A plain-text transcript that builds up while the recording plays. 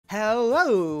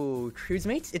Hello, cruise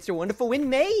mates, it's your Wonderful Wind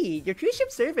Maid, your Cruz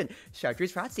Ship Servant,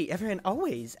 Chartreuse Proxy, ever and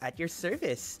always at your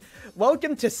service.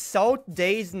 Welcome to Salt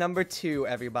Days number 2,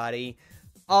 everybody.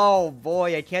 Oh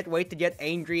boy, I can't wait to get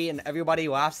angry and everybody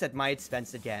laughs at my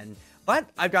expense again. But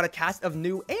I've got a cast of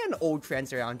new and old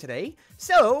friends around today,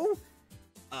 so,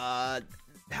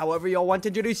 however y'all want to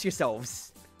introduce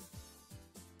yourselves.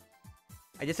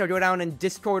 I just gotta go down in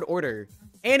Discord order.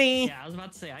 Annie! Yeah, I was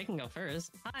about to say, I can go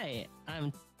first. Hi,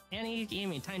 I'm Annie,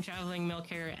 time-traveling milk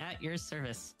carrier at your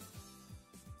service.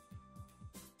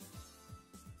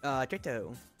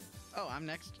 Trito. Oh, I'm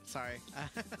next. Sorry.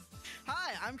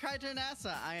 Hi, I'm Kaito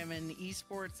NASA. I am an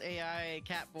esports AI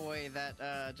cat boy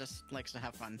that just likes to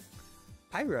have fun.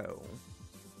 Pyro.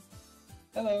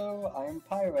 Hello, I'm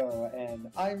Pyro,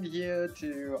 and I'm here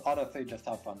to honestly just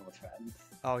have fun with friends.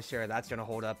 Oh sure, that's gonna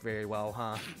hold up very well,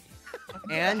 huh?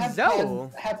 And have Zoe!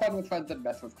 Have fun with friends and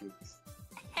mess with groups.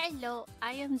 Hello,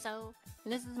 I am Zoe,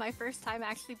 and this is my first time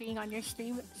actually being on your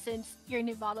stream since your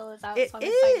new model is out, It so I'm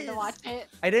excited to is! watch it.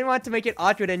 I didn't want to make it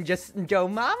awkward and just go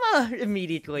mama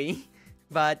immediately,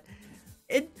 but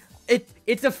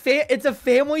it's a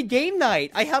family game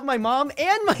night. I have my mom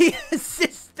and my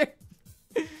sister.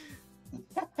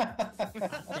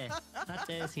 That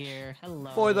is here. Hello.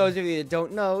 For those of you that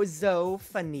don't know, Zoe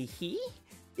Fanihi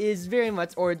is very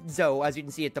much, or Zoe, as you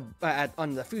can see at the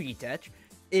on the Fuji tech,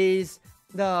 is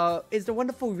the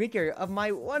wonderful rigger of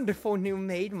my wonderful new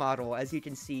maid model, as you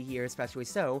can see here, especially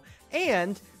so,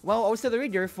 and well, also the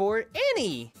rigger for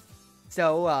Annie.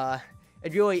 So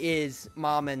it really is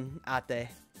mom and ate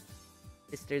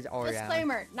sisters all around.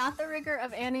 Disclaimer, not the rigor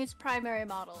of Annie's primary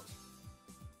models.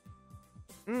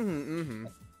 I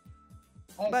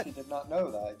actually did not know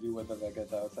that you were the rigger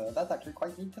though, so that's actually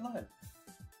quite neat to learn.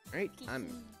 Right,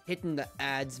 I'm hitting the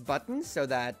ads button so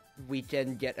that we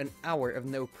can get an hour of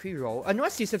no pre-roll,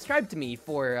 unless you subscribe to me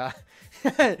for,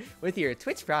 with your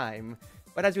Twitch Prime.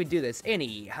 But as we do this,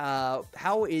 Annie, how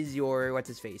is your,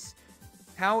 what's-his-face?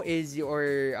 How is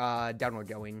your, download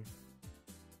going?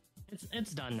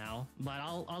 It's done now, but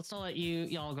I'll still let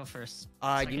y'all go first.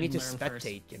 You need to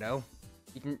spectate, you know?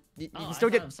 You can I still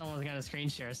get. Someone's gonna screen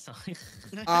share, so.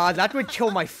 That would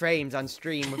kill my frames on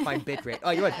stream with my bitrate.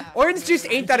 Oh, you would. Orange juice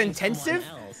ain't that intensive,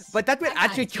 but that would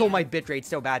actually kill my bitrate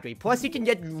so badly. Plus, you can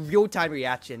get real-time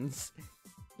reactions.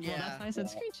 Yeah, well, that's nice and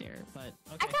screen share, but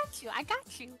okay. I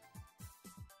got you.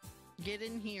 Get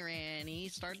in here, Annie.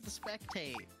 Start the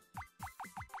spectate.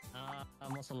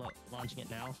 I'm also launching it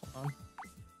now. Hold on.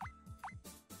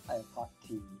 I have hot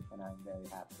tea, and I'm very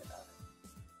happy about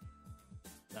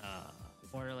it.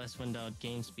 Borderless windowed,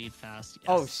 game speed fast.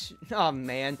 Yes. Oh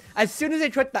man! As soon as I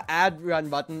clicked the ad run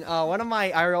button, one of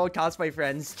my IRL cosplay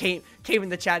friends came in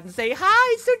the chat and say,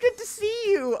 "Hi, so good to see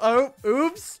you." Oh,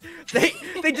 oops!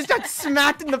 They just got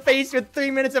smacked in the face with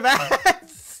 3 minutes of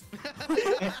ads.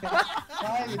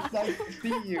 Hi, it's nice to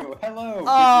see you. Hello.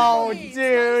 Oh, Hey,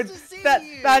 dude, nice to see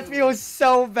that you. feels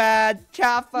so bad,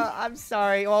 Kappa. I'm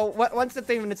sorry. Well, once the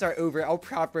 3 minutes are over, I'll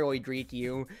properly greet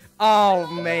you. Oh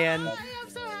man. I'm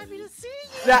so happy to see you.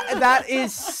 That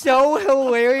is so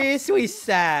hilariously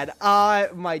sad.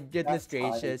 My goodness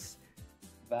gracious.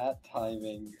 That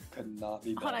timing could not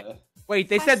be Hold on. better. Wait,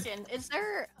 they said. Question, is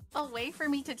there a way for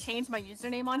me to change my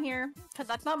username on here? Because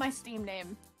that's not my Steam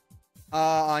name.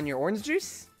 On your orange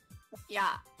juice?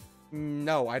 Yeah.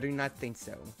 No, I do not think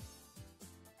so.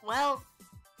 Well,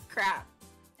 crap.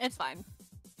 It's fine.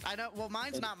 I don't. Well,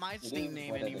 mine's not my It Steam is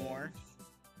name what it anymore. is.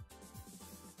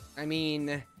 I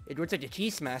mean, it looks like a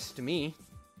cheese smash to me.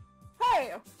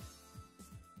 Hey!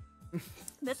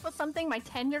 This was something my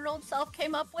 10-year-old self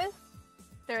came up with.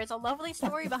 There is a lovely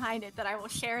story behind it that I will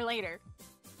share later.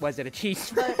 Was it a cheese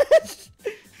smash?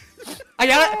 I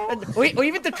gotta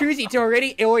leave it to Cruzy to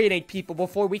already alienate people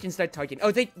before we can start talking.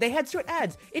 Oh, they had short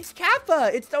ads. It's Kappa.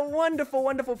 It's the wonderful,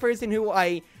 wonderful person who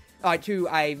I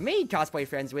made cosplay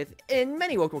friends with in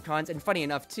many local cons, and funny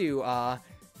enough too.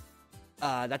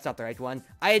 That's not the right one.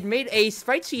 I had made a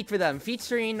sprite sheet for them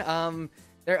featuring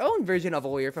their own version of a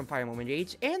lawyer from Wonderful Wind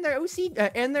Mage and their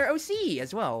OC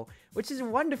as well, which is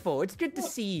wonderful. It's good to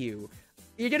see you.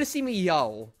 You're gonna see me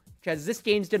yell because this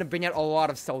game's gonna bring out a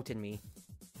lot of salt in me.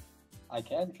 I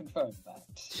can confirm that.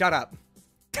 Shut up.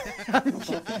 I'm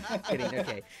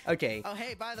kidding. Okay. Oh,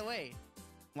 hey, by the way,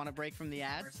 want to break from the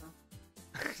ads?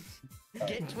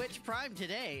 Get Twitch Prime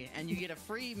today, and you get a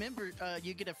free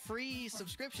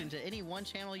subscription to any one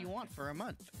channel you want for a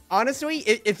month. Honestly,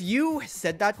 if you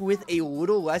said that with a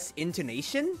little less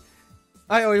intonation,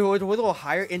 or with a little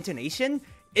higher intonation,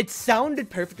 it sounded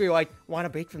perfectly like, want to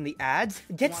break from the ads?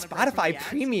 Get Spotify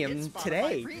Premium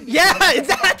today. Premium. Yeah,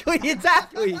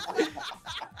 exactly.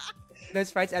 Those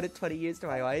sprites added 20 years to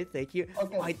my life. Thank you.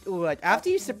 Okay. Look, after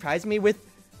you surprised me with,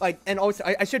 like, and also,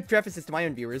 I should preface this to my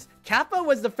own viewers. Kappa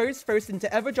was the first person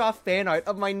to ever draw fan art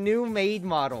of my new maid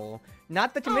model.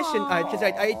 Not the commission, because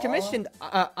I commissioned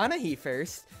Anahi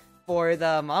first for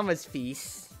the Mama's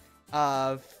Feast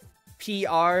of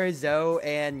PR, Zoe,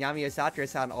 and Yami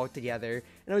Osatra-san all together.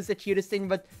 And it was the cutest thing,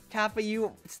 but Kappa,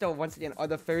 you still, once again, are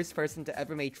the first person to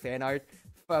ever make fan art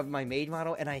of my maid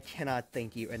model, and I cannot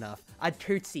thank you enough. I'd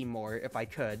curtsy more if I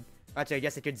could. Actually, I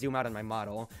guess I could zoom out on my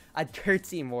model. I'd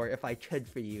curtsy more if I could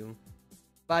for you.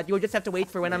 But you'll just have to wait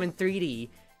for when I'm in 3D.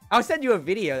 I'll send you a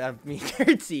video of me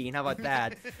curtsying, how about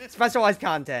that? Specialized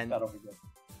content. That'll be good.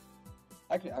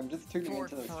 Actually, I'm just tuning For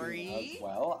into the stream free? as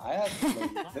well. I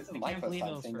have, this is I my can't first believe it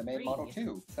time was seeing for the main free. model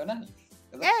too. So nice.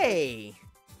 Hey!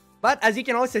 But as you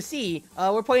can also see,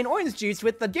 we're playing Orange Juice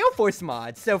with the GaleForce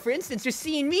mod. So for instance, you're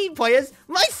seeing me play as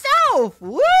myself!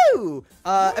 Woo!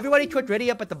 Everybody click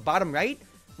ready up at the bottom right.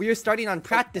 We are starting on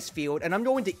practice field, and I'm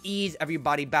going to ease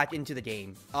everybody back into the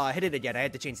game. Hit it again. I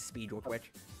had to change the speed real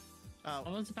quick. Oh.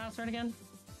 What was the password again?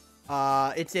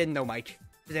 It's in no mic.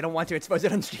 Because I don't want to expose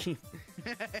it on stream.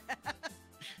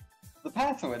 The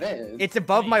password is. It's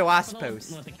above my last Capital-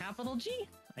 post. With a capital G?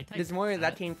 I typed There's more where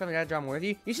that came from. I gotta draw more of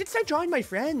you. You should start drawing my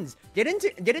friends. Get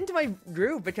into my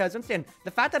group, because understand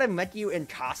the fact that I met you in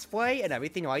cosplay and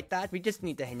everything like that. We just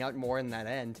need to hang out more in that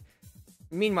end.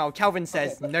 Meanwhile, Calvin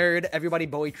says, "Nerd, everybody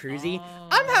bully Cruzy."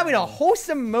 I'm having a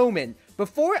wholesome moment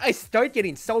before I start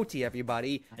getting salty,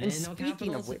 everybody. I And didn't know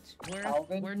speaking of capitals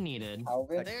which, were needed.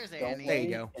 Alvin, There's don't Annie. There you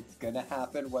worry, go. It's gonna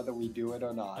happen whether we do it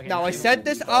or not. Okay, now I It's said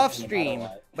this gonna off happen no stream,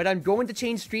 matter what. but I'm going to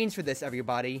change screens for this,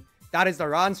 everybody. That is the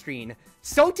on screen.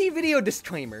 Salty video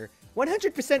disclaimer.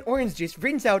 100% Orange Juice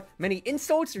brings out many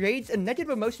insults, raids, and negative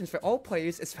emotions for all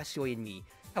players, especially in me.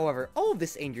 However, all of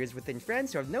this anger is within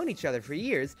friends who have known each other for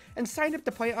years and signed up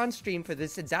to play on stream for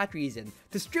this exact reason,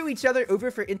 to screw each other over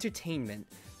for entertainment.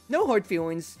 No hard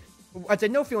feelings. I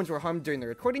said no feelings were harmed during the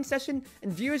recording session,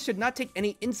 and viewers should not take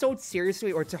any insults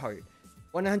seriously or to heart.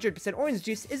 100% Orange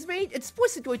Juice is made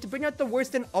explicitly to bring out the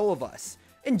worst in all of us.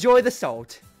 Enjoy the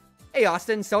salt. Hey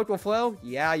Austin, salt will flow?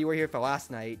 Yeah, you were here for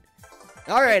last night.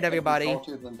 Alright everybody,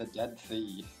 Saltier than the Dead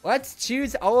Sea. let's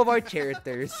choose all of our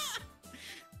characters.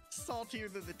 Saltier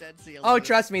than the Dead Sea. I Oh, love it.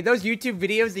 trust me, those YouTube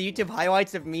videos, the YouTube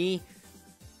highlights of me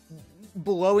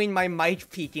blowing my mic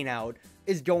peeking out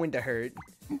is going to hurt.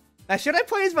 Now, should I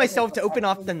play as myself to open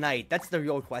off the night? That's the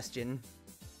real question.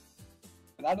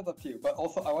 That is up to you. But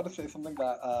also, I want to say something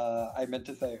that I meant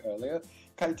to say earlier.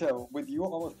 Kaito, with you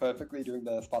almost perfectly doing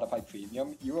the Spotify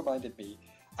Premium, you reminded me.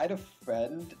 I had a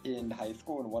friend in high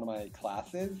school in one of my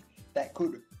classes that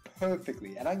could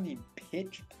perfectly, and I mean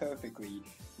pitch perfectly,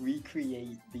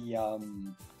 recreate the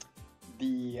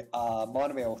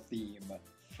monorail theme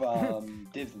from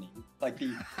Disney. Like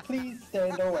the "Please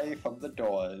stand away from the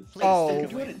doors." Please Oh, They stand could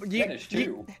do it away. in You- Spanish you-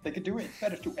 too. They could do it in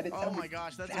Spanish too, and it Oh sounded my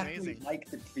gosh, that's exactly amazing. like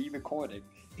the pre-recording.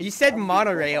 You It said sounded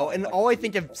monorail, like and all I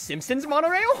think of Simpsons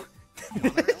monorail?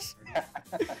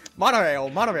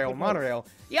 Monorail.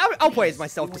 Yeah, I'll play as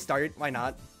myself to start. Why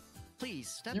not? Please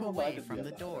step You away reminded me from of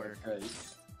the that. door. That was great.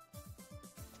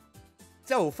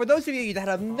 So, for those of you that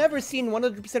have never seen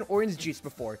 100% Orange Juice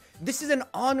before, this is an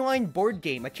online board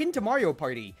game akin to Mario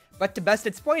Party. But to best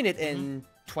explain it in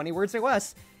 20 words or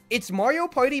less, it's Mario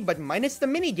Party but minus the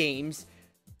mini games,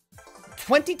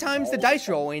 20 times the dice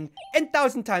rolling, and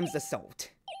 1,000 times the salt.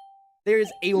 There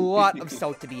is a lot of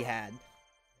salt to be had.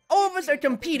 All of us are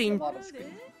competing. A lot of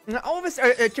screaming. All of us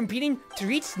are competing to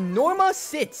reach Norma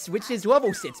Sits, which is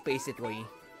level 6 basically.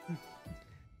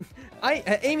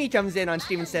 Amy comes in on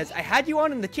stream and says, "I had you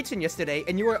on in the kitchen yesterday,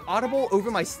 and you were audible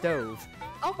over my stove."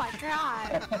 Oh my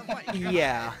god. Oh my God.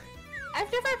 Yeah.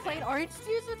 I've never played Orange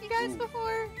Juice with you guys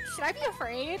before. Should I be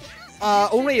afraid?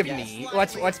 Only of Yes. me.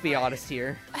 Slightly. Let's be honest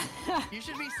here. You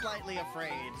should be slightly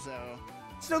afraid, so.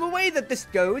 So the way that this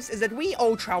goes is that we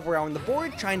all travel around the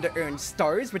board trying to earn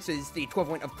stars, which is the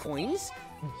equivalent of coins,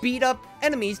 beat up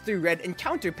enemies through red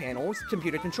encounter panels,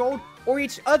 computer controlled, or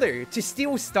each other to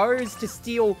steal stars to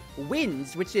steal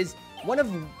wins, which is one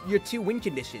of your 2 win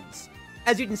conditions.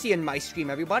 As you can see in my stream,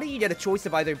 everybody, you get a choice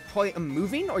of either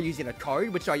moving or using a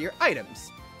card, which are your items.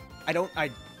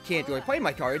 I can't really play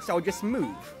my cards, so I'll just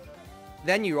move.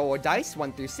 Then you roll a dice,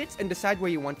 1 through 6, and decide where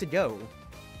you want to go.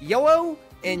 Yellow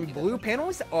and blue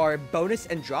panels are bonus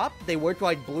and drop. They work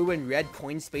like blue and red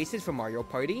coin spaces from Mario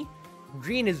Party.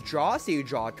 Green is draw, so you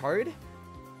draw a card.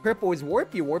 Purple is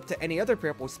warp, you warp to any other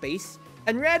purple space.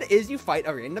 And red is you fight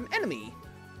a random enemy.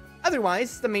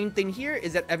 Otherwise, the main thing here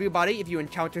is that everybody, if you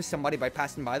encounter somebody by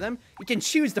passing by them, you can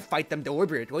choose to fight them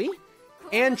deliberately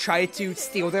and try to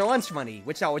steal their lunch money,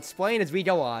 which I'll explain as we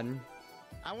go on.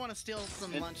 I want to steal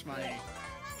some lunch money.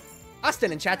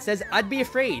 Austin in chat says, I'd be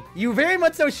afraid. You very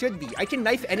much so should be. I can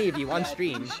knife any of you on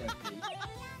stream. You should be.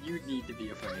 You need to be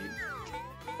afraid.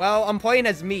 Well, I'm playing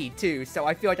as me, too, so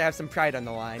I feel like I have some pride on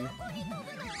the line.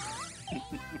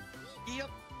 Yep.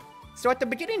 So at the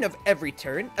beginning of every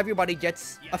turn, everybody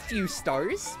gets a few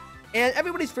stars, and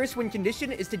everybody's first win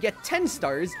condition is to get 10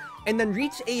 stars, and then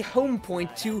reach a home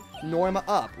point to norma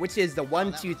up, which is the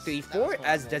 1, 2, 3, 4,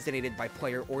 as designated by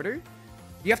player order.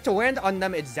 You have to land on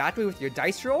them exactly with your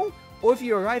dice roll, or if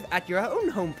you arrive at your own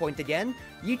home point again,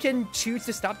 you can choose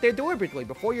to stop there deliberately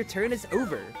before your turn is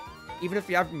over, even if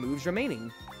you have moves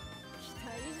remaining.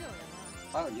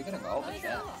 Oh, you're gonna roll with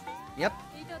that. Yep.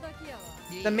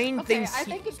 The main Okay, things. I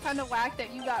think it's kind of whack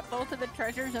that you got both of the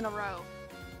treasures in a row.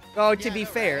 Oh, to Yeah, be no,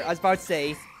 fair, right? I was about to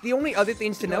say, the only other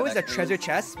things to You know know is that that treasure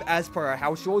chests, as per our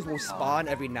house rules, will spawn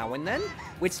every now and then,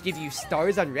 which give you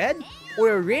stars on red, or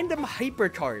a random hyper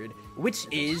card, which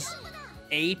is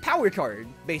a power card,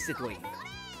 basically.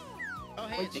 Oh,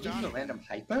 hey, Wait, it's they give you a Johnny. random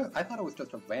hyper? I thought it was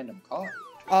just a random card.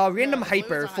 Random No, the blue's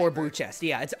hyper a for hyper. blue chest.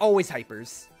 Yeah, it's always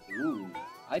hypers. Ooh,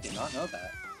 I did not know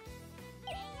that.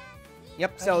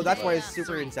 Yep, so that's why yeah, it's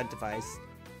super sweet. incentivized.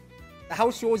 The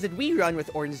house rules that we run with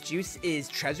Orange Juice is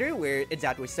treasure, where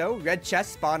exactly so. Red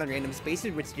chests spawn on random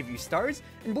spaces, which give you stars,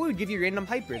 and blue give you random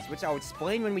hypers, which I'll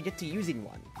explain when we get to using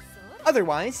one.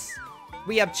 Otherwise,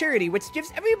 we have charity, which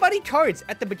gives everybody cards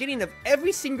at the beginning of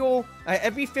every single,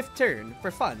 every 5th turn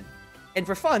for fun. And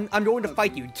for fun, I'm going to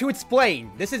fight you to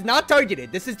explain. This is not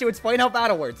targeted. This is to explain how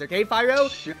battle works, okay, Pyro?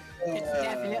 It's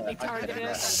definitely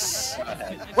targeted.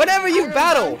 Whenever you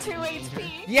battle, 2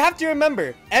 HP. you have to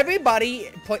remember, everybody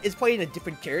is playing a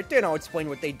different character, and I'll explain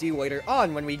what they do later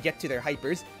on when we get to their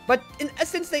hypers. But in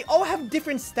essence, they all have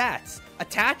different stats.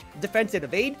 Attack, defense, and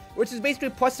evade, which is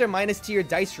basically plus or minus to your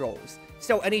dice rolls.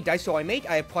 So any dice roll I make,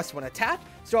 I have +1 attack,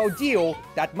 so I'll deal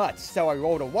that much. So I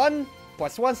rolled a 1,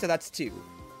 +1, so that's 2.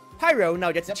 Pyro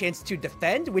now gets a chance to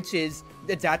defend, which is,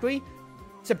 exactly,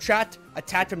 subtract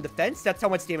attack from defense. That's how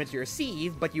much damage you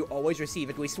receive, but you always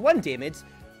receive at least 1 damage.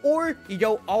 Or you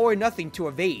go all or nothing to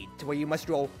evade, to where you must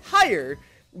roll higher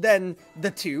than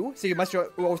the 2, so you must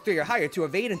roll 3 or higher to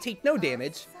evade and take no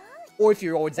damage. Or if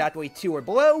you roll exactly 2 or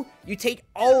below, you take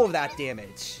all of that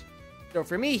damage. So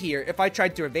for me here, if I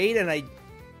tried to evade, and I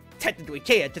technically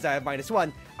can't because I have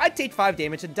 -1, I'd take 5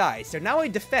 damage and die. So now I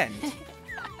defend.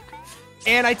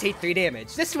 And I take 3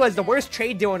 damage. This was the worst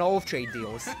trade deal in all of trade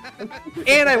deals.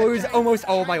 And I lose almost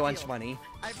all of my lunch money.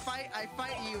 I fight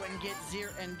you and get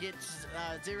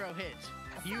 0 hits.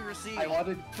 You receive I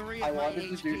wanted 3 I of my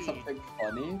wanted to do HP. something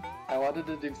funny. I wanted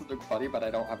to do something funny, but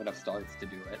I don't have enough stars to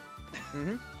do it.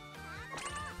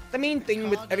 The main thing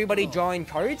with everybody drawing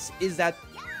cards is that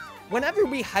whenever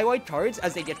we highlight cards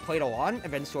as they get played along,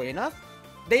 eventually enough,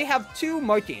 they have 2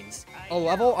 markings. A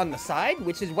level on the side,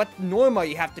 which is what normal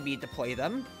you have to be to play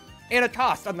them, and a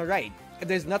cost on the right. If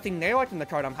there's nothing there, like in the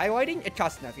card I'm highlighting, it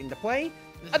costs nothing to play.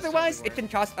 Otherwise, it can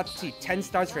cost up to 10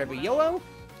 stars for every yellow,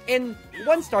 and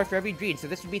 1 star for every green, so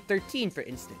this would be 13 for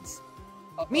instance.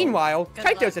 Meanwhile,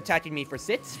 Kaito's attacking me for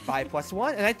 6, 5 +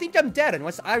 1, and I think I'm dead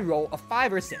unless I roll a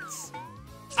 5 or 6.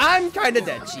 I'm kinda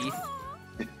dead, Chief.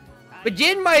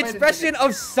 Begin my expression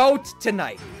of salt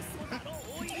tonight.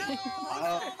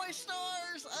 Oh, my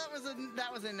stars!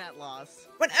 That was a net loss.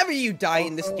 Whenever you die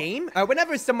in this game,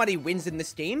 whenever somebody wins in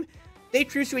this game, they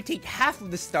crucially take half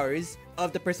of the stars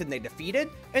of the person they defeated,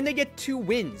 and they get 2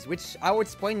 wins, which I will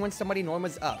explain when somebody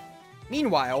normas up.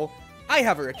 Meanwhile, I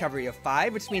have a recovery of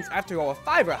 5, which means I have to roll a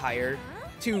 5 or higher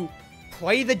to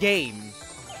play the game.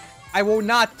 I will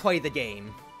not play the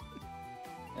game.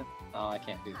 Oh, I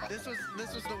can't do that. This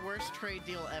was the worst trade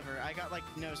deal ever. I got like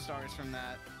no stars from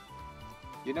that.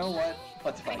 You know what?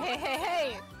 Let's fight.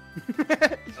 Hey.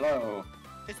 Hello.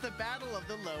 It's the battle of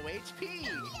the low HP.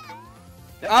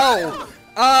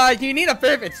 Oh, you need a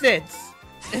perfect 6.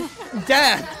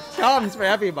 Death comes for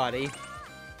everybody.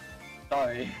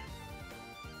 Sorry.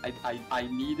 I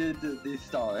needed the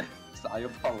stars. I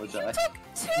apologize. Took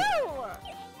 2!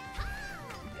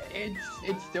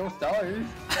 It's still stars.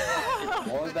 It's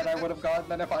more than I would have gotten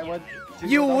than if I went to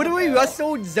You another literally pair.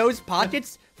 rustled Zoe's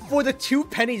pockets for the 2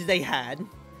 pennies they had.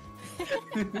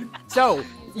 So,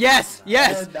 yes,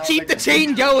 And now keep they the get-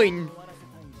 chain going.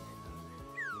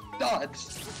 Dodge.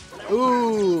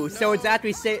 Ooh, so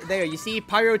exactly there. You see,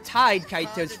 Pyro tied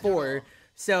Kaito's 4,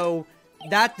 so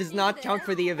that does not count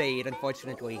for the evade,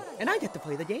 unfortunately. And I get to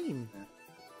play the game.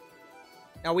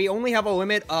 Now, we only have a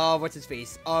limit of,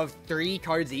 of 3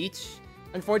 cards each.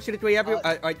 Unfortunately,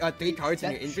 3 cards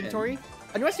in your inventory.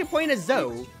 Unless you're playing as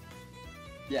Zoe.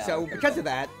 Yeah. So, okay, because of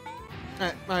that,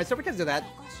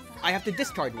 I have to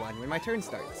discard 1 when my turn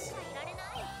starts.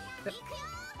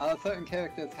 Certain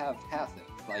characters have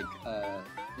passives, like,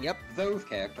 Yep. Zoe's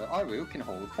character, Aru, can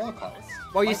hold 4 cards.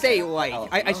 Well, you My say, character, like,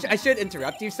 I Alexander, should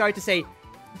interrupt you. Sorry to say,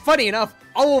 funny enough,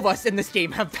 all of us in this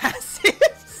game have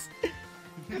passives.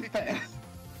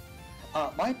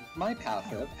 my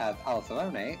passive as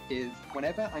Alcerone is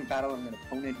whenever I'm battling an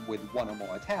opponent with 1 or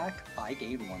more attack, I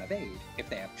gain 1 evade. If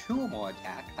they have 2 or more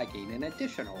attack, I gain an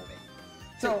additional evade.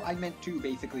 So I meant to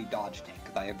basically dodge tank,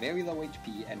 because I have very low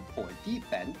HP and poor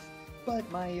defense, but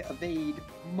my evade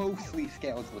mostly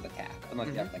scales with attack, unless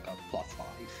you have like a +5.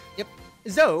 Yep.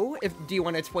 Zoe, do you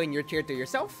want to explain your character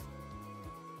yourself?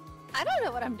 I don't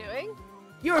know what I'm doing.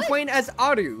 You are playing as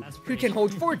Aru, That's who pretty can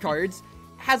hold 4 cards,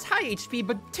 has high HP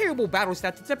but terrible battle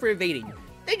stats except for evading.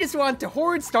 They just want to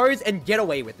hoard stars and get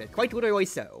away with it, quite literally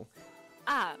so.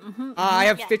 I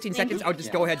have 15 seconds, I'll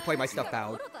just go ahead and play my stuff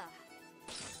out.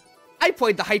 I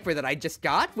played the hyper that I just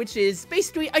got, which is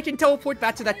basically I can teleport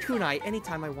back to that kunai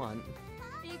anytime I want.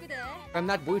 From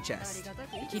that blue chest.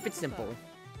 Keep it simple.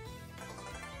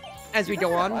 As we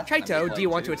go on, Kaito, do you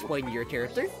want to explain your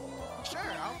character? Sure,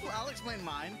 I'll explain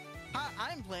mine.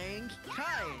 I'm playing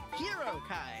Kai, Hero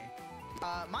Kai.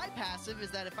 My passive is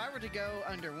that if I were to go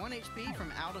under 1 HP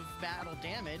from out of battle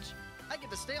damage, I get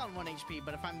to stay on 1 HP,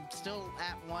 but if I'm still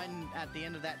at 1 at the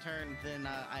end of that turn, then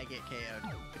I get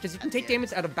KO'd. Because you can take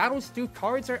damage out of battles through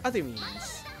cards or other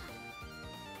means.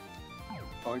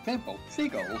 For example,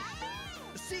 Seagull.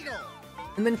 Seagull!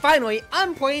 And then finally,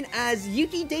 I'm playing as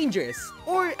Yuki Dangerous,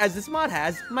 or as this mod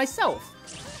has, myself.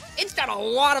 It's got a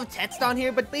lot of text on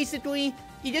here, but basically,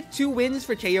 you get 2 wins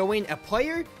for KOing a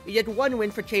player, you get 1 win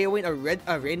for KOing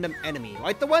a random enemy,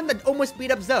 like the one that almost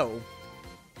beat up Zoe.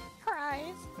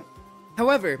 Cries.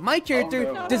 However, my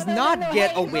character does not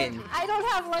get a win, I don't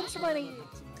have lunch money.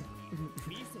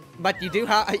 but you do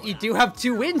have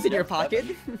 2 wins in your pocket.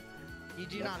 You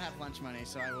do not have lunch money,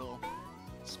 so I will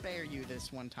spare you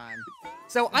this one time.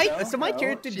 So my No,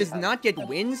 character she does has- not get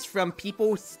wins from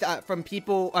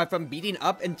from beating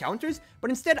up encounters, but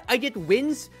instead I get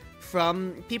wins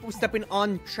from people stepping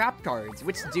on trap cards,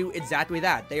 which do exactly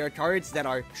that. They are cards that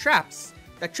are traps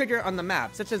that trigger on the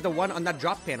map, such as the one on that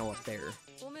drop panel up there.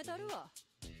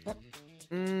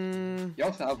 You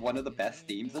also have one of the best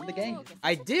themes in the game.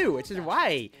 I do, which is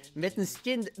why Mitten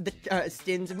skinned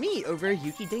me over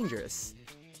Yuki Dangerous.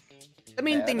 The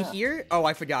main Fair thing enough. here,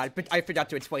 I forgot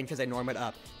to explain because I norm it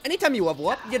up. Anytime you level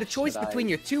up, you get a choice Should I- between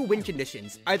your 2 win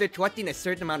conditions, either collecting a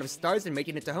certain amount of stars and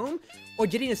making it to home, or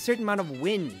getting a certain amount of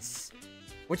wins.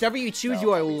 Whichever you choose,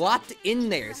 you are locked in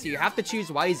there, so you have to choose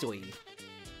wisely.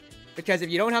 Because if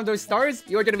you don't have those stars,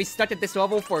 you're gonna be stuck at this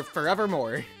level for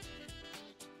forevermore.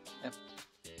 Yep.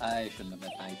 I shouldn't have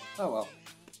been nice. Oh well.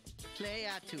 Play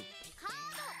at 2.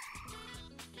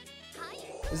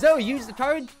 Zoe used the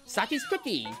card Saki's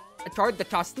Cookie, a card that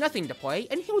costs nothing to play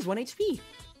and heals 1 HP.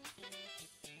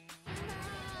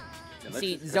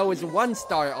 See, Zoe is 1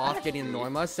 star off getting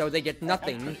Norma, so they get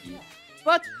nothing.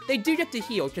 But they do get to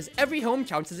heal, because every home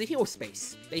counts as a heal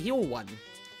space. They heal 1.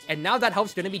 And now that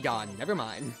health's gonna be gone, never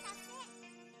mind.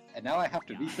 And now I have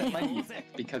to reset my music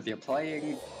because you're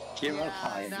playing Hero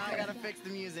Kai. Now I gotta fix the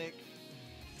music.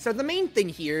 So the main thing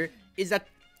here is that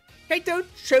Kaito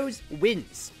chose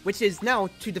wins, which is now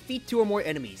to defeat 2 or more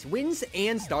enemies. Wins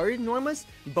and star Normas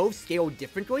both scale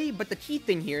differently, but the key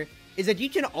thing here is that you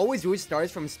can always lose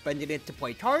stars from spending it to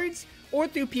play cards, or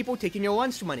through people taking your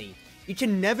lunch money. You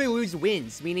can never lose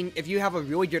wins, meaning if you have a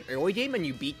really good early game and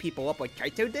you beat people up like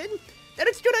Kaito did, then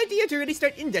it's a good idea to really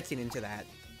start indexing into that.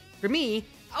 For me,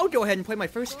 I'll go ahead and play my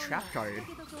first trap card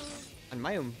on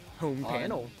my own home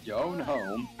panel. Your own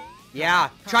home. Yeah,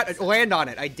 try to land on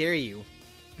it, I dare you.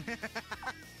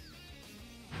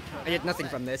 I get nothing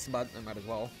from this, but I might as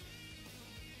well.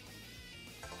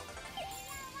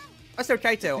 Also,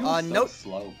 Kaito,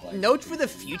 note for the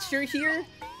future here,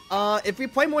 if we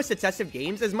play more successive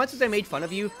games, as much as I made fun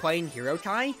of you playing Hero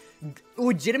Kai,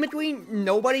 legitimately,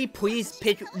 nobody please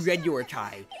pick regular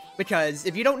Kai. Because,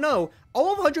 if you don't know,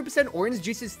 all of 100% Orange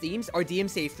Juice's themes are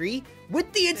DMCA free,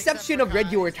 with the exception of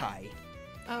regular Kai.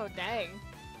 Oh, dang.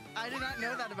 I did not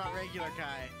know that about regular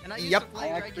Kai. And I used Yep. to I play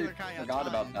actually regular Kai a forgot ton.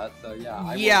 about that, so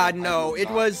yeah. Yeah, no, it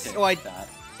not was, pick like- that.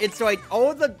 It's like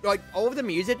all of the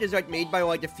music is like made by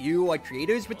like a few like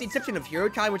creators, with the exception of Hero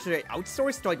Kai, which is like,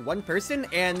 outsourced to like 1 person,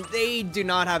 and they do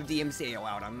not have DMCA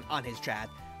allowed on his chat.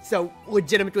 So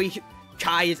legitimately,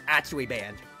 Kai is actually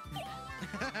banned.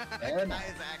 Fair Kai enough.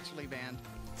 is actually banned.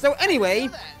 So I anyway,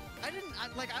 didn't know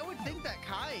that. I would think that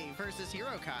Kai versus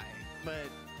Hero Kai, but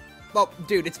well,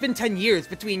 dude, it's been 10 years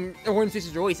between Orange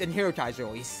Juice's release and Hero Kai's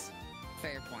release.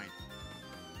 fair point.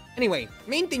 Anyway,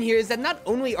 main thing here is that not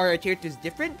only are our characters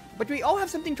different, but we all have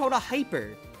something called a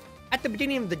hyper. at the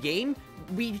beginning of the game,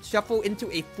 we shuffle into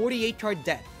a 48-card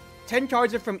deck. 10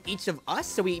 cards are from each of us,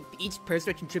 so each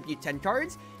person will contribute 10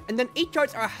 cards, and then 8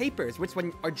 cards are hypers, which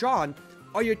when are drawn,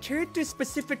 are your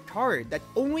character-specific card that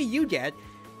only you get,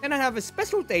 and I have a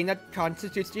special thing that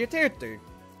constitutes your character.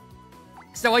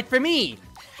 So like for me,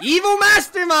 Evil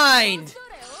Mastermind!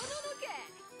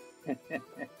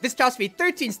 This cost me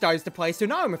 13 stars to play, so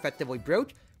now I'm effectively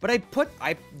broke, but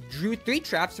I drew 3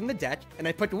 traps from the deck, and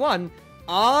I put 1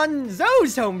 on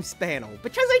Zoe's home panel,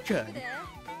 because I could.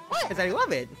 Because I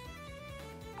love it.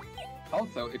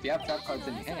 Also, if you have trap cards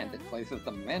in your hand, it places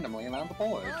them randomly around the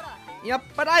board. Yep,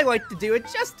 but I like to do it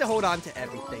just to hold on to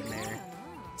everything there.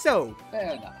 So,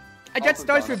 Fair enough. I got Also,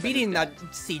 stars for Jonathan beating is that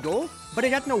dead. seagull, but I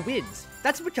got no wins.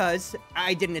 That's because,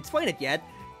 I didn't explain it yet,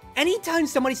 anytime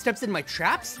somebody steps in my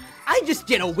traps, I just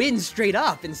get a win straight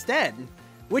up instead.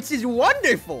 Which is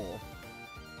wonderful!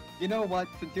 You know what?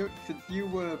 Since you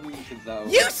were mean to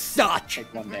Zoe, You suck!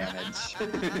 take 1 damage.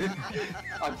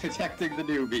 I'm protecting the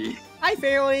newbie. Hi,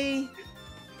 Fairly!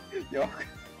 Yo.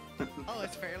 Oh,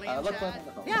 it's fairly Look chat. what's on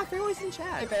the phone. Yeah, Fairly's in Hey,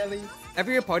 chat. Bailey.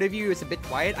 Every part of you is a bit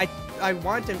quiet. I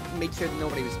wanted to make sure that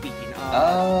nobody was speaking. Which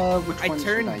I one should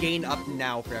turned I gain up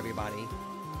now for everybody.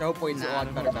 So hopefully it's a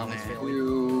lot better balance, Fairly.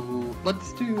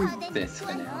 Let's do this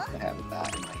for now. I have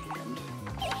that in my hand.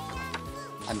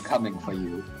 I'm coming for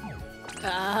you.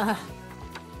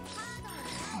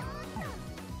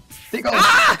 They go.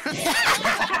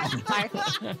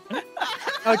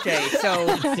 Okay,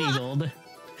 so Seagulled.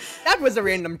 that was a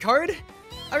random card.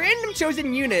 A random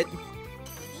chosen unit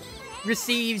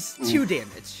receives 2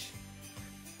 damage.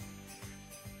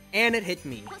 And it hit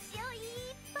me.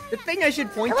 The thing I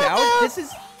should point out,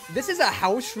 this is a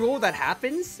house rule that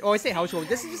happens. Oh, I say house rule.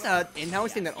 This is just an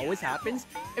in-house thing that always happens.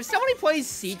 If somebody plays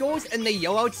seagulls and they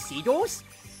yell out seagulls,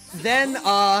 then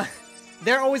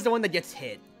they're always the one that gets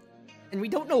hit. And we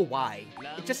don't know why.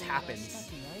 It just happens.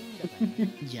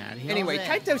 Yeah. Anyway,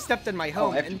 Kaito stepped in my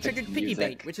home I have to and fix triggered the Piggy music.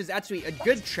 Bank, which is actually a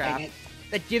good trap Dang it.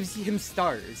 that gives him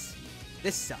stars.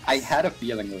 This sucks. I had a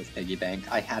feeling it was Piggy Bank.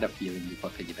 I had a feeling you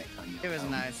put Piggy Bank on you. It was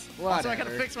nice. Also, I gotta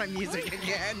Whatever. fix my music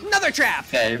again. Another trap!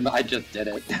 Same, I just did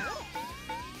it.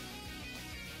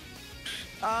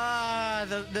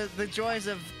 The joys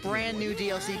of brand new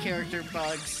DLC character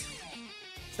bugs.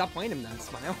 Stop playing him then,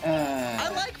 Smile. I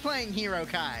like playing Hero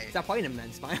Kai. Stop playing him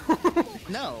then, Smile.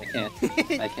 No.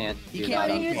 I can't. You do can't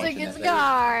that, make Music is unfortunately.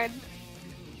 gone.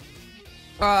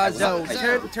 So,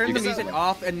 So- turn the so- music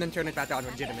off and then turn it back on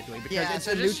legitimately, because Yeah, it's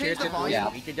so a new just change the character volume. a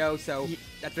week ago, so Ye-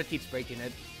 that's what keeps breaking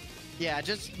it. Yeah,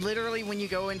 just literally when you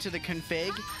go into the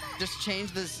config, just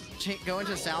change this, go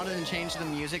into sound and then change the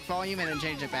music volume and then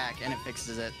change it back and it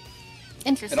fixes it.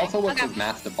 Interesting. It also works Okay. with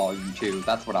master volume too.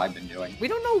 That's what I've been doing. We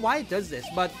don't know why it does this,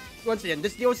 but once again,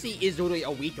 this DLC is literally a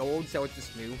week old, so it's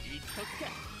just new.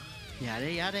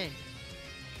 Yada yada.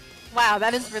 Wow,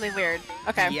 that is really weird.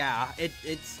 Okay. Yeah,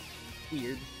 it's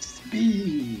weird.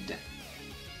 Speed.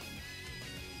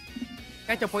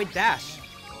 Kaito played Dash.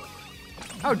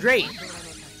 Oh, great.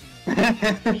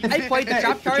 I played the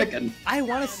drop card, Chicken. I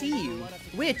want to see you,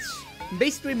 which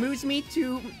basically moves me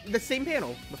to the same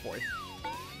panel before.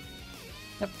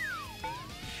 Yep.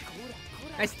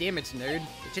 Nice damage, nerd.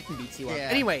 The chicken beats you up. Yeah.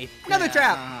 Anyway, another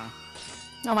trap!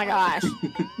 Oh my gosh.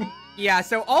 Yeah,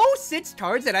 so all 6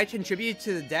 cards that I contributed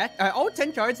to the deck, all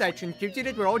 10 cards that I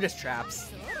contributed were all just traps.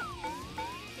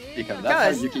 Because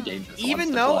that's Because how Yuki Games even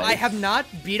wants to though play. I have not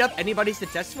beat up anybody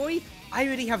successfully, I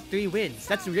already have 3 wins.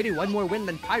 That's really 1 more win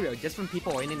than Pyro, just from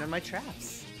people landing on my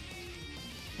traps.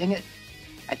 Dang it.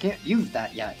 I can't use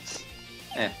that yet.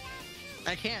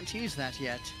 I can't use that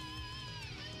yet.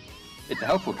 It's a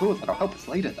helpful tool that'll help us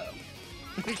later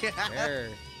though. Sure.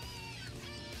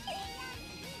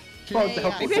 Well, it's a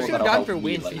helpful Maybe I tool should have that'll gone help for me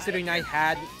wins, later. considering I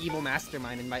had Evil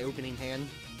Mastermind in my opening hand.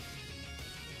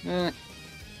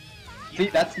 See,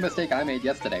 that's the mistake I made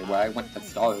yesterday, where I went for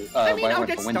stars. I mean, where I I'll went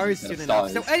get for wins stars instead soon of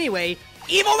enough. So stars. anyway,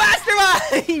 Evil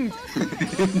Mastermind!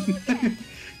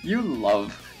 You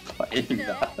love playing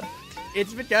that.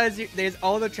 It's because there's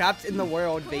all the traps in the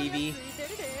world, baby.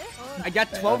 I got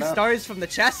Fair 12 enough. stars from the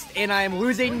chest, and I'm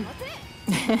losing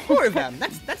 4 of them.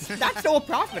 That's still a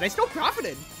profit. I still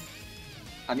profited.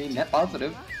 I mean, net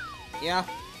positive. Yeah.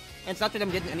 And it's not that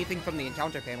I'm getting anything from the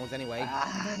encounter panels anyway.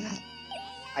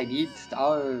 I need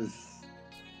stars.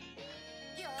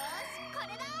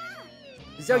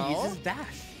 Zoe Oh? uses dash.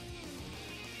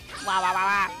 Wow, wow, wow,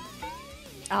 wow.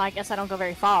 Oh, I guess I don't go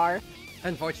very far.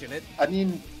 Unfortunate. I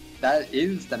mean, that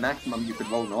is the maximum you could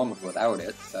roll normal without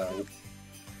it, so...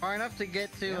 Far enough to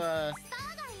get to my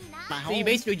So you home.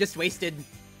 basically just wasted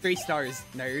 3 stars,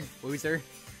 nerd, loser.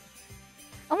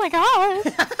 Oh my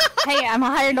gosh. Hey, I'm a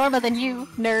higher Norma than you,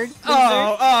 nerd.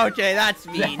 Oh, okay, that's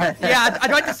mean. Yeah, I'd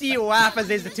like to see you laugh as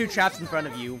there's the two traps in front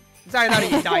of you. Sorry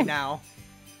that you die now.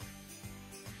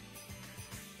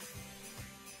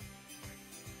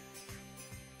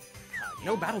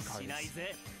 No battle cards.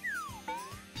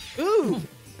 Ooh,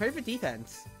 perfect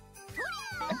defense.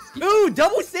 Ooh,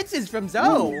 double sixes from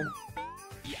Zoe.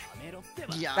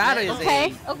 Yeah, That is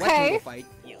Okay, a okay. weapon fight.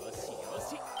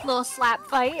 Little slap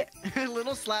fight. a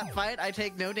little slap fight. I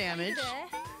take no damage.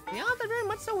 Yeah, that very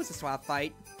much so was a swap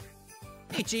fight.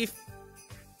 Hey, Chief.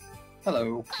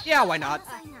 Hello. Yeah, why not?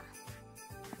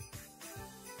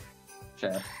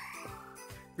 Sure.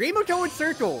 Rainbow Toad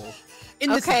Circle. In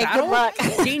this Okay, battle, good luck.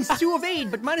 gains 2 evade,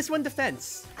 but -1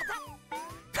 defense.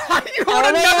 You want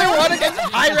another one against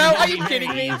Pyro? Are you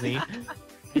kidding me? Easy. I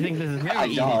think this is very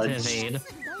easy to dodged. evade.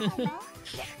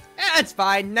 It's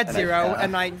fine. Net And I 0, passed.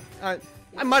 and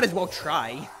I might as well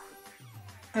try.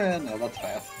 No, that's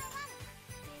fair.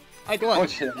 Like what?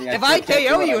 Fortunately, If I still can't do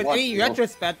KO what you I in want 3 to.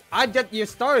 retrospect, I'd get your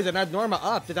stars and add Norma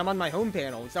up because I'm on my home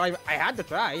panel. So I had to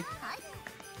try.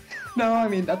 No, I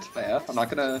mean that's fair. I'm not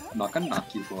gonna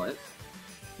knock you for it.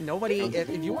 Nobody, if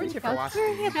you weren't here for last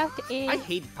stream, about to I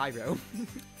hate Pyro.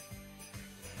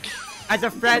 As a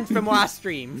friend from last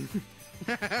stream.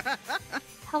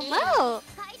 Hello.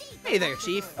 Hey there,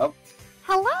 Chief.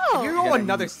 Hello. You roll Getting-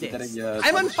 another getting, 6. uh,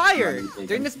 I'm on some fire! money taken.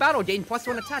 During this battle, gain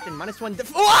 +1 attack and -1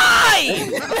 def- Why?!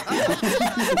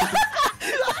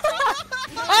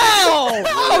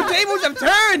 Oh, tables have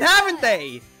turned, haven't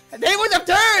they? Tables have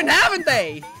turned, haven't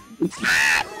they?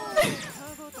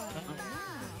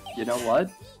 You know what?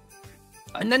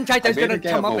 And then Chaito's I made gonna a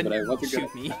come up gamble, and but I wasn't shoot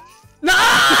gonna- me. No!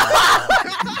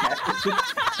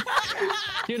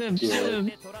 Shoot him, shoot him.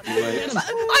 Wait.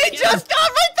 I just got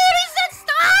my 36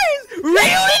 stars!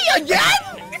 Really? Again?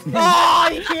 Oh,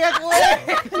 you can't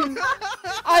win!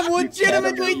 I'm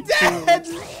legitimately dead!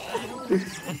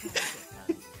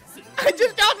 I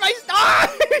just got my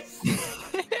stars!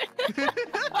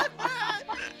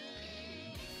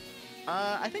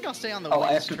 I think I'll stay on the Oh,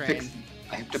 I winds have to train. fix.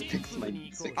 I have to fix my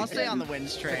music. I'll stay on the again.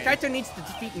 winds train. Chaito needs to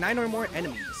defeat 9 or more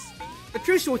enemies. The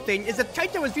crucial thing is that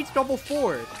Chaito has reached level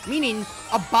 4, meaning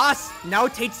a boss now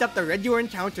takes up the regular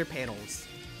encounter panels.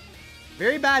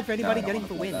 Very bad for anybody No, I don't getting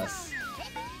for wanna play wins.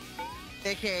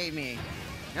 AKA me.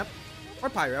 Yep. Or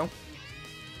Pyro.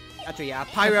 Actually, yeah, I'm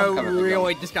Pyro covered with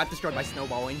really just got destroyed by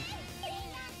snowballing.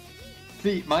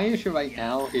 See, my issue right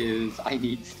now is I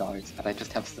need stars, but I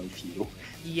just have so few.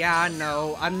 Yeah,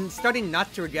 no, I'm starting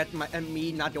not to regret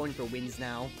me not going for wins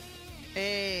now.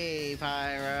 Hey,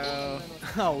 Pyro.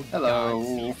 Oh,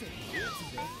 Hello. God.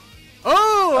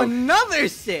 Oh, another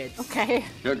 6! Okay.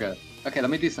 Sugar. Okay, let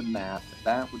me do some math.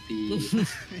 That would be.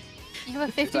 You have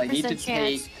a So I need to 50%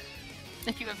 chance take.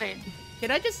 if you evade.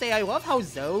 Can I just say, I love how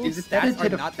Zoe's Is it better stats are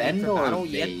to not made defend for or battle,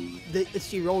 yet evade?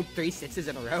 she rolled 3 6s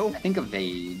in a row. I think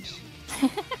evade.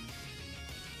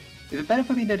 Is it better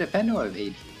for me to defend or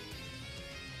evade?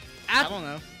 I At, don't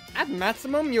know. at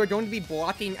maximum, you're going to be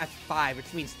blocking at 5,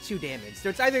 which means 2 damage. So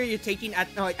it's either you're taking at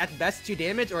best 2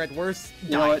 damage, or at worst,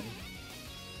 You know what?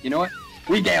 You know what?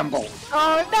 We gamble.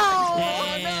 Oh no!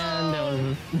 And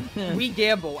that was... We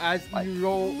gamble as you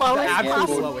roll the Lowest absolute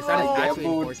possible lowest. That is roll. actually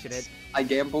Gambled. unfortunate. I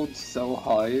gambled so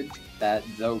hard that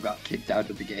Zoe got kicked out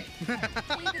of the game.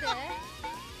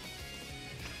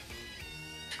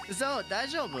 So,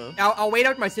 daijoubu. I'll wait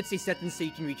out my 60 seconds so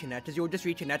you can reconnect, because you'll just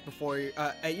reconnect before,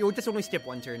 you'll just only skip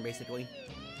 1 turn, basically.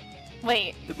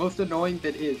 Wait. The most annoying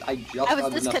bit is I just I was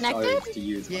got enough disconnected? stars to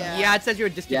use. Yeah. Yeah, it says you're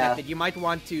disconnected. You might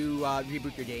want to,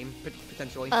 reboot your game,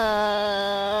 potentially.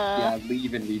 Yeah,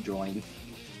 leave and rejoin.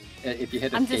 If you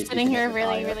hit I'm escape, just you sitting can here hit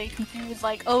really, retire. really confused,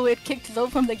 like, oh, it kicked Zoe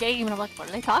from the game, and I'm like, what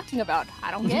are they talking about?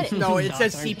 I don't get it. No, it Dots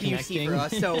says aren't CPUC for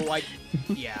us, so, like,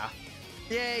 yeah.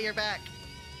 Yay, you're back.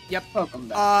 Welcome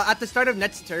back. At the start of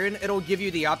next turn, it'll give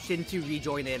you the option to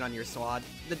rejoin in on your slot.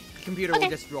 The computer will Okay.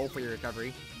 just roll for your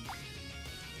recovery.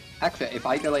 Actually, if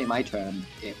I delay my turn,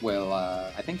 it will,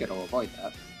 I think it'll avoid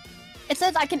that. It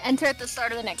says I can enter at the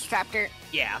start of the next chapter.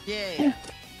 Yeah. Yay.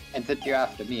 And since you're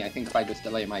after me, I think if I just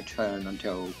delay my turn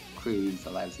until Cruz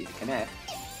allows you to connect,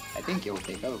 I think it will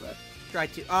take over. Try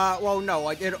to. Well,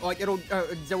 no, it'll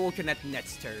Zoe will connect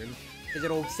next turn, because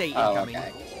it'll say Oh, incoming.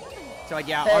 okay. So,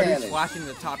 yeah, There Ardu's it is. flashing in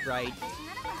the top right.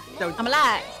 So, I'm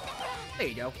alive. there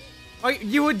you go. Oh,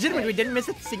 you legitimately didn't miss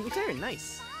a single turn.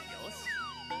 Nice.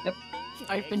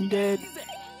 I've been dead.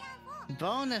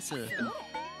 Bonus.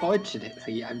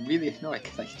 Fortunately, I'm really annoyed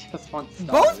because I just want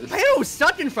stars. Both panels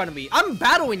stuck in front of me. I'm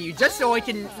battling you just so I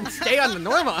can stay on the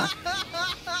Norma.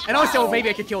 And also, maybe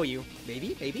I could kill you.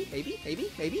 Maybe.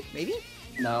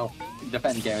 No,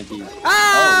 defend guarantees.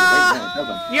 Ah! Oh, wait, no, it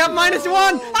doesn't. You have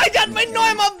 -1! I got my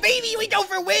normal, baby! We go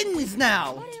for wins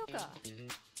now!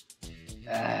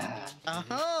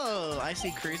 Oh, I see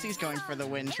Cruzy's going for the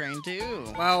win train too.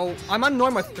 Well, I'm on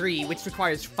Norma 3, which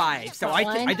requires 5, so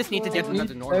I just need to get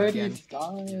another Norma again.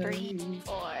 3,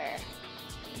 4.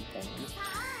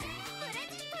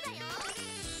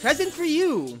 Present for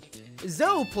you!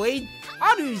 Zoe played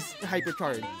Otter's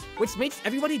Hypercard, which makes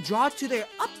everybody draw to their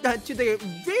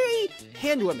very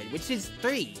hand limit, which is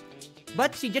 3.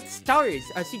 But she gets stars.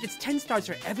 She gets 10 stars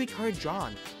for every card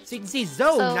drawn. So you can see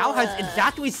Zoe now has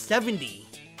exactly 70.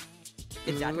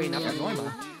 Exactly enough for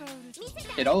Norma.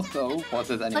 It also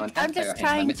forces anyone Look, I'm at their just hand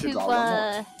trying limit to draw one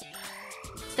more.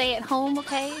 to stay at home,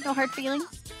 okay? No hard feelings.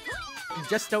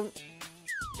 Just don't.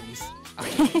 Please. Oh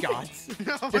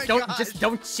my god. Just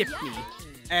don't ship me.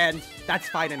 And that's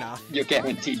fine enough. You're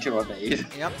guaranteed to evade.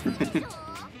 Yep.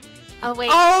 Oh wait.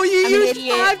 Oh, you I'm an used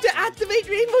idiot. 5 to activate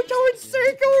Rainbow Toad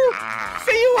Circle!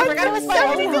 So you I went forgot it from was my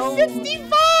 70 to own.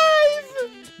 65!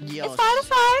 Yo, It's fine, it's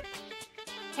fine.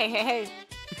 Hey.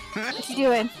 What you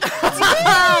doing?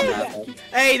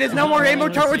 Hey, there's no more Rainbow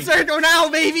Toad Circle now,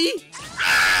 baby!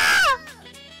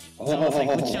 So I was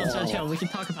like, chill. We can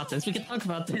talk about this. He's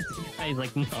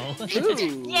like, no.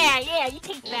 Ooh. Yeah, you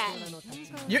take that.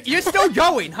 You're still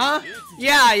going, huh?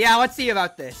 Yeah, let's see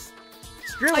about this.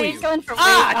 Screw Oh, you. he's going for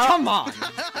Come on!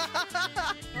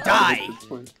 Die!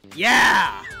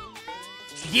 Yeah!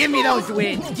 Give me those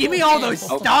wins! Give me all those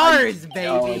stars, Oh,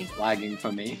 baby! it's lagging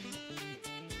for me.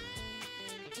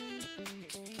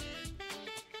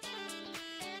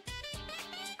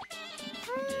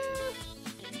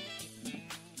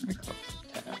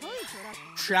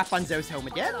 Trap on Zoe's home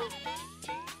again?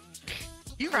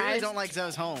 you really don't like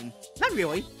Zoe's home. Not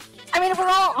really. I mean, we're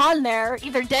all on there,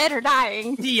 either dead or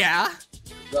dying. Yeah.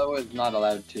 Zoe is not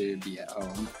allowed to be at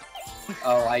home.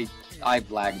 Oh,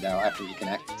 I've lagged out after we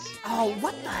connect. Oh,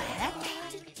 what the heck?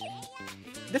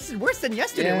 This is worse than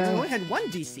yesterday when we only had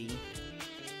 1 DC.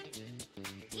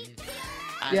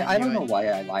 Yeah, I don't know why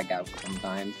I lag out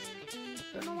sometimes.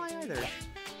 Don't know why either.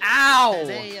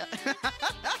 Ow!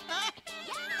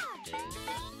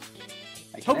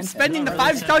 Hope spending the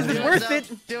 5 stars was worth it!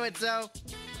 Do it, Zoe.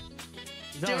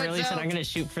 Zoe really said I'm gonna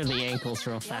shoot for the ankles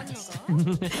real fast.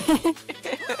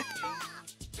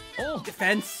 Oh!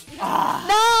 Defense.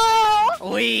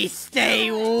 No! We stay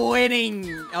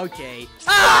winning! Okay.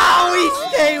 We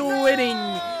stay winning!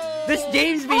 This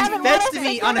game's being fed to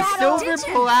me on a silver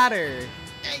platter.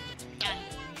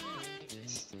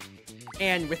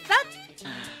 And with that,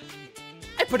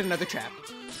 I put another trap.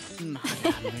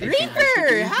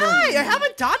 Reaper! Hi! I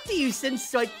haven't talked to you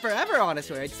since, like, forever,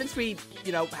 honestly. Right? Since we,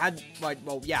 had, like,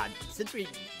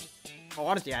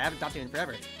 honestly, I haven't talked to you in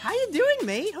forever. How you doing,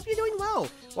 mate? Hope you're doing well.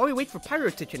 While we wait for Pyro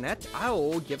to connect,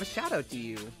 I'll give a shout-out to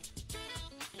you.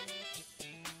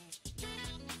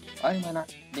 Why am I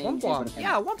not being able to connect?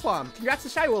 Yeah, Womplom. Congrats to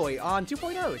Shy Willy on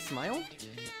 2.0. Smile.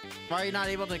 Why are you not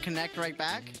able to connect right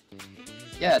back?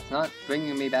 Yeah, it's not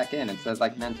bringing me back in. It says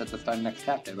like meant at the start of next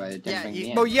chapter, but it didn't bring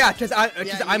me in. Oh yeah, because I'm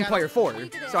gotta... player 4,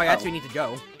 so I actually need to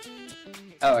go.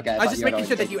 Oh, okay. I was just making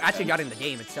sure that you actually got in the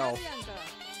game itself.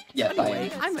 Yes,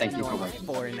 Anyway, I am. I'm Thank you for at waiting.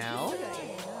 4 now.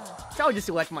 So I'll just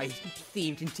let my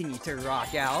theme continue to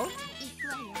rock out.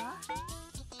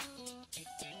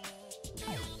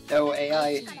 No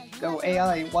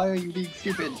AI, why are you being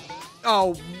stupid?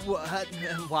 Oh,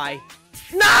 why?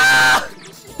 No!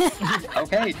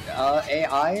 Okay,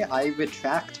 AI, I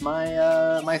retract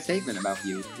my my statement about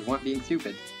you. You weren't being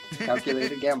stupid.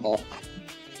 Calculated gamble.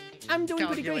 I'm doing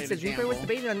pretty great. Says Reaper was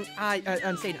debating on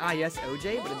I'm saying yes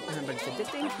OJ, but it's a good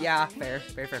thing. Yeah, fair.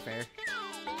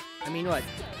 I mean, what?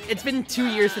 It's been 2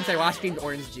 years since I last streamed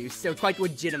Orange Juice, so quite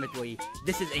legitimately,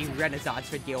 this is a renaissance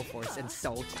for GaleForce and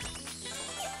Salt.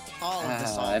 All of the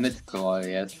salt. And it's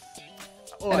glorious.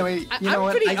 Look, Anyway, you know I'm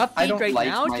what? pretty I upbeat don't right like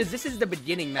now my- because this is the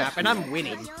beginning map and I'm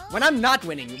winning. When I'm not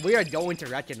winning, we are going to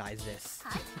recognize this.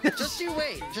 Just you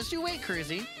wait,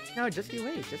 Cruzy. No, just you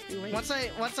wait. Once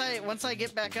I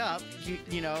get back up,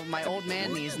 you know, my old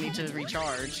man knees need to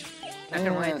recharge.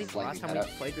 After I think it's the last like time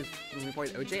we played was when we played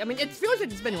OJ. I mean, it feels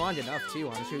like it's been long enough too,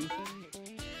 honestly.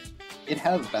 It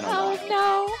has been a while. Oh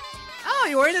no! Oh,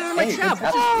 you were in my Hey, trap, which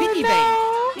it's is happening. Piggy Oh, Bank.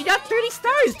 no. You got 30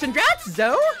 stars. Congrats,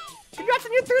 Zoe. Congrats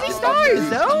on your 30 stars,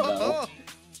 Zoe. Oh,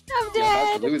 I'm You're about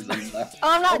dead. to lose them, though.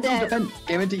 Oh, I'm not dead. Defend.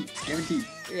 Guaranteed.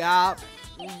 Yeah,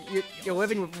 you're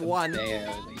living with 1.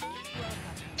 Barely.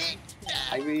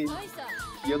 I mean,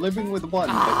 you're living with 1, but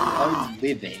you are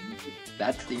living.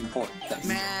 That's the important thing.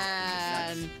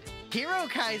 man. Hero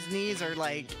Kai's knees are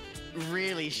like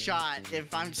really shot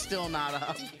if I'm still not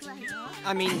up.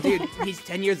 I mean, dude, he's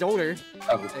 10 years older.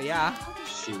 Oh, So yeah.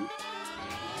 shoot.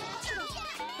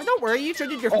 But don't worry, you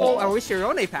triggered your full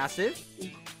Oishirone passive.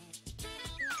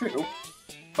 True.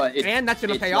 But And that's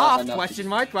gonna it's pay not off. enough Question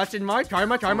mark, question mark.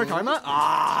 Karma, karma, karma.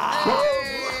 Ah!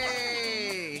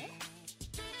 Hey!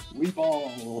 We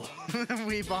ball.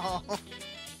 We ball.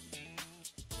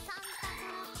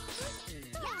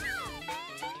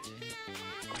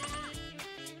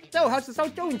 So, how's the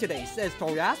South going today? Says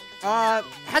Torrath.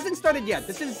 Hasn't started yet.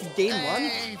 This is game one.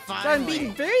 Hey, So I'm finally.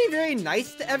 being very, very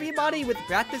nice to everybody with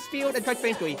practice field, and quite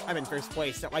frankly, I'm in first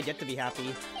place, so I get to be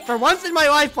happy. For once in my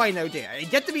life, I know, dear, I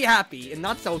get to be happy and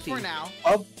not salty. For now.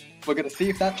 Oh, we're gonna see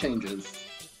if that changes.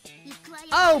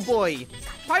 Oh boy!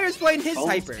 Pyro's playing his Full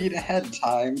hyper. speed ahead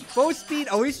time. Full speed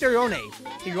Oishirone.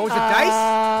 He rolls a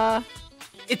dice.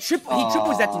 He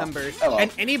triples that Aw. number, Oh, well. and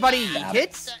anybody he Damn.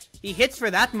 hits for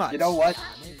that much. You know what?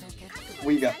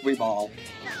 We ball.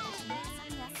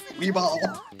 We ball.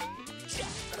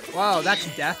 Wow, that's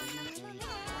death.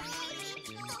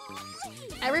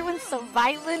 Everyone's so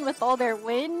violent with all their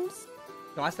wins.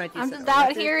 The last night you I'm said just out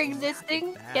record? here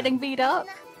existing, Bad. getting beat up.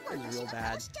 That's real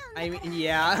bad. I mean,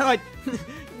 yeah, like,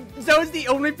 Zoe's the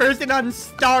only person on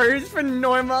stars for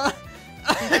Norma.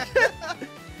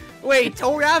 Wait,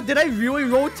 Torrav, did I really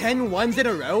roll 10 ones in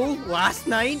a row last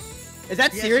night? Is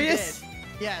that Yes, serious? you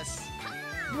did. Yes.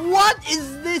 What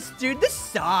is this, dude? This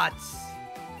sucks.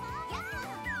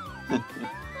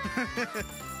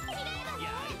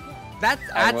 That's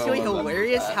I will actually remember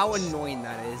hilarious that. how annoying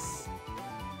that is.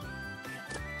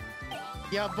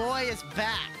 Your boy is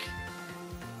back.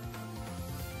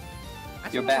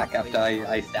 That's You're back after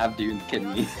I stabbed you in the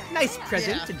kidney. Nice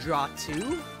present Yeah. to draw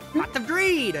two. Pot of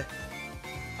greed.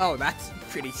 Oh, that's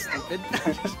pretty stupid.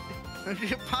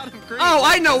 Pot of greed. Oh,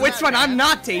 I know Isn't which that one I'm bad?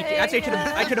 not taking. Actually,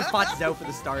 Yeah. I could have fought Zoe for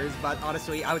the stars, but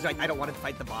honestly, I was like, I don't want to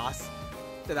fight the boss.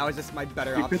 So that was just my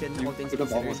better option. You All things could have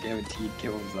considered. almost guaranteed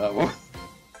kills though.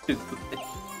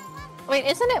 Wait,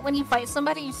 isn't it when you fight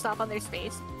somebody, you stop on their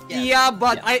space? Yes. Yeah,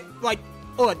 but Yeah. I like.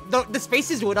 Oh, the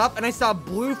spaces lit up, and I saw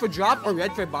blue for drop or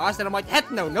red for boss, and I'm like,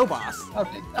 heck no, no boss. I'll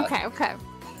take that. Okay, okay.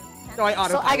 So I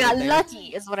auto. So I got lucky,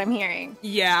 is what I'm hearing.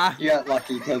 Yeah. You got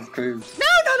lucky because Cruz. No,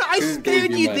 I Who spared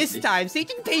gave you you this mercy? time, so you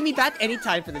can pay me back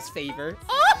anytime for this favor.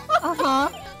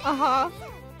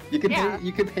 You could Yeah.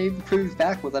 pay Cruz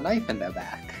back with a knife in their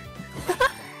back.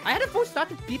 I had a full start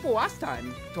with people last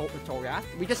time, Torrath.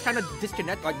 We just kind of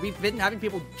disconnect. Like, we've been having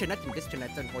people connect and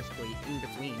disconnect, unfortunately, in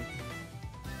between.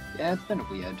 Yeah, it's been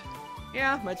weird.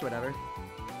 Yeah, that's whatever.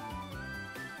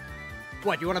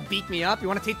 What, you want to beat me up? You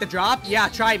want to take the drop? Yeah,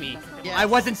 try me. Yes. I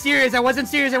wasn't serious.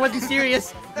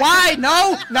 Why?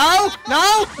 No!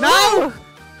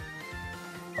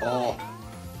 Oh,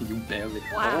 you barely.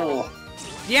 Wow.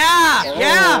 Yeah!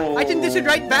 Oh. I can dish it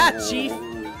right back, Chief.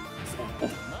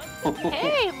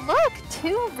 Hey, look,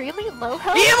 two really low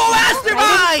health. Evil right in front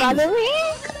Mastermind! of me?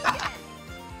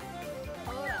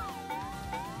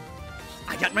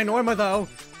 I got my Norma, though.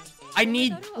 I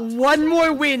need one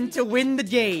more win to win the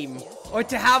game. Or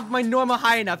to have my Norma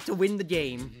high enough to win the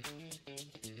game.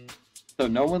 So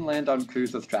no one land on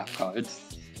Cruz's trap cards.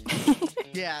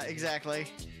 Yeah, exactly.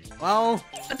 Well,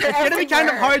 They're it's gonna be kind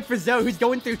of everywhere. hard for Zoe, who's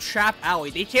going through Trap Alley.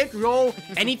 They can't roll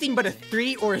anything but a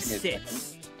 3 or a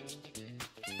 6.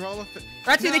 Roll a. Or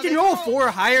actually, No, they can roll a 4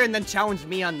 or higher and then challenge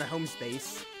me on the home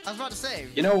space. I was about to say.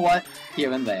 You know what?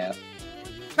 Here and there.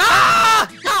 Ah!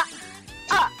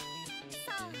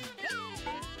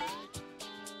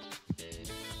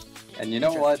 And you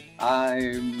know what?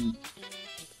 I'm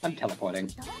teleporting.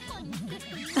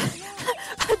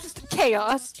 Just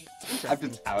chaos. I'm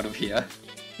just out of here.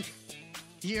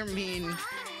 You mean.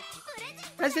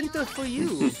 Present for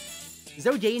you.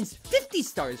 Zoe gains 50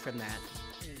 stars from that.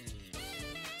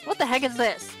 What the heck is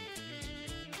this?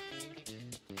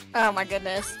 Oh my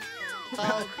goodness.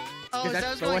 Oh, Is that that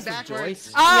was Go going Us with backwards.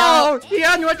 Joy? Oh, the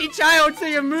unlucky child, so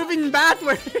you're moving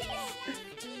backwards.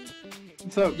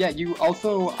 So yeah, you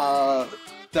also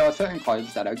there are certain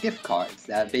cards that are gift cards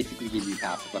that basically give you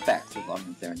passive effects as long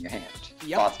as they're in your hand.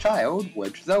 Yep. Boss Child,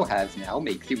 which Zoe has now,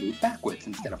 makes you move backwards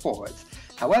instead of forwards.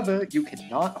 However, you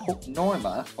cannot hold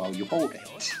Norma while you hold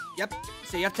it. Yep,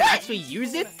 so you have to actually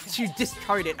use it to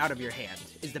discard it out of your hand,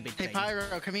 is the big Hey, thing.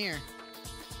 Pyro, come here.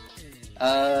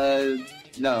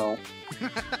 No.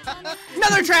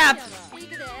 Another trap!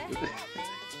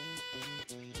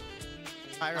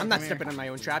 Pyro, I'm not come stepping on my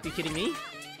own trap, you kidding me? Here.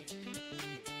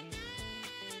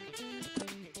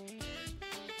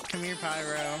 Come here,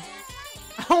 Pyro.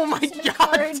 Oh my god,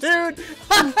 cards. dude!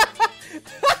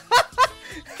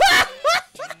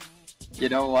 You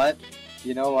know what?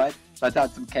 Let's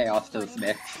add some chaos to this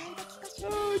mix.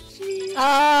 Oh jeez.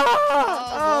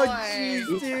 Oh,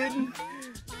 jeez, dude.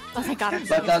 Oh my god, I'm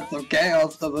Let's add some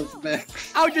chaos to this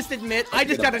mix. I'll just admit, I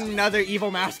just got another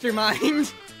evil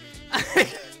mastermind.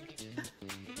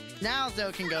 Now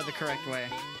Zoe can go the correct way.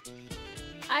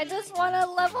 I just want to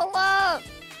level up.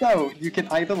 So, you can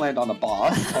either land on a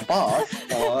boss,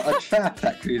 or a trap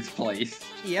that Cruz placed.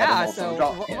 Yeah, And so also what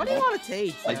drop do you ammo. want to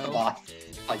take? Fight the So? boss.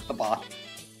 Fight the boss.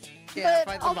 Yeah,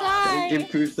 But fight the I'll boss. die. Don't give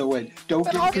Cruz the win. Don't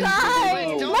But give I'll Cruz die. the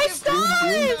win. Don't My give Cruz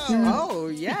stars! the win. Oh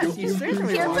yes, you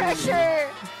certainly Peer will. pressure.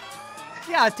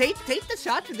 Yeah, take the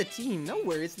shot for the team. No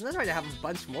worries. And then I have a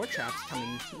bunch more traps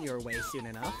coming your way soon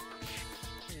enough.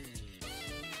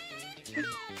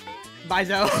 Bye,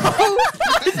 Zoe.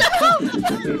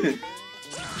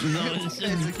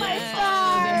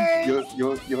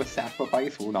 Your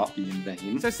sacrifice will not be in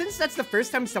vain. So since that's the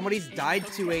first time somebody's died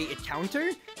to a encounter,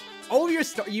 all your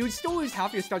you would still lose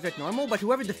half your stars like normal, but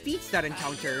whoever defeats that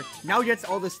encounter now gets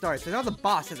all the stars. So now the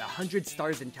boss has 100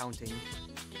 stars and counting.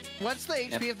 What's the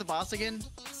HP of the boss again?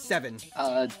 7.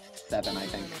 7, I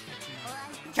think.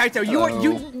 Kaito,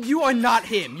 you are not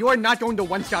him. You are not going to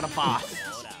one-shot a boss.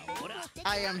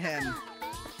 I am him.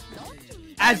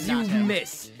 As you not him.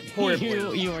 miss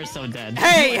horribly. You are so dead.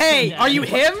 Hey, You are hey, so are you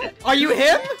him? Are you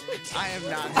him? I am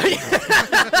not him.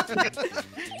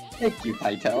 Thank you,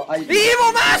 Kaito.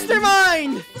 Evil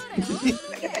mastermind!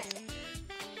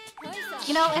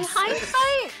 You know, in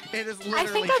hindsight, It is I literally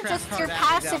think I'm trap just card your alley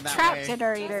passive down that trap way.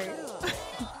 generator.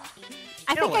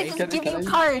 I In a think I way. just Can give you I-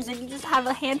 cards and you just have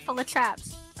a handful of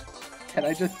traps. Can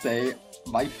I just say,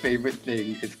 my favorite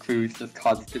thing is Cruz just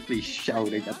constantly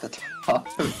shouting at the top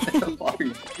of the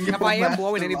volume. If I am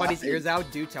blowing anybody's ears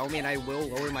out, do tell me and I will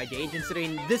lower my gain,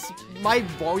 considering my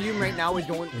volume right now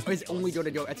is only going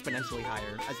to go exponentially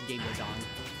higher as the game goes on.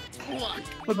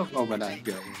 For the moment, I'm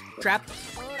good. Trap.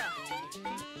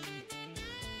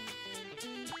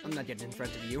 I'm not getting in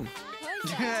front of you. You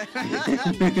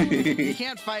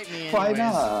can't fight me anyways. Why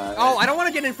not? Oh, I don't want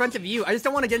to get in front of you. I just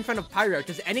don't want to get in front of Pyro,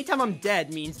 because anytime I'm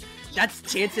dead means that's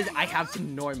chances I have to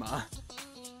Norma.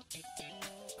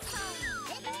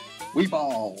 We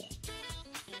ball.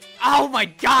 Oh my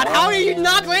god, how are you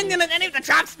not landing on any of the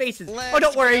trap spaces? Oh,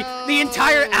 don't worry. The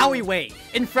entire alleyway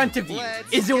in front of you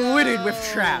Let's is littered with go.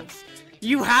 traps.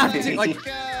 You have to, like, Let's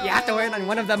go. you have to land on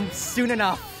one of them soon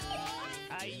enough.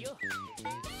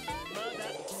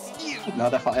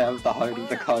 Not if I have the heart of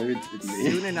the cards with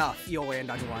Soon me. enough, you'll land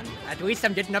on one. At least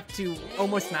I'm getting up to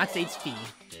almost max HP.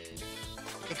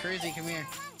 Hey, Cruzy, come here.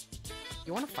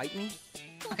 You want to fight me?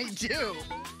 I do.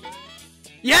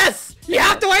 Yes! You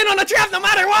have to land on a trap no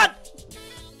matter what!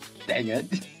 Dang it.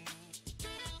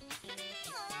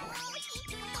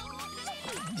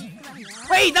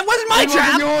 Wait, that wasn't my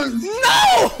trap! No!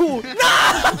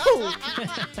 No!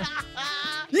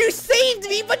 You saved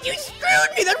me, but you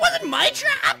screwed me! That wasn't my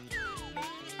trap!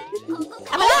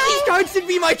 All these cards should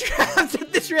be my traps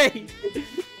at this rate!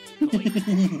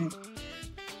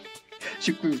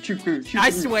 Shoot Cruz, shoot Cruz, shoot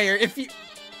I Cruz. swear, if you...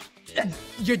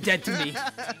 You're dead to me.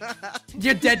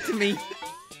 You're dead to me.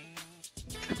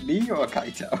 Me or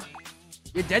Kaito?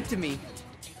 You're dead to me.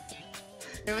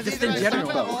 It was Just either in I stop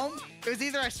general. at home. It was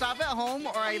either I stop at home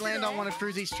or I land on one of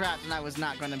Cruzy's traps, and I was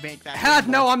not going to make that. Ah,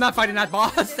 gamble. no, I'm not fighting that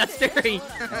boss. That's scary.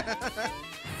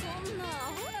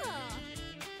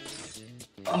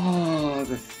 Oh,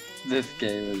 this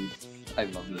game is... I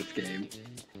love this game.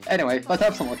 Anyway, let's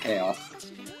have some more chaos.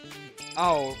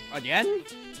 Oh, again?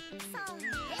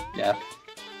 Yeah.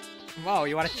 Whoa,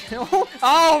 you wanna kill?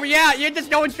 Oh, yeah, you're just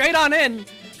going straight on in.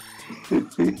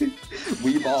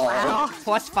 We ball.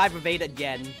 Plus 5 evade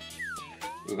again.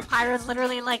 Pyro's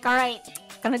literally like, alright,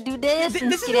 gonna do this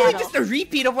and This is really skedaddle. just a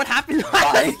repeat of what happened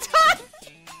last time.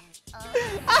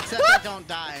 Except I don't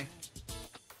die.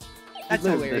 That's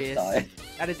Live this hilarious. time.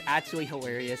 That is actually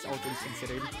hilarious, all things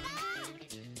considered.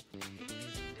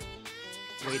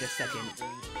 Wait a second.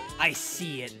 I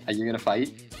see it. Are you gonna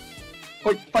fight?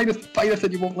 Wait, fight us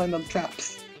and you won't land on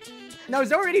traps. No,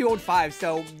 it's already old 5,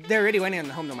 so they're already landing on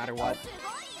the home no matter what.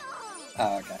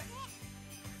 Oh, okay.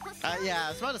 Yeah, I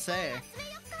was about to say.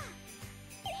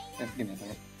 Give me a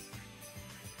minute.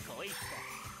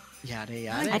 Yada My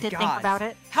yada. I did think God. about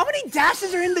it. How many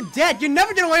dashes are in the dead? You're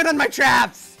never gonna land on my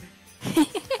traps!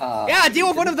 Yeah, deal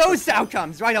with one of those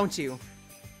outcomes, why don't you?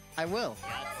 I will.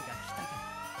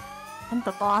 And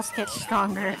the boss gets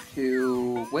stronger.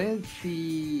 Where's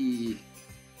the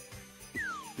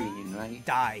screen, right?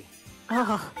 Die.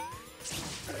 Oh,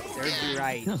 Serves you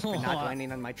right for not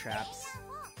landing on my traps.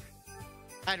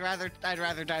 I'd rather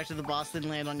die to the boss than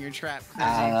land on your trap.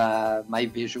 My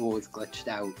visual is glitched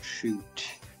out. Shoot.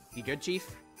 You good, Chief?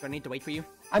 Do I need to wait for you?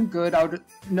 I'm good.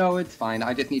 No, it's fine.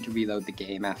 I just need to reload the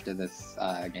game after this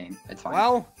game. It's fine.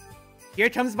 Well, here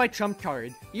comes my trump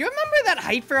card. You remember that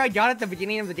hyper I got at the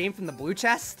beginning of the game from the blue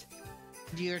chest?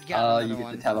 You you got get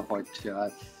one. to teleport to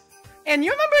us. And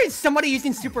you remember somebody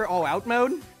using super all out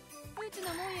mode?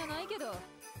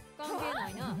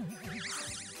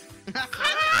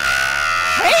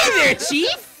 Hey there,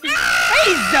 Chief!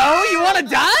 Hey, Zoe, you wanna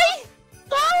die?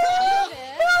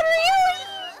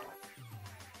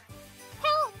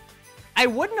 I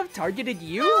wouldn't have targeted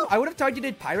you. I would have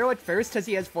targeted Pyro at first because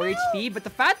he has 4 HP, but the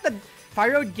fact that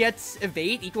Pyro gets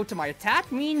evade equal to my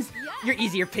attack means you're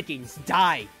easier pickings.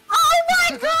 Die. Oh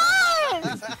my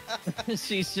god!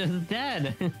 She's just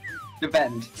dead.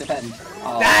 Defend.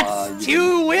 Oh, That's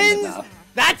 2 wins! enough.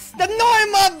 That's the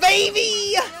Norma,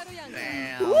 baby!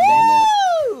 Damn.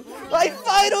 Woo! I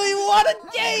finally won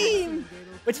a game!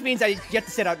 Which means I get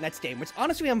to sit out next game, which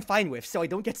honestly I'm fine with, so I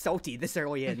don't get salty this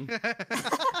early in.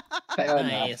 Fair enough.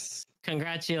 Nice.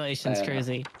 Congratulations, Fair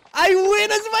Cruzy. I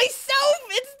win as myself!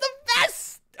 It's the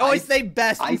best! Oh, I say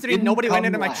best, I considering didn't nobody went come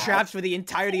into my last. traps for the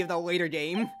entirety of the later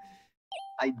game.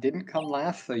 I didn't come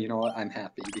last, so you know what? I'm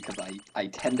happy because I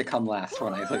tend to come last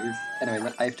when I lose.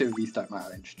 Anyway, I have to restart my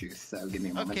orange juice, so give me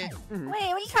a moment. Okay. Wait, what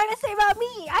are you trying to say about me?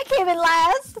 I came in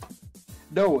last!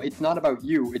 No, it's not about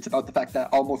you. It's about the fact that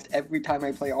almost every time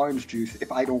I play orange juice,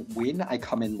 if I don't win, I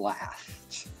come in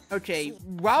last. Okay,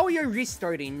 while you're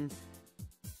restarting,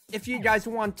 if you guys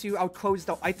want to, I'll close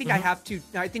the. I think I have to.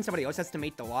 I think somebody else has to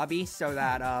make the lobby so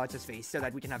that what's his face, so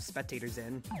that we can have spectators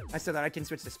in, so that I can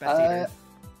switch to spectator.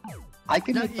 I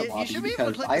can No, make the you lobby should be able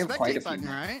to because click I the have quite a spectate few. button,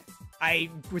 right? I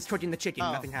was clicking the chicken,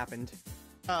 Oh. nothing happened.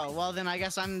 Oh, well then I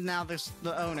guess I'm now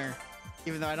the owner.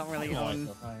 Even though I don't really own...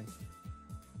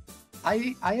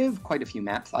 I have quite a few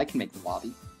maps. I can make the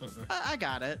lobby. I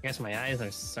got it. I guess my eyes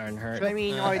are starting to hurt. I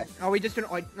mean, Uh, are we just gonna?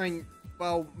 I mean,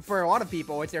 well, for a lot of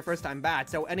people, it's their first time back,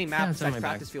 so any map it's on besides my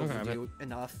practice back. field will Okay, do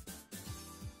enough.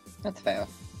 That's fair.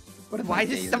 What if Why I is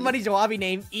daily? somebody's lobby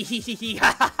name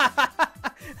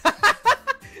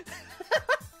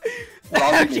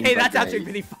Lobby Okay, names are that's actually great.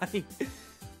 pretty funny.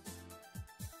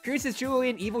 Cruz is truly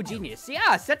an evil genius.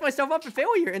 Yeah, set myself up for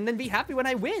failure and then be happy when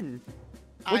I win.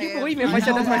 Would you believe me if I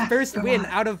said that's my first Come win on.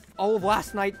 out of all of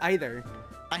last night either?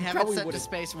 I have it Probably set to would've.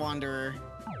 Space Wanderer.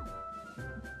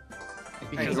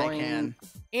 Because I Going- can.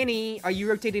 Annie, are you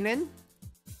rotating in?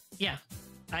 yeah.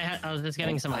 I was just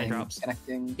getting some eye I'm drops.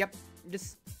 Connecting. Yep,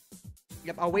 just...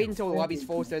 Yep, I'll wait until the lobby's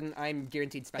full, so then I'm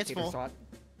guaranteed spectator full. slot.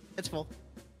 It's full.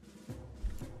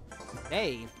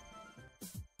 Hey.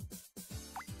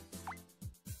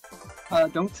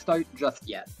 Don't start just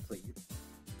yet, please.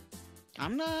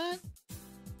 I'm not.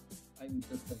 I'm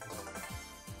just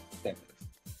there.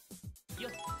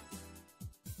 Yep.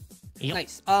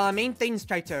 Nice. Main things,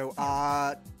 Traito.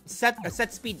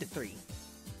 Set speed to 3.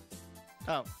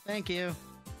 Oh, thank you.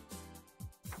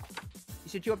 You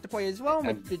should queue up to play as well.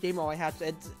 With the demo I have,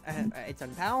 it's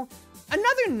on PAL.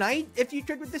 Another night, if you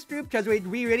could, with this group, because we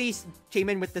really came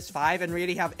in with this 5 and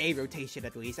really have a rotation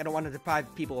at least. I don't want to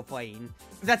deprive people of playing.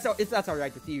 If that's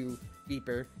alright with you,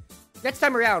 Reaper. Next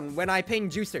time around, when I ping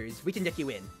juicers, we can get you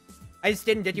in. I just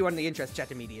didn't get you on the interest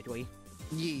chat immediately.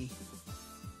 Yee.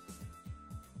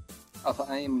 Also,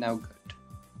 I am now good.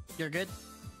 You're good?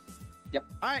 Yep.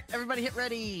 Alright, everybody hit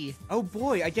ready. Oh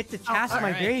boy, I get to cast my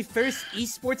alright. very first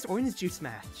esports orange juice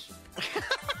match.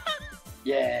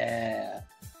 Yeah.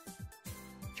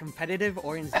 Competitive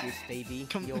orange juice, baby.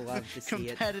 You'll love to see it.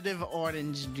 Competitive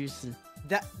orange juice.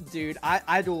 That dude,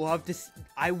 I'd love to.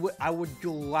 I would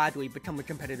gladly become a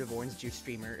competitive orange juice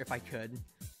streamer if I could.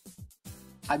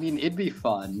 I mean, it'd be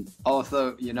fun.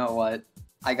 Also, you know what?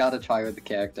 I gotta try with the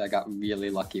character I got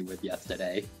really lucky with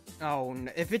yesterday. Oh,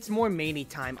 if it's more Manie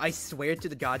time, I swear to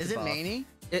the gods Is it above. Manie?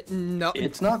 No.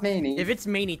 It's not Manie. If it's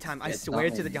Manie time, I It's swear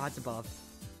not to the Manie. gods above.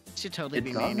 Should totally It's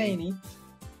be not Manie. Manie.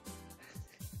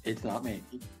 It's not Manie.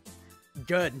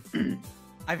 Good.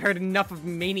 I've heard enough of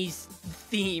Manie's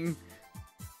theme.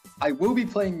 I will be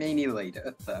playing Manie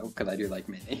later, though, because I do like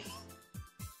Manie.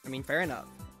 I mean, fair enough.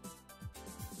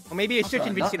 Or maybe I should Also,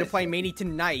 convince you to not- play Manie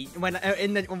tonight when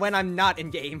I'm not in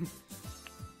game.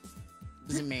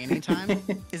 Is it Manie time?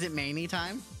 Is it Manie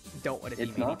time? Don't let it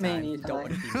It's be Manie not time. Manie Don't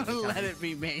let it time. be Manie Let time. it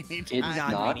be Manie time. It's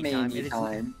not not Manie time. Manie It is-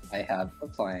 time. I have a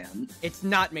plan. It's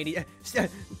not Manie.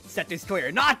 Set this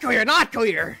clear. Not clear. Not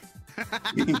clear.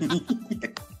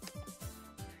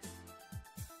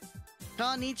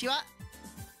 Konnichiwa.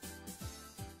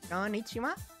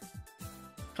 Konnichiwa.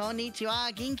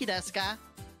 Konnichiwa. Genki desu ka?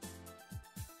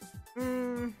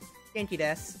 Genki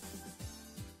desu.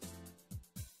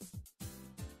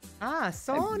 Ah,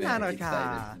 so I'm very nano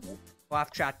ka. excited.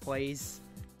 Laugh chat plays.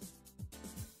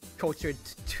 cultured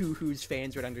to whose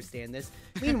fans would understand this.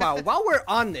 Meanwhile, while we're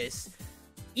on this,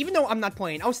 even though I'm not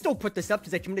playing, I'll still put this up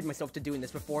because I committed myself to doing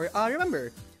this before.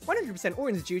 Remember, 100%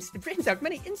 orange juice, it brings out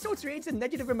many insults, raids, and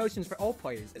negative emotions for all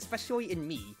players, especially in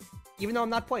me. Even though I'm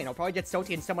not playing, I'll probably get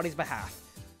salty on somebody's behalf.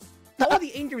 All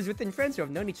the angels within friends who have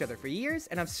known each other for years,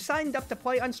 and have signed up to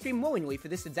play on stream willingly for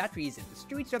this exact reason, to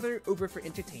screw each other over for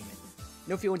entertainment.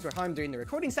 No feelings were harmed during the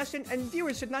recording session, and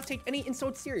viewers should not take any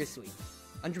insults seriously.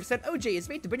 100% OJ is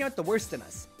made to bring out the worst in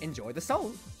us. Enjoy the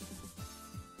salt.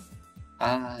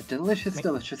 Delicious,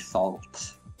 delicious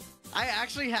salt. I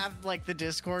actually have like the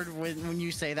Discord when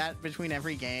you say that between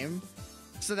every game,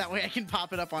 so that way I can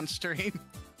pop it up on stream.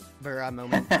 For a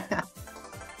moment.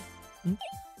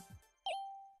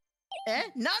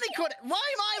 Nani could. Why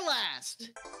am I last?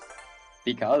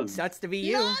 Because. That's to be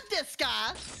you. Not this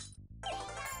guy.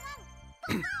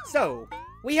 So,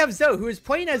 we have Zoe, who is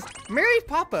playing as Mary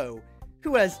Popo,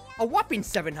 who has a whopping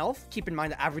 7 health. Keep in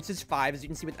mind the average is 5, as you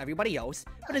can see with everybody else,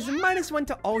 but is -1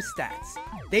 to all stats.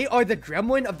 They are the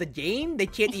gremlin of the game. They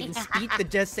can't even speak to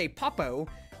just say Popo,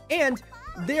 and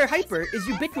their hyper is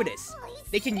ubiquitous.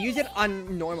 They can use it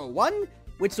on normal 1,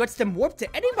 which lets them warp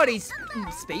to anybody's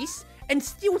space and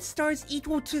steal stars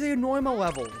equal to their normal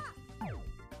level.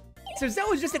 So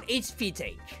Zoe is just an HP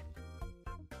tank.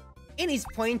 And he's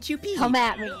playing QP, Come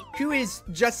at me. who is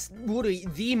just literally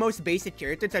the most basic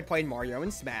character to play in Mario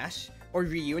and Smash, or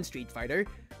Ryu in Street Fighter.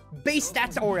 Base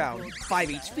stats all around, 5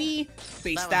 HP,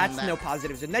 base stats, no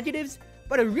positives or negatives,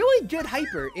 but a really good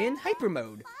hyper in hyper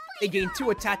mode. They gain 2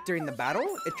 attack during the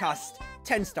battle, it costs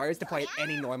 10 stars to play at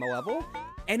any normal level,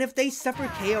 and if they suffer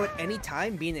KO at any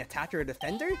time, being an attacker or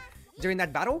defender, during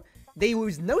that battle, they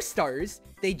lose no stars,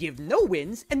 they give no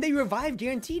wins, and they revive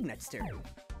guaranteed next turn.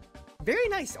 Very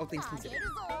nice, all things considered.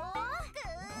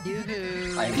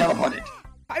 Yoo-hoo. I know about it.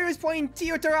 Pyro's playing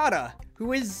Tio Tarada,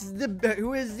 who is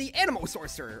the animal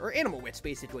sorcerer, or animal witch,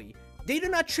 basically. They do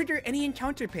not trigger any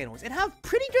encounter panels, and have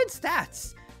pretty good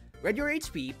stats. Regular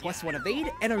HP, +1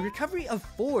 evade, and a recovery of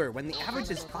 4 when the average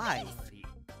is 5.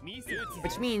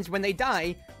 Which means when they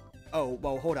die... Oh,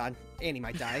 well, hold on. Annie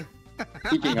might die.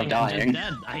 Speaking of I'm dying. just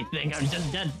dead. I think I'm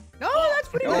just dead. No, that's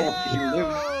pretty good. No, you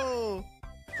live. Oh.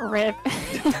 Rip.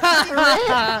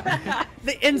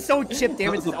 The insult chip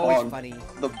damage is always funny.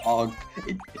 The bog.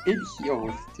 It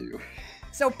heals too.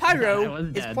 So I Pyro was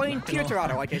is dead. playing Tio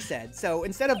Tarada, like I said. So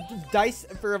instead of dice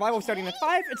for revival starting at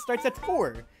 5, it starts at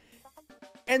 4.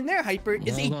 And their hyper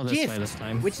is We'll a go this way gift, this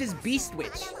time. which is Beast Witch.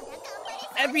 Which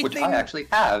Everything. I actually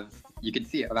have. You can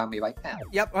see it around me right now.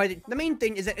 Yep, the main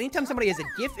thing is that anytime somebody has a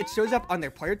gift, it shows up on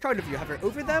their player card if you hover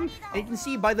over them, and you can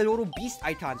see by the little beast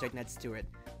icons right next to it.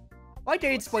 Like I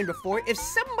explained before, if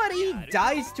somebody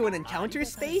dies to an encounter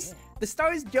space, the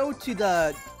stars go to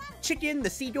the chicken, the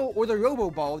seagull, or the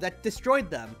robo ball that destroyed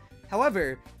them.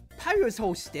 However, Pyro's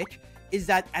whole stick is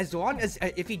that as long as,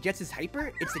 if he gets his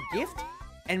hyper, it's a gift,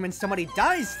 and when somebody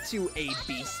dies to a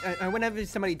beast, whenever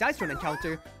somebody dies to an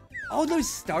encounter, all those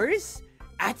stars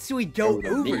actually go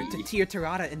over to Tio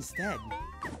Tarada instead.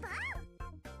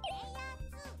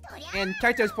 And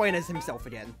Kaito's playing as himself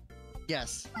again.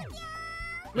 Yes.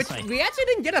 Which That's fine. we actually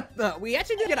didn't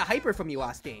get a hyper from you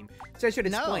last game, so I should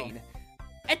explain.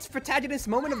 It's protagonist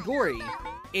Moment of Glory.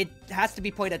 It has to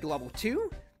be played at level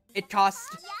 2. It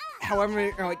costs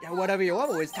however, or like, whatever your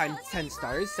level is times 10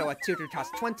 stars. So a tutor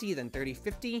costs 20, then 30,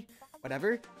 50,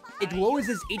 whatever. It lowers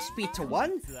his HP to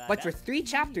 1, but for 3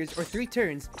 chapters or 3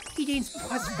 turns, he gains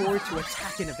 +4 to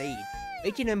attack and evade,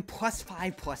 making him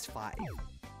 +5/+5.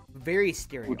 Very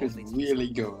scary. Which all is things really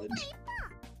good.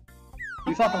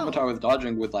 You saw how much I was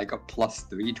dodging with like a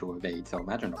 +3 to evade, so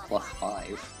imagine a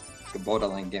 +5. The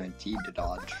borderline guaranteed to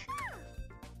dodge.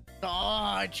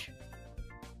 Dodge.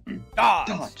 Dodge!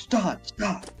 Dodge, dodge,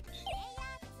 dodge.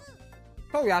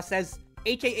 Koya says,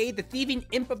 aka the thieving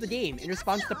imp of the game, in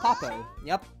response to Popo.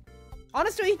 Yep.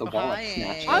 Honestly, The wallet Hi.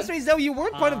 snatcher. honestly, though, you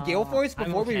weren't part of GaleForce I'm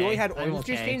before we really okay. had I'm orange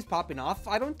juice okay. games popping off,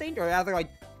 I don't think, or rather, like,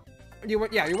 you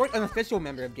weren't an official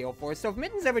member of GaleForce, so if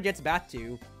Mittens ever gets back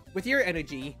to, with your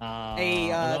energy, I'll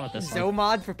go with this one.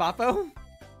 Zomod for Popo,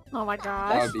 Oh my That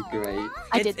gosh. would be great.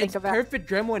 I it's did think about. perfect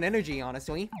Gremlin energy,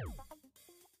 honestly.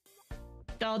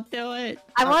 Don't do it.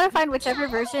 I want to find whichever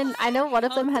version. I know one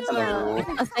of them has Hello.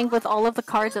 a thing with all of the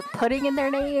cards with pudding in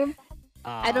their name.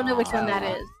 I don't know which one that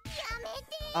is.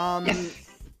 I'm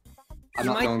You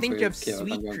not might going think for of kills, I'm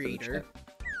Sweet going for the Creator,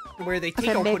 chip. where they take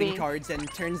Okay, all pudding maybe. cards and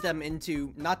turns them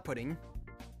into not pudding.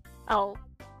 Oh,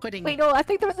 Pudding. wait, no, I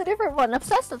think there was a different one.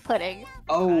 Obsessed with pudding.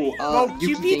 Oh, Well,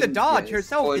 Yuki QP the Dodge Dangerous.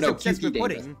 herself Oh, is no, obsessed with QP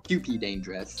pudding. Dangerous. QP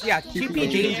Dangerous. Yeah, QP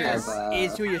Dangerous has,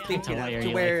 is who you're Tell thinking why of, are to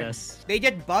you where like this? they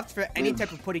get buffed for any Oof.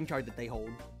 type of pudding card that they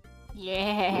hold.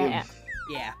 Yeah.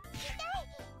 Yeah.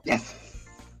 Yes.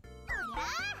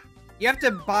 You have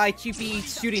to buy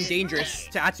QP Shooting Dangerous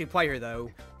to actually play her, though.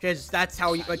 Because that's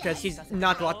how you, because she's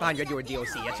not locked behind regular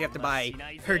DLC. You actually have to buy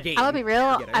her game. I'll be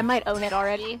real, to get her. I might own it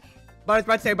already. But I was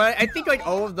about to say, but I think like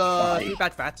all of the Fruit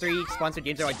Bat Factory sponsored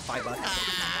games are like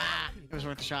 $5. It was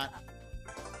worth a shot.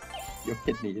 Your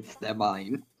kidneys, they're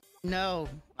mine. No,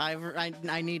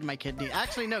 I need my kidney.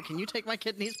 Actually, no. Can you take my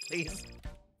kidneys, please?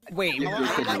 Wait, Your I'd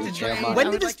like to kidneys, try- they're mine. when I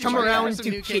did would this like to come try out around some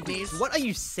to new kidneys? kidneys. What are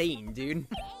you saying, dude?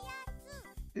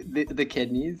 The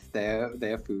kidneys,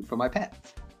 they're food for my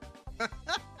pets.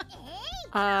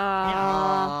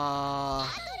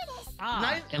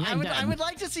 I would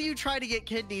like to see you try to get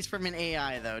kidneys from an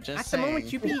AI though. Just At the saying. moment,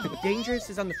 QP Dangerous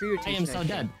is on the free I rotation. am so think.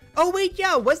 dead. Oh wait,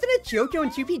 yeah, wasn't it Kyoko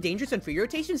and QP Dangerous on free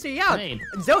rotation? So yeah, Wait.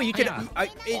 Zoe, you could Yeah.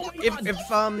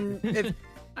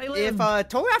 if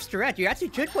Tolraph's correct, you actually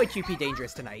could play QP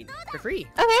Dangerous tonight for free.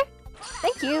 Okay,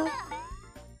 thank you.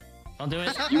 I'll do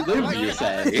it. You live, you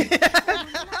say.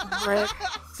 Rick.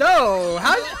 So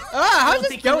how's this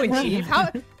Thank going, you. Chief?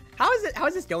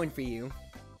 How's this going for you?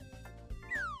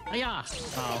 Yeah.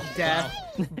 Oh. Death.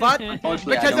 But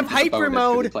Unfortunately, I because don't of get the hyper bonus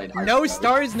mode, to play in hyper no mode.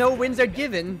 stars, no wins are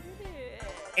given.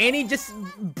 Annie just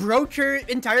broke her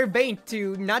entire bank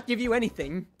to not give you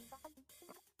anything.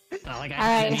 Not like I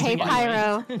Alright, hey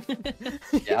Pyro.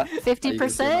 Yeah.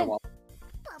 50%?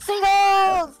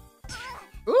 Singles!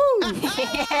 Ooh!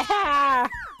 Yeah!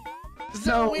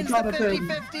 Zoe wins the Jonathan.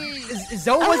 50-50.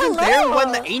 Zoe wasn't there hello.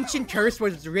 when the ancient curse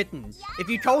was written. If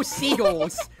you told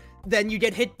seagulls, then you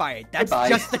get hit by it. That's Goodbye.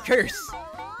 just the curse.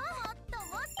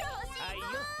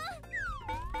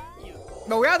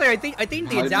 But rather, I think the How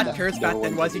did exact that curse know back then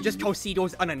when was to you just leave? call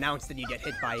seagulls unannounced and you get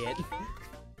hit by it.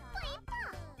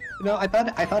 No, I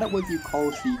thought it was you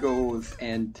call seagulls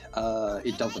and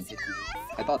it doesn't hit you.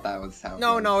 I thought that was how.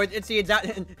 No, it's the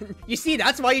exact. You see,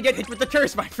 that's why you get hit with the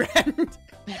curse, my friend.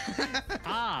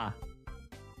 Ah.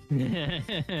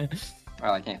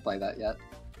 Oh, I can't play that yet.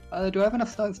 Do I have enough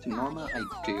stars to Norma? I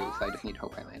do, so I just need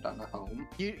hope I land on a home.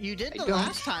 You did I the don't.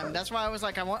 last time. That's why I was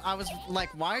like,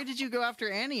 why did you go after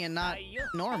Annie and not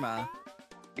Norma?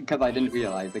 Because I didn't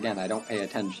realize, again, I don't pay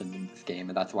attention in this game,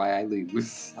 and that's why I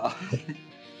lose.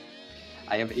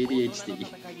 I have ADHD.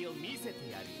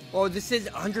 Well, this is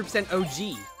 100%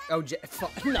 OG.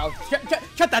 No,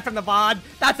 cut that from the VOD.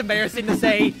 That's embarrassing to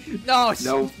say. No,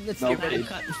 No, that's no, stupid.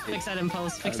 Fix that in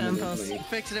post. Fix that in post. Permanently.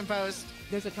 Fix it in post.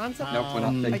 There's a concept. Nope, we're not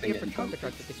Um, fixing idea it for in comic post.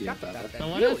 cards that they Yeah, scrapped about that. So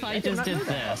what Really? if I did just not did know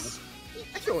that. this?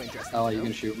 That's really interesting. Oh, are you though.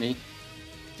 gonna shoot me?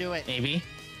 Do it. Maybe.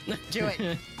 Do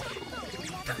it.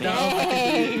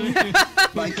 Hey!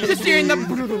 Just hearing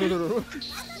the.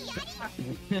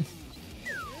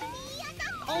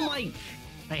 Oh my!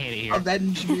 I hate it here.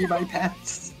 Avenge me, my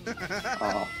pets!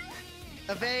 Oh.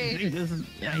 Evade.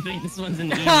 I think this one's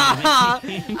an easy.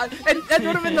 And that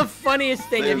would have been the funniest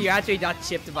thing if you actually got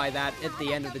chipped by that at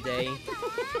the end of the day.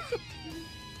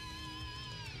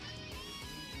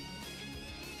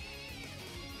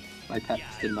 My pets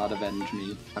did not avenge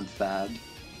me. I'm sad.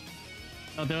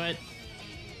 I'll do it.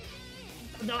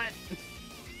 I'll do it.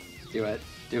 Do it.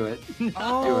 Do it.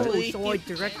 Oh, Please. so like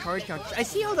direct card count. I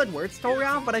see how that works,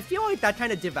 Toriel, but I feel like that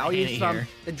kind of I hate devalues it from here.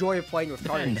 the joy of playing with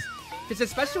Defend. cards. Because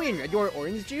especially in regular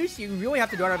orange juice, you really have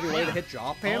to go out of your way to hit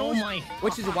draw panels. Oh my!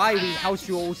 Which is why we house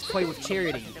rules play with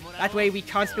charity. That way we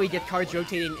constantly get cards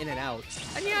rotating in and out.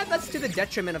 And yeah, that's to the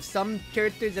detriment of some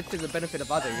characters, that's to the benefit of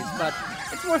others, but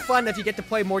it's more fun if you get to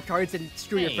play more cards and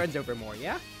screw your Hey. friends over more,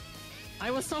 yeah?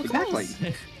 I was so Exactly.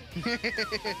 close.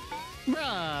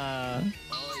 Bruh.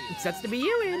 It sets to be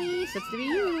you, Annie. Sets to be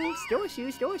you. Store shoe,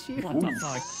 store shoe. What the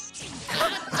fuck?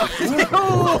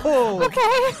 Oh!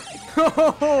 Okay.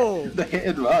 Oh! The hit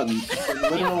and run. The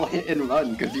literal hit and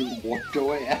run because you walked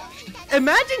away after.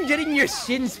 Imagine getting your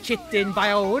shins kicked in by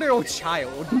a literal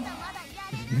child.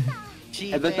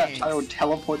 Gee, And then that thanks. child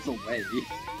teleports away.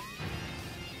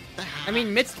 I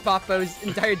mean, Mitz Papo's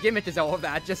entire gimmick is all of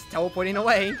that, just teleporting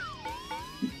away.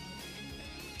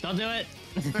 Don't do it.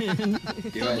 Do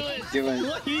it. Do it.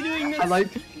 What are you doing?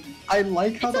 I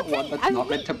like how It's the one okay, that's I'm not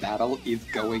meant to battle is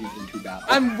going into battle.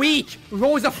 I'm weak.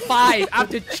 Rolls a 5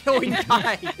 after killing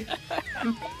Kai.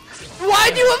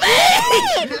 Why'd you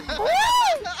evade?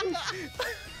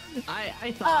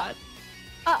 I thought.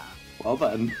 Well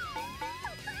then.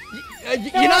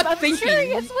 You're not I'm thinking.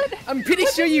 curious, what- I'm pretty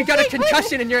sure you got a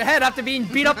concussion in your head after being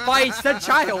beat up by said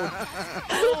child.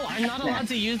 Oh, I'm not allowed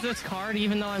to use this card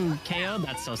even though I'm KO'd?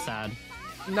 That's so sad.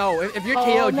 No, if you're Oh,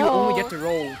 KO'd, you only no. get to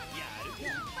roll.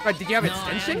 Right, did you have No,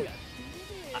 extension?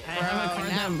 I have a card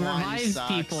that Bro, that one revives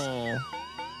sucks. people.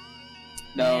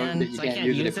 No, Man, you so I can't can't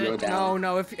use it use if you're it? down.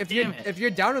 No, Damn it. if you're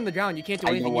down on the ground, you can't do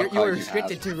I know anything. what You're card you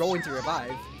restricted have. to rolling to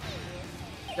revive.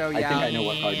 So I think yeah. I know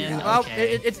what card you have. Well,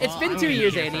 Okay. it's Well, been I'm 2 gonna be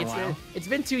years, here for Annie. a while. It's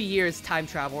been 2 years, time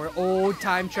traveler. Old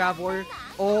time traveler.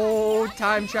 Old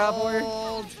time traveler.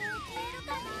 Old.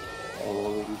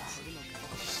 Oh,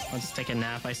 I'll just take a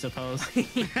nap, I suppose.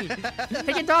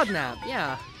 Take a dog nap.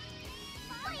 Yeah.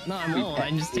 No, I'm old.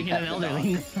 I'm just taking an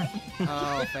elderly nap.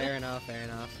 Oh, fair enough. Fair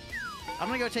enough. I'm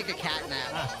gonna go take a cat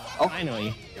nap. Oh.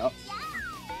 Finally. yep.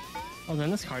 Well, then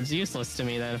this card's useless to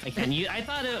me. Then if I can use, I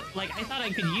thought I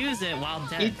could use it while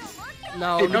dead.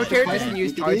 No, It no is- character can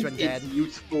use it cards is- when dead. It's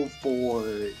useful for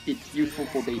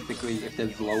basically if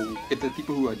there's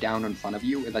people who are down in front of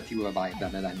you, it lets you revive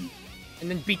them and then And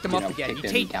then beat them you up know, again. kick You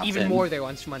them take counts even in. more of their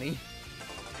lunch money.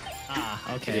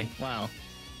 Ah, okay. Wow.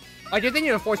 Like, you're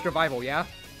thinking of forced revival, yeah?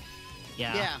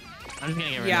 Yeah. Yeah. I'm just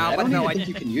gonna get rid Yeah, of I it. but don't no, even I- think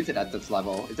you can use it at this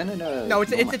level. Isn't it a No,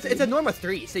 it's normal a three? Norma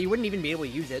 3, so you wouldn't even be able to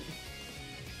use it.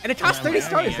 And it costs Well, 30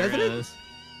 I'm gonna stars, get rid doesn't of it? this.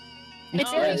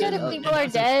 It's No, really it good doesn't. if people It are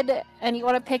doesn't. dead and you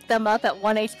want to pick them up at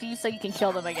 1 HP so you can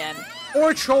kill them again.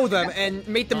 Or troll them and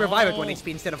make them revive at 1 Oh.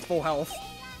 HP instead of full health.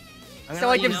 I'm So, gonna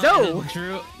like, let if you know, I Zoe just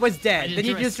drew- Was I dead, just then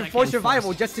you drew a just second force revival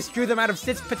force. just to screw them out of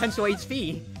 6 potential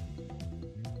HP.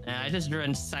 I just drew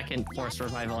a second force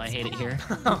revival. I hate it here.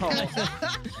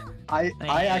 I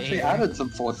actually yeah. added some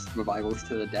forced revivals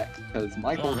to the deck because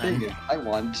my whole Well thing then. is I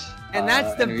want. And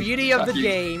that's the energy beauty of the sucking.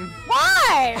 game.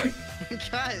 Why?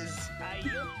 Guys.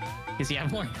 Because you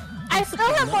have more. I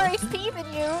still have more HP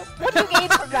than you. What do you gain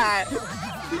from that?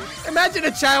 Imagine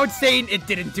a child saying it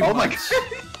didn't do Oh my much.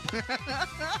 god!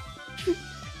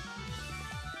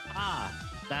 Ah,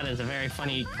 that is a very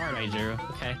funny card I drew.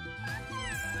 Okay.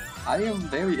 I am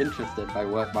very interested by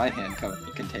what my hand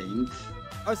currently contains.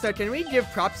 Also, can we give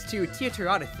props to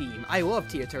Teotorata theme? I love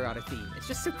Teotorata theme. It's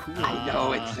just so cool. I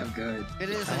know it's so good. It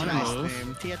is I a wanna nice move.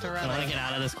 theme. Tia I want to Torella. get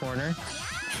out of this corner.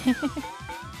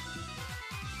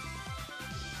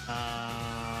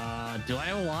 Do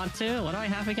I want to? What do I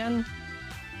have again?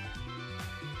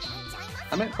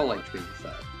 I'm at full HP,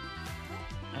 so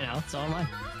I know, so am I.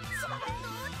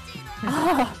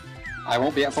 Oh, I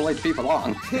won't be at full HP for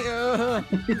long.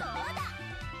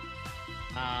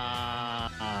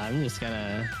 I'm just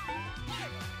gonna...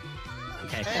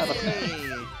 Okay.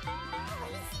 Hey.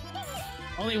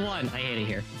 Only one. I hate it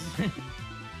here.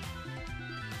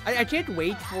 I can't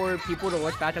wait for people to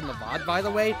look back on the VOD, by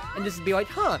the way, and just be like,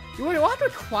 huh, you were a lot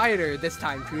quieter this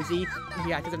time, Cruzy.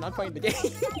 Yeah, because I'm not playing the game.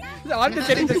 So I'm just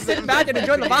getting to sit back and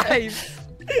enjoy the vibes.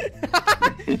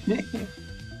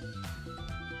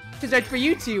 Because like for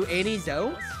you two, Annie,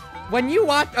 Zoe, when you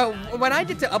watch, when I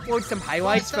get to upload some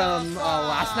highlights from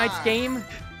last night's game,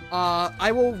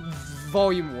 I will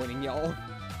volume warning y'all.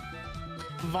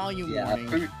 Volume Yeah,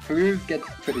 warning. Cruz gets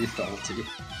pretty salty.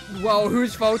 Whoa,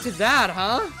 whose fault is that,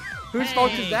 huh? Whose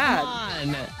fault is that? Come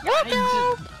on!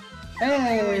 welcome.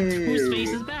 Hey! Whose face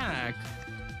is back?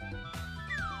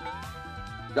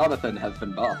 Jonathan has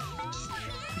been buffed.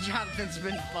 Jonathan's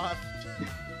been buffed.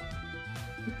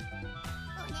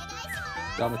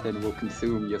 Jonathan will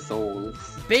consume your souls.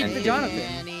 Big And for you- Jonathan.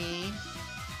 Annie.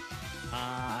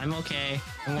 I'm okay.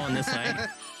 I'm going this way.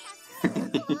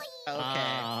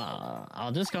 Okay.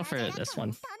 I'll just go for this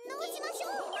one.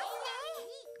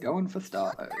 Going for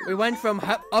stars. We went from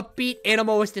upbeat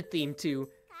animalistic theme to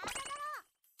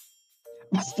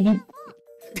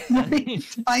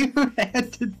I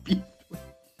had to be.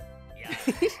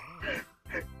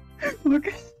 Look.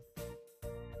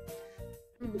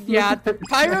 yeah.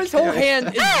 Pyro's whole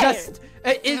hand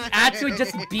is actually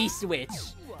just B switch.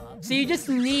 So you just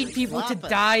need people to Love it.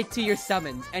 die to your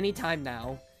summons anytime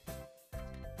now.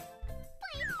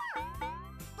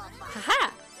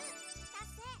 Haha.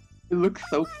 It looks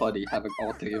so funny having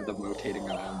all three of them rotating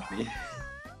around me.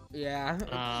 Yeah,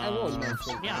 I will admit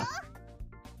to yeah.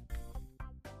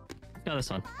 Go this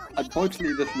one.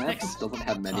 Unfortunately, this map Next. just doesn't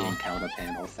have many Oh. encounter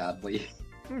panels, sadly.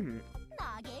 Mhm.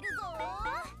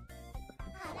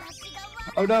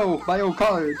 Oh no, my old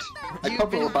card! I You've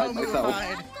been purplified myself.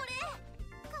 homoified.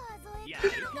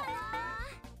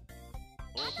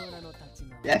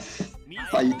 Yes!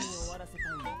 Fight!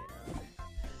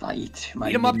 Fight! My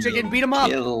Beat 'em up, minion. chicken, beat 'em up!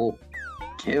 Kill!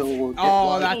 Kill! Get Oh,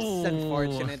 one. that's Ooh.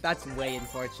 unfortunate. That's way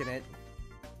unfortunate.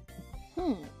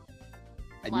 Hmm.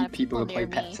 I lot need of people to people play near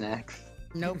pet me. snacks.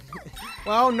 Nope.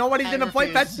 Well, nobody's I gonna play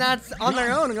Pet refuse. Snacks on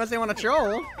their own unless they want to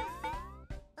troll.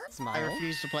 I Smile.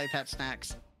 refuse to play pet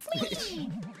snacks.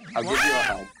 I'll give you a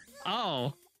hug.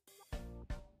 Oh.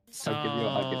 So... I'll give you a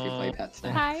hug if you play pet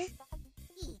snacks. Hi.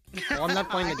 Well, I'm not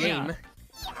playing the Yeah. game.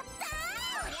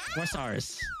 More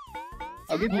stars.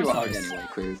 I'll give you a More hug stars. anyway,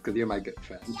 Cruz, because you're my good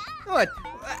friend. What?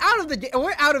 out of the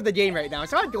we're out of the game right now,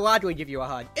 so I'd gladly give you a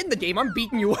hug. In the game, I'm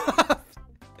beating you up.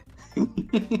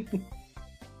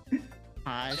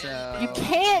 You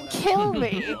can't kill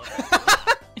me.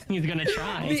 He's gonna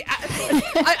try.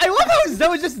 I love how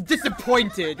Zoe's just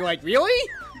disappointed. Like, really?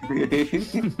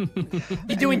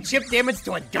 You doing chip damage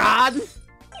to a god?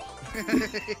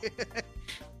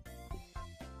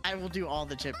 I will do all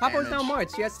the chip Papo's damage. now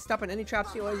marched. She has to stop on any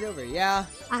traps she lays over. Yeah.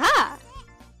 Aha!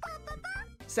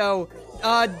 So,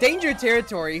 danger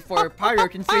territory for Pyro,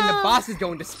 considering the boss is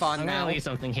going to spawn I'm now. gonna leave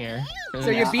something here. So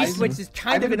your Yeah, beast switch is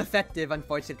kind of been- ineffective,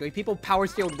 unfortunately. People power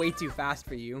stealed way too fast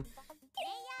for you.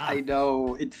 I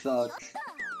know, it sucks.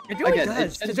 It really Again, does.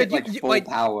 it should It's get like, like you- full like,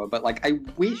 power, but like I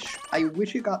wish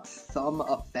it got some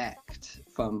effect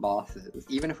from bosses,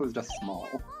 even if it was just small.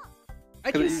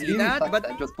 I can 'Cause it see really that, sucks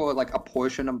but just for like a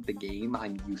portion of the game,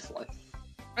 I'm useless.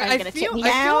 Are you I gonna feel take me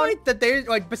down? like that there's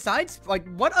like besides like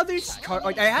what other card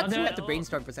like I had to at the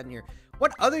brainstorm for a second here.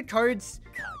 What other cards?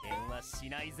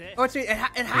 Oh, it's, it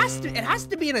has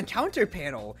to be an encounter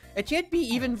panel. It can't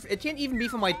even be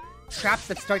from like traps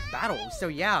that start battles. So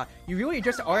yeah, you really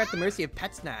just are at the mercy of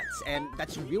pet snacks, and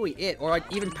that's really it. Or like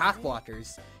even path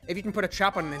blockers. If you can put a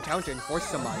trap on an encounter and force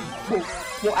somebody.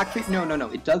 Well, actually, no.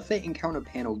 It does say encounter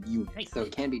panel unit, so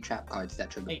it can be trap cards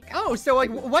that trigger. Hey. Oh, so like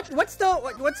what's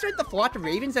the flock of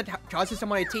ravens that causes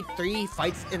somebody to take 3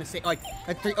 fights in a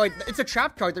it's a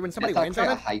trap card that when somebody That's lands on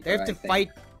it, actually a hyper, they have to I think. fight.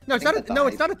 No, it's I not. think A, no,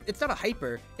 that's it's not. It's not a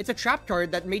hyper. It's a trap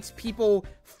card that makes people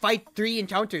fight 3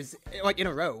 encounters like in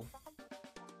a row.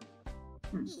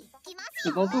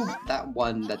 There's also that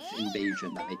one that's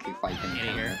invasion that makes you fight an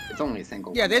encounter. It's only a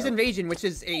single. Yeah, one, there's though. invasion, which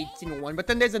is a single one, but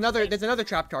then there's another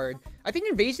trap card. I think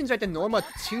invasion's like the Norma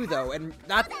 2 though, and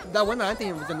that one that I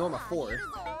think was the Norma 4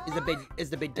 is the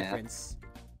big Yeah. difference.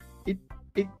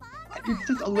 It's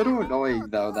just a little annoying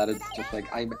though that it's just like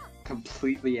I'm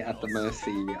completely at the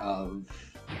mercy of,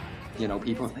 you know,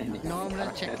 people landing No, on I'm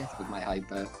gonna check targets with my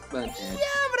hyper. But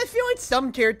Yeah, but I feel like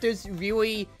some characters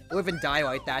really live and die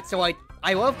like that. So like,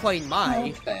 I love playing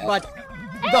Mai, Fair. but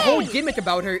the whole gimmick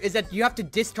about her is that you have to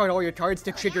discard all your cards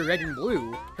to trigger red and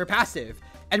blue, her passive.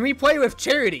 And we play with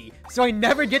Charity, so I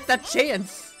never get that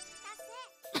chance.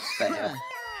 fair.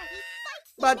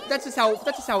 But that's just how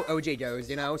OJ goes,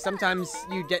 you know. Sometimes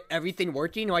you get everything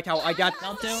working, like how I got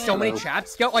I'll do it. so many Hello.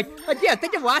 traps go. Like yeah,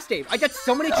 think of last game. I got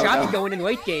so many Oh, traps no. going in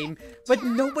late game, but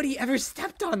nobody ever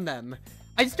stepped on them.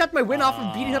 I just got my win off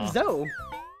of beating up Zoe.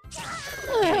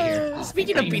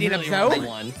 Speaking of You beating up really Zoe, want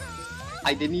one.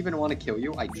 I didn't even want to kill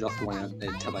you. I just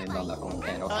wanted to land on the home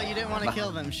panel. Oh, you didn't want to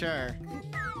kill them, sure.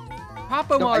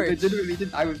 Papa No, I March. legitimately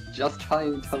didn't. I was just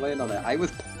trying to land on it. I was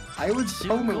so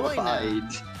Sugoi mortified.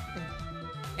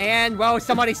 And, well,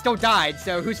 somebody still died,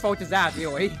 so whose fault is that,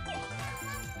 really?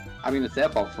 I mean, it's their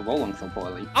fault for rolling so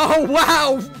poorly. Oh,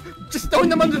 wow! Just throwing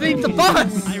them underneath the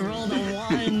bus! I rolled a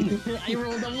 1. I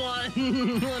rolled a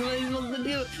 1. What am I supposed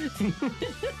to do?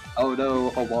 Oh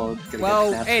no, a wall is gonna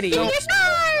Well, get snapped.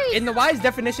 Eddie, in the wise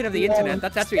definition of the internet,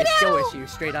 that's actually a skill issue,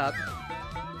 straight up.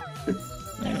 I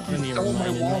don't need to Oh, my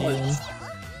remind wallet. me.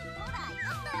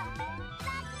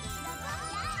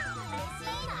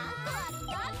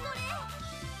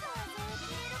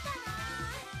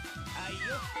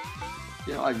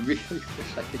 You know, I really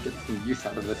wish I could get some use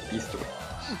out of this beast.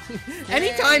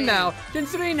 Anytime now,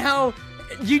 considering how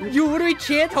you literally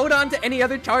can't hold on to any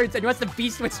other cards unless the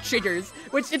beast switch triggers,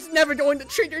 which it's never going to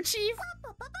trigger, Chief.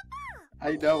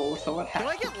 I know, someone has Do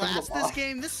I to get kill the last this boss.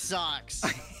 game? This sucks.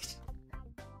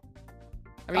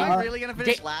 I mean, Are we really gonna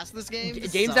finish ga- last this game?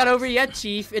 This game's sucks. not over yet,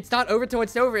 Chief. It's not over till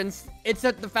it's over, and it's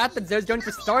the fact that Zoe's going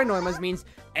for star normas means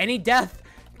any death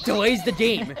delays the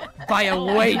game by a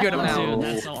way good Dude, amount.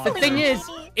 that's so The awesome. thing is,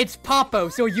 it's Popo,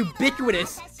 so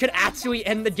ubiquitous could actually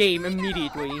end the game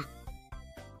immediately.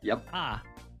 Yep. Ah.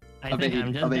 I think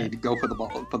I'm just Evade, go for the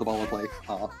ball of play.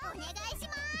 Aw,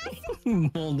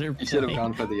 Boulder you should have play.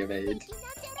 gone for the evade.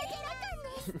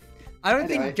 I don't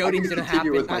Anyway, think goading's I gonna can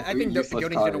continue happen. with my I think three useless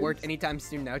goading's gonna work cards. anytime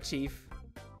soon now, Chief.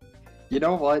 You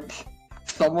know what?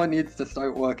 Someone needs to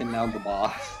start working down the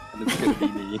boss, and it's gonna be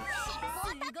me.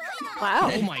 Wow.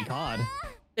 Oh my god.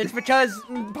 It's because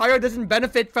Pyro doesn't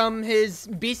benefit from his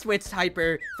Beast Witch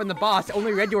hyper from the boss,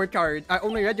 only red your card,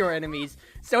 only red your enemies.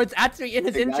 So it's actually in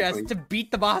his interest Exactly. to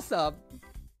beat the boss up.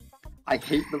 I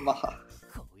hate the boss.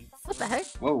 What the heck?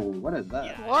 Whoa, what is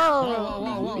that? Whoa, whoa, Whoa. whoa,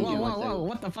 whoa, whoa, whoa, whoa,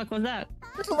 what the fuck was that?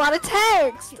 That's a lot of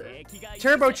text.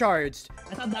 Turbocharged.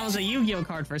 I thought that was a Yu-Gi-Oh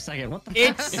card for a second. What the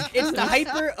It's fuck? it's the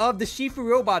hyper of the Shifu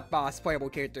robot boss playable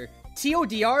character.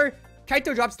 TODR,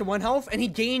 Kaito drops to 1 health and he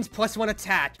gains +1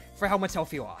 attack for how much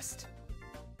health he lost.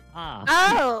 Ah.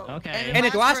 Oh. Okay. And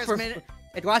it lasts for for as many-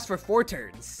 it lasts for 4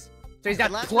 turns. So he's got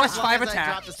Unless plus as long 5 as I drop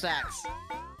attack. the stacks.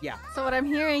 Yeah. So what I'm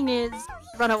hearing is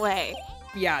run away.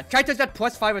 Yeah, Chaito's got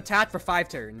plus 5 attack for 5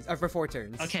 turns, or for 4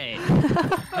 turns. Okay.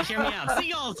 Hear me out.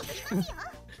 Seagulls!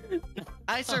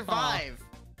 I survive.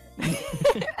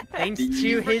 Thanks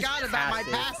You to his Forgot about my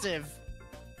passive. passive.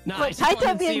 No, But I just wanted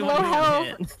Taito to see being what low you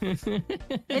health. hit.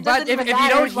 It But doesn't if even you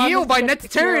matter don't as long heal as by you next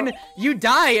get the turn, heal. you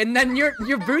die, and then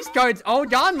your boost card's all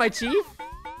gone, my chief.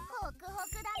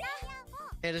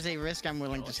 It is a risk I'm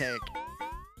willing to take.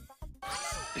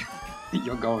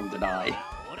 You're going to die.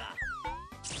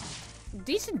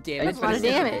 Decent damage, That's a but lot it's of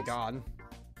still damage. gone.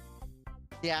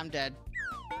 Yeah, I'm dead.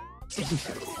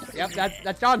 Yep,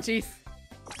 that's gone, chief.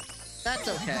 That's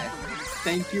okay.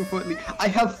 Thank you for. I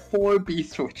have 4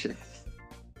 beast switches.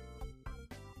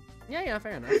 Yeah,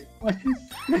 fair enough. What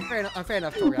is Fair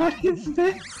enough, Torga. What is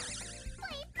this?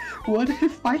 What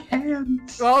is my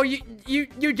hand? Well, you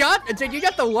got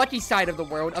the lucky side of the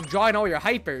world of drawing all your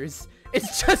hypers.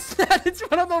 It's just that it's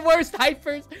one of the worst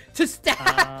hypers to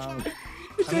stack.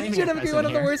 It's leaving a legitimately present one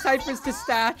of the here. worst hypers to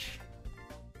stack.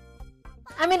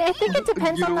 I mean, I think it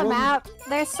depends You on the know- map.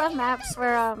 There's some maps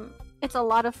where it's a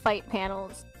lot of fight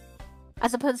panels,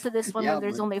 as opposed to this one Yeah, where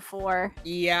there's but- only 4.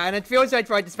 Yeah, and it feels like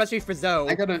right, especially for Zoe.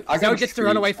 I gotta Zoe gets to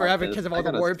run away screenshot forever this. because of I all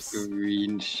the gotta warps.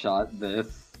 Screenshot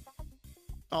this.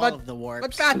 All But- of the warps.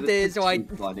 But fact This is, like,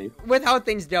 too funny. with how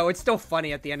things go, it's still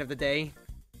funny at the end of the day.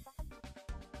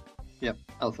 Yep.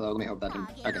 Also, let me hope that didn't.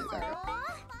 Okay, there we go.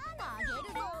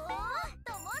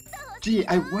 Gee,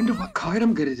 I wonder what card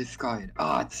I'm gonna discard.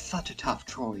 Oh, it's such a tough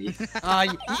choice.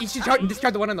 You should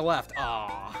discard the one on the left.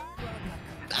 Aww.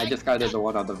 I discarded the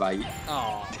one on the right.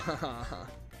 Aww.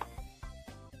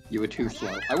 You were too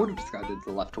slow. I would have discarded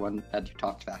the left one had you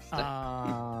talked faster.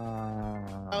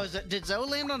 Oh, did Zoe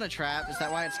land on a trap? Is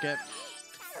that why it skipped?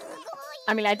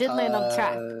 I mean, I did land on the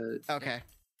track. Okay.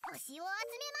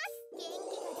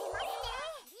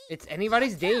 It's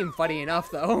anybody's game, funny enough,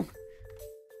 though.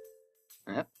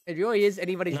 Yep. It really is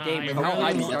anybody's Nah, game you're with how really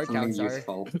high the not start something counts are.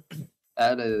 useful.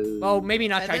 That is. Well, maybe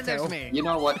not And then there's Kaito. me. You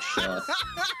know what? Sure.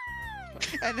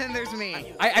 And then there's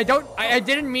me. I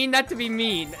didn't mean that to be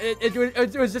mean.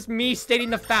 It was just me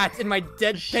stating the facts in my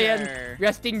deadpan Sure.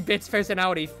 resting bitch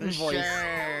personality voice.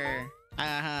 Sure.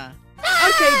 Uh-huh.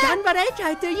 Okay, done, but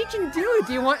Kaito, you can do it.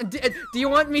 Do you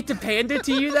want me to pander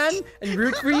to you then and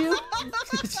root for you?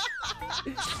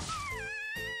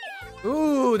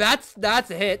 Ooh, that's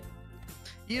a hit.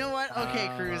 You know what? Okay,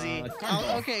 Cruzy.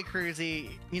 Okay,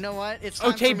 Cruzy. You know what? It's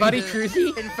time Okay, for me buddy, to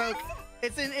Cruzy. Invoke.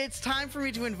 It's time for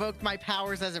me to invoke my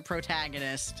powers as a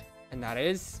protagonist. And that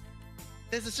is.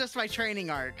 This is just my training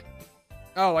arc.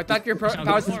 Oh, I thought your Sounds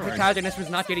powers as forward. protagonist was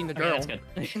not getting the Okay, girl.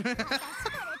 that's good.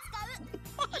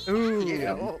 Ooh,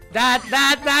 Ew. that's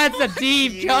a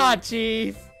deep Ew. cut,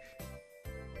 chief.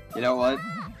 You know what?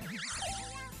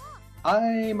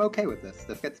 I'm okay with this.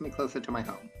 This gets me closer to my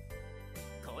home.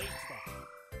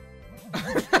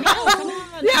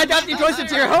 Yeah, I got you closer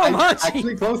to your home, I'm huh, chief?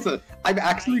 actually closer. I'm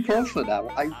actually closer now.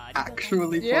 I'm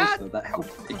actually Yeah. closer. That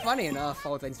helps me. Funny enough,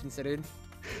 all things considered.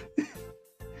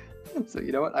 So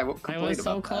you know what? I won't I complain was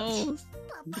so about close.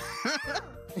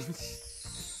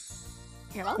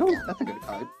 You're that. welcome. Oh, that's a good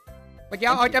card. Like,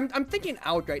 yeah, like, I'm thinking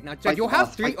out right now. So Fight you'll the have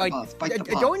boss, 3, fight the like, boss, fight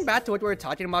the going boss. back to what we were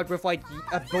talking about with, like,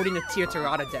 building a tier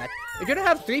Tirada deck. You're gonna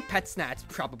have 3 pet snacks,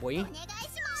 probably.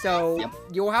 So, Yep.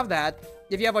 you'll have that.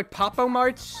 If you have, like, Popo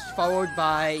March, followed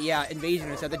by, yeah, Invasion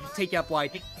or something, that you take up,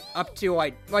 like, up to,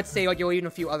 like, let's say, like, you'll even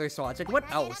a few other slots. Like, what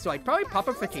else? So, like, probably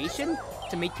Popification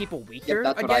to make people weaker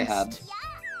Yep, that's what I against... had.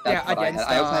 Yeah, That's what I had. against,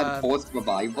 I also had Forced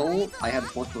Revival. I had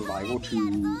Forced Revival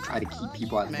to try to keep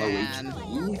people at low Man.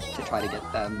 HP, to try to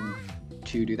get them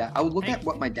to do that. I'll look at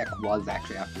what my deck was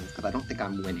actually after this, because I don't think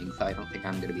I'm winning, so I don't think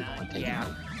I'm going to be the one taking Yeah.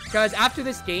 it. Because after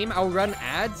this game, I'll run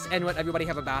ads and let everybody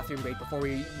have a bathroom break before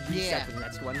we reset Yeah. to the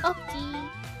next one. Okay.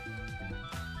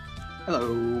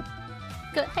 Hello.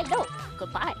 Good. Hey, no.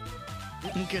 Goodbye.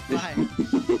 Goodbye.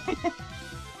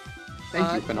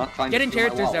 Thank you for not trying Get to in steal my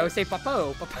characters though, wallet. say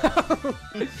Papo, Papo.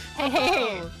 Hey, hey,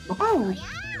 hey. Oh.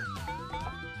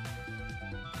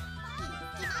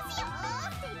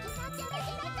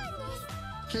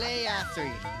 Play at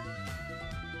 3.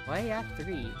 Play at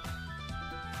 3.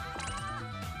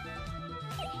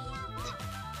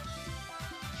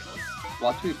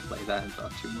 Watch me play that and draw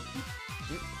 2 more.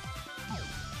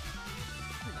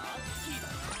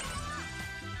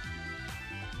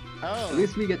 At Oh.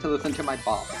 least we get to listen to my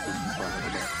boss for a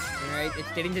little bit. Alright,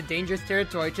 it's getting to dangerous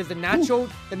territory, which is the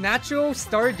natural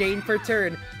star gain per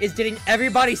turn is getting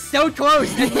everybody so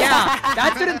close. And yeah,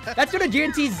 that's gonna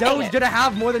guarantee Zoe's gonna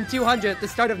have more than 200 at the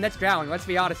start of next round. Let's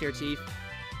be honest here, Chief.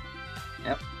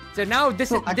 Yep. So now this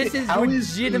So, this is how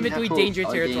is the legitimately actual danger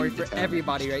game territory for determined?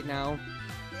 everybody right now.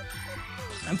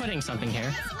 I'm putting something here.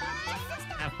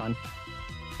 Have fun.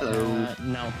 Hello.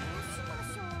 No.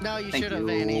 No, you Thank should have, you.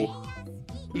 Annie.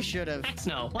 You should have. Heck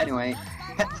no. What? Anyway,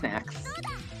 pet snacks.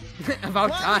 About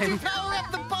Why would you time. power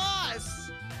up the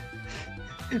boss?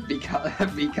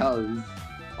 because.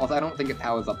 Also, I don't think it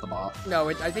powers up the boss. No,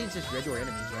 I think it's just regular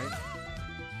enemies, right?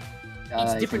 I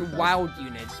It's think different so. wild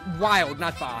units. Wild,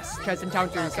 not boss. Because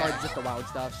encounters are just the wild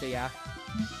stuff, so yeah.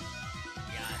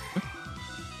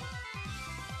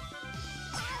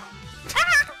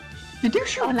 Did you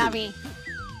shoot Oh, not me? me.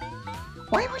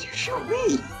 Why would you shoot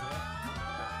me?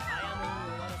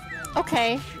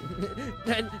 Okay.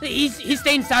 He's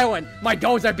staying silent. My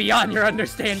goals are beyond your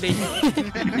understanding.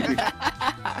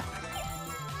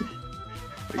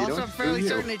 Also, I'm fairly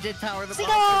certain it did power the boss.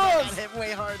 Seagulls! Got hit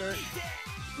way harder.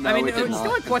 No, I mean, it did it's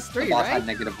not. still at +3, The boss right? had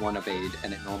 -1 evade,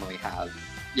 and it normally has.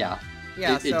 Yeah.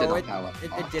 Yeah, it did so not power up the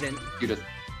it boss. didn't. You just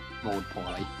rolled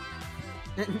poorly.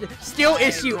 Still I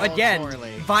issue rolled again.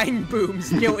 poorly. Vine boom,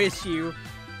 still issue.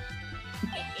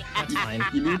 That's fine.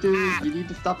 You need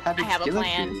to stop having I have a skill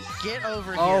plan. issues. Get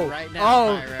over here Oh, right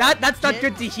now, Pyro. that's not Get-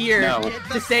 good to hear. No. get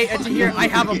the To say fuck to hear I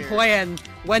have a over here. plan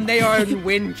when they are in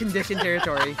win condition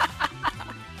territory.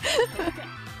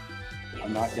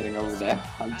 I'm not getting over there.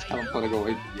 I'm teleporting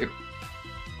away from you.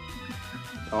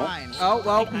 Oh, Fine. Oh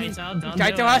well, Kaito, don't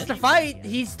Kaito do has it. to fight.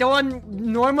 He's still on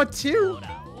Norma 2.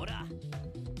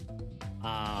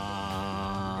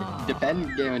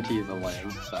 defend guarantees a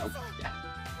win, so yeah.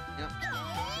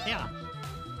 Yeah.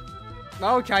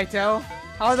 Oh, Kaito.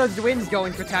 How are those wins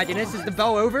going, protagonist? Is the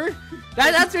bell over?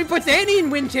 That's what puts Annie in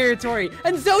win territory,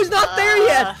 and Zoe's not there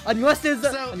yet. Unless there's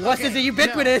a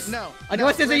ubiquitous.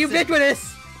 Unless there's a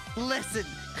ubiquitous. Listen,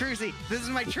 Cruzy, this is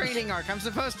my training arc. I'm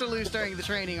supposed to lose during the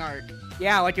training arc.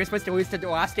 Yeah, like you're supposed to lose to the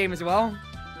last game as well.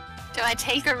 Do I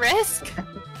take a risk?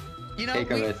 You know,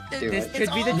 Take a risk, do This it.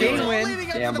 could be the all- game it's all win. leading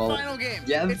up to Gamble. the final game.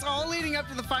 Yes. It's all leading up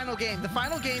to the final game. The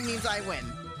final game means I win.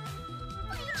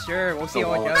 Sure, we'll see So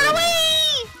how it well.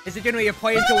 goes. Is it gonna be a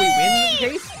play until we win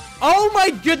case? Oh my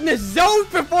goodness, Zoe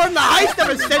performed the heist of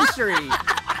a century!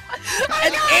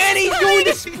 And Annie's going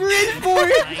to sprint for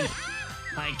it!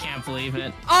 I can't believe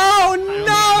it. Oh I don't think I can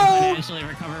no! financially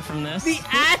recover from this. The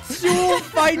actual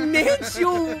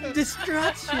financial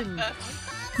destruction!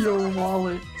 Your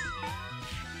wallet.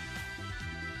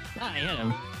 Ah, I hit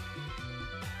him.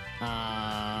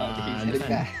 He's hitting defend.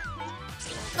 back.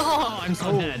 Oh, Oh, I'm so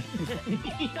Oh. dead.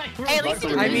 hey, at least you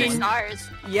I didn't lose your mean- stars.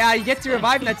 Yeah, you get to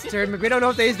revive next turn, but we don't know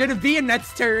if there's gonna be a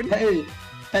next turn. Hey,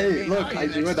 Hey, look, I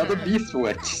next drew another turn. beast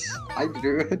witch. I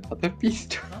drew another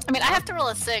beast. I mean, I have to roll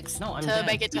a 6 No, I'm to dead.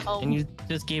 make it to And home. you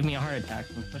just gave me a heart attack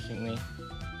from pushing me.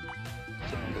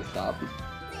 Stop.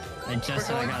 I We're just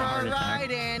said I going got for a heart a attack.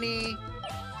 ride, Annie.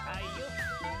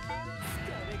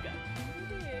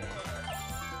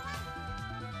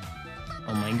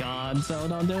 Oh my god, so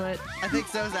don't do it. I think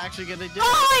Zoe's actually gonna do it.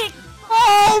 Oh, wait!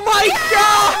 Oh my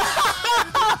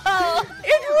god!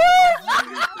 It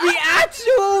worked! The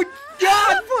actual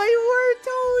godplay worked!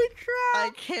 Holy crap! I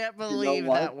can't believe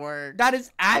what? that worked. That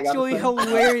is actually say-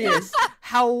 hilarious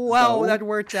how well No. that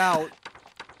worked out.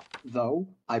 Though,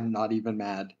 I'm not even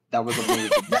mad. That was amazing.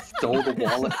 You stole the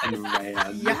wallet and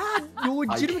ran. Yeah, you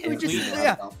legitimately can't just believe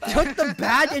yeah, about that. took the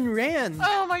bag and ran.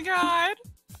 Oh my god!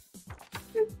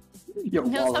 Your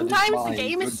You know, wallet is sometimes the mine.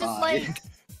 game is just Goodbye. like,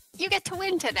 you get to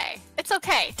win today. It's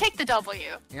okay. Take the W.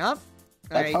 Yep. That's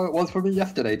Alright, how it was for me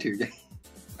yesterday too.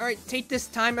 alright, take this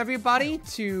time, everybody,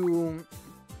 to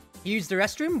use the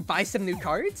restroom, buy some new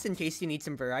cards in case you need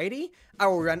some variety. I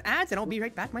will run ads and I'll be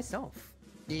right back myself.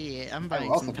 Yeah, I'm I buying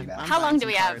will also some. do that. I'm How buying long do some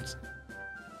we have? cards.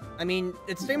 I mean,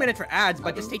 it's 3 minutes for ads,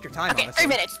 but just take your time, Okay, honestly. 3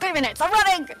 minutes. 3 minutes. I'm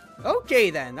running. Okay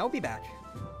then, I'll be back.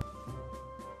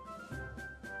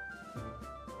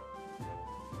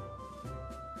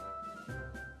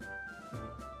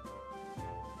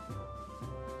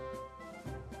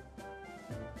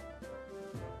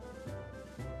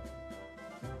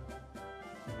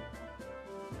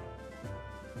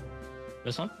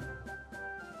 This one?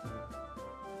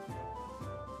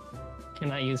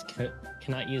 Cannot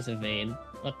use evade.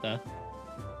 What the?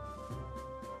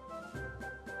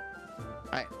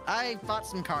 Alright, I bought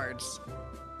some cards.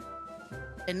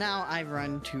 And now I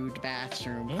run to the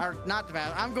bathroom. Hmm? Or, not the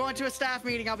bathroom. I'm going to a staff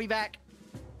meeting. I'll be back.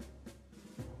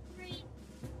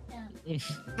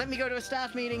 Let me go to a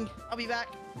staff meeting. I'll be back.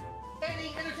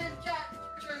 Annie, entertain the chat.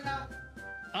 It's your turn now.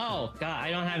 Oh god,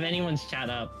 I don't have anyone's chat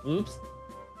up. Oops.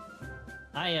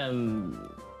 I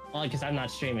am well, because I'm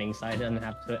not streaming, so I didn't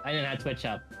have Twitch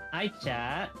up. Hi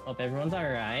chat. Hope everyone's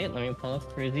alright. Let me pull up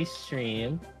Cruzy's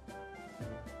stream.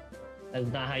 That's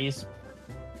not how you.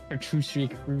 Chartreuse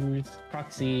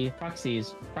Proxy.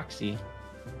 Proxy.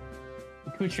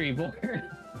 Country board.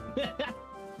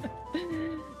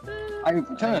 I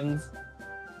returned.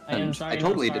 I am sorry. I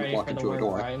totally not sorry didn't walk for the into a word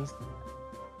door. crimes.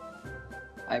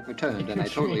 I returned, and I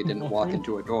totally didn't walk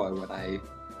into a door when I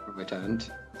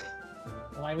returned.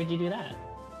 Why would you do that?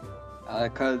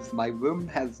 Cause my room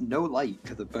has no light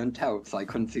because it burnt out, so I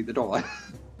couldn't see the door.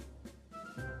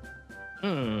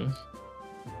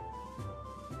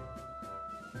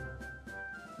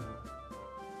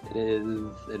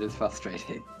 It is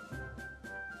frustrating.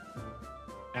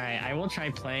 Alright, I will try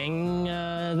playing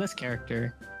this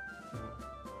character.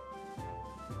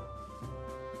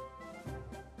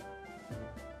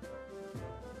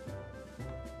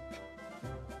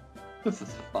 This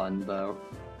is fun, though.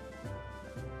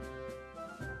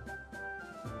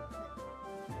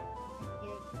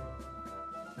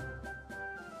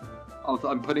 Also,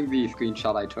 I'm putting the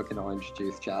screenshot I took in Orange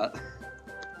Juice chat.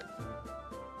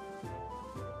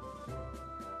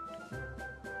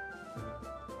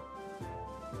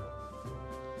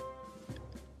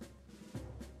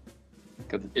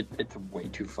 Because it's way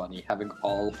too funny having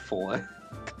all 4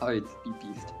 cards be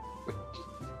beast.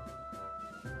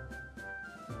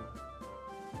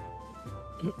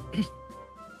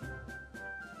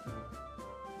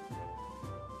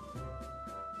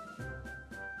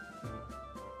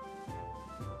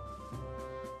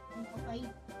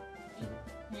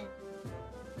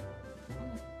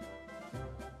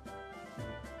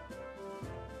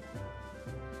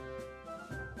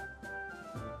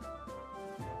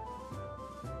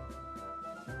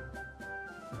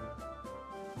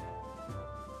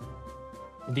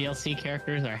 DLC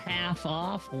characters are half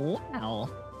off. Wow.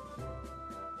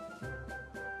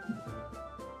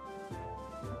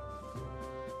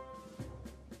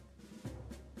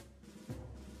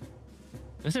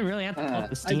 Does it really have to pull up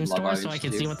the Steam store so I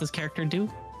can see what this character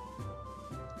do?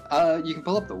 You can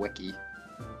pull up the wiki.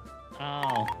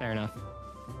 Oh, fair enough.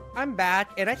 I'm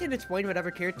back, and I can explain whatever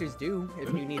characters do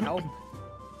if you need help.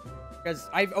 Because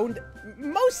I've owned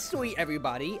mostly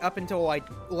everybody up until like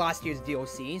last year's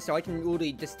DLC, so I can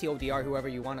literally just TLDR whoever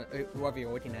you want, whoever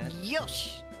you're looking at.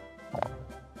 Yosh!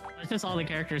 It's just all the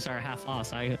characters are half off,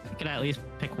 so I could at least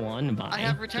pick one and buy. I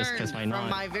have just returned 'cause why from not?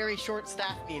 my very short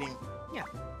staff meeting. Yeah.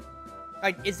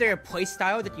 Like, is there a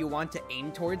playstyle that you want to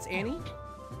aim towards, Annie?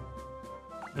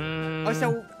 Oh,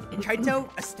 so Kaito,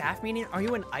 a staff meeting? Are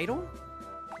you an idol?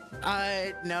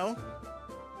 No.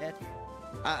 Yeah.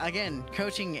 Again,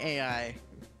 coaching AI.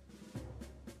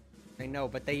 I know,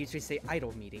 but they usually say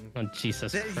idol meeting. Oh,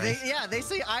 Jesus Christ. They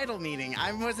say idle meeting.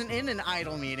 I wasn't in an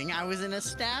idle meeting. I was in a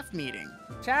staff meeting.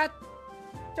 Chat,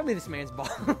 show me this man's ball.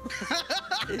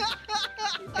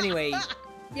 Anyway,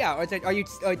 yeah,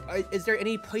 is there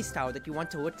any playstyle that you want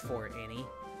to look for, Annie?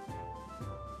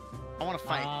 I want to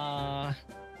fight.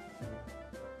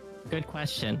 Good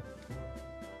question.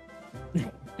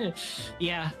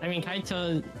 Yeah, I mean,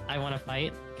 Kaito, I want to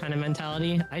fight kind of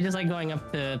mentality. I just like going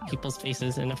up to people's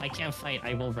faces, and if I can't fight,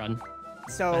 I will run.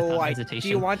 So, like, do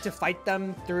you want to fight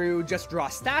them through just raw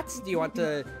stats? Do you want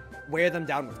to wear them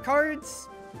down with cards?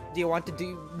 Do you want to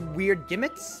do weird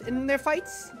gimmicks in their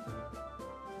fights?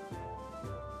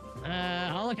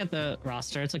 I'll look at the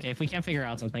roster. It's okay. If we can't figure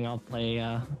out something, I'll play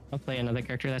another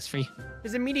character that's free.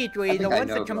 Because immediately, the ones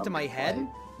that come to my head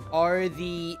are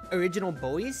the original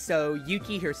bullies. So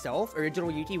Yuki herself, original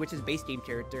Yuki, which is base game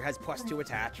character, has +2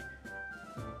 attack.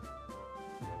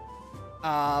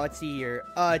 Let's see here.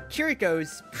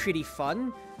 Kiriko's pretty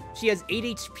fun. She has 8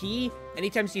 HP.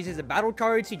 Anytime she uses a battle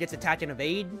card, she gets attack and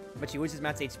evade, but she loses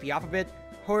max HP off of it.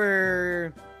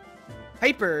 Her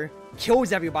Hyper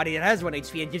kills everybody that has 1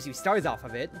 HP and gives you stars off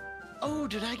of it. Oh,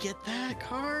 did I get that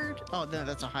card? Oh, no,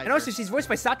 that's a Hyper. And also, she's voiced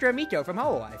by Satoru Miko from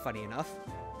Hololive, funny enough.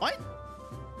 What?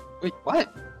 Wait,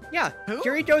 what? Yeah, Who?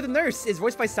 Kiriko the nurse is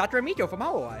voiced by Satoru Miko from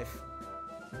Hololive.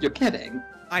 You're kidding.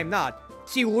 I'm not.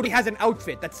 She literally has an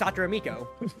outfit that's Satoru Miko.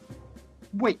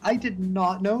 Wait, I did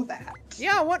not know that.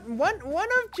 Yeah, one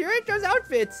of Kiriko's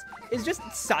outfits is just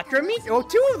Satoru Miko. Well,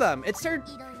 2 of them. It's her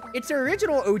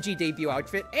original OG debut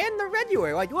outfit and the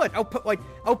regular. Like, look,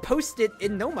 I'll post it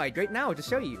in Nomide right now to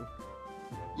show you.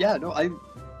 Yeah, no,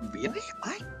 really?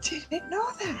 I didn't know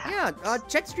that. Yeah,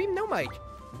 check stream Nomide.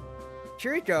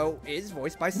 Kiriko is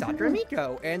voiced by Satoru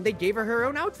Miko, and they gave her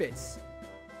own outfits.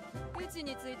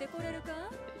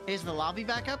 Is the lobby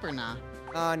back up or not?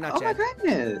 Not Oh yet. my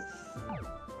goodness.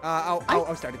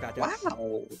 I'll start it back up.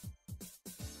 Wow.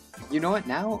 You know what?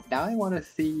 Now I want to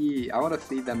see. I want to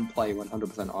see them play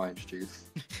 100% orange juice.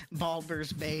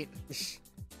 Bulber's bait.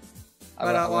 I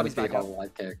want to lobby's see back how up.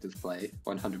 live characters play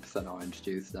 100% orange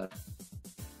juice. That'd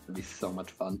be so much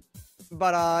fun.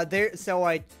 But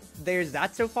there's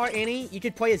that so far, Annie. You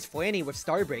could play as Flanny with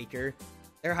Starbreaker.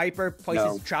 Their hyper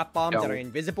places trap bombs that are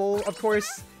invisible, of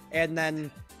course, and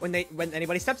then when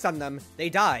anybody steps on them, they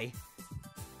die.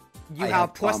 You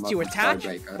have +2 attack,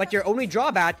 but your only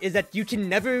drawback is that you can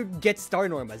never get star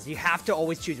normas. You have to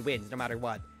always choose wins, no matter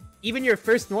what. Even your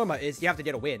first norma is you have to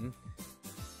get a win.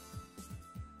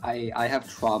 I have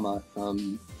trauma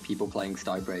from people playing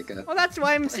Starbreaker. Well, that's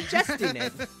why I'm suggesting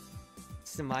it.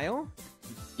 Smile.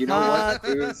 You know what?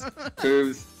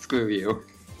 Cruz, screw you.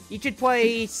 You could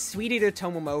play Sweet Eater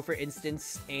Tomomo, for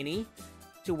instance, Annie,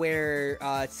 to where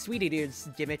Sweet Eater's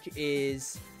gimmick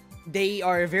is they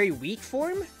are a very weak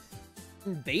form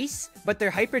base, but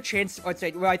their hyper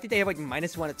well, I think they have like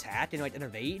 -1 attack and like an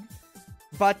evade,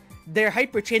 but their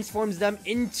hyper transforms them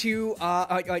into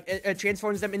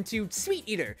Sweet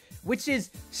Eater, which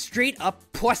is straight up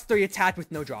 +3 attack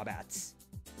with no drawbacks.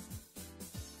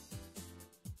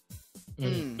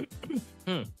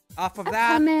 Off of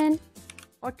that,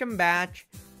 welcome back.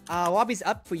 Lobby's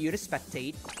up for you to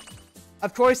spectate.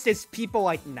 Of course, there's people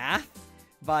like Nath,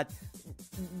 but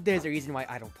there's a reason why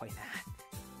I don't play Nath.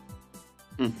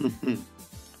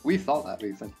 We saw that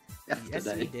reason yesterday.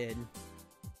 Yes, we did.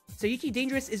 So Yuki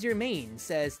Dangerous is your main,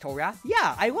 says Torath.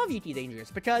 Yeah, I love Yuki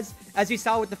Dangerous because, as you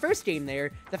saw with the first game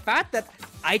there, the fact that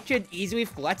I could easily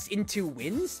flex into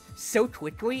wins so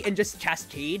quickly and just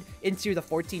cascade into the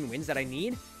 14 wins that I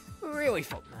need really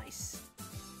felt nice.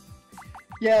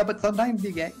 Yeah, but sometimes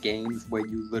you get games where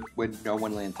when no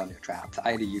one lands on your traps.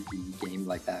 I had a Yuki game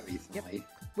like that recently. Yep.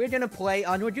 We're gonna play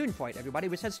on Rajun Point, everybody,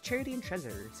 which has Charity and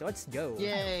Treasure. So let's go.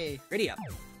 Yay! Ready up.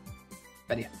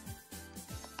 Ready up.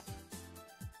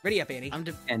 Ready up, Annie.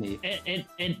 Annie.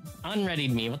 It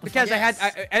unreadied me. What the because fuck? I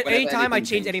had anytime I change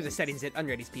changes. any of the settings, it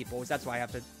unreadies people. That's why I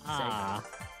have to say.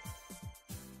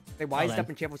 They wise up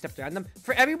and careful steps around them.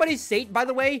 For everybody's sake, by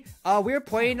the way, we're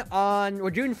playing on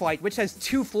Rajun Flight, which has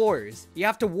 2 floors. You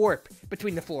have to warp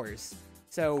between the floors.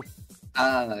 So.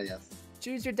 Yes.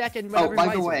 Choose your deck and whatever.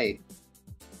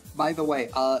 By the way,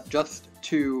 just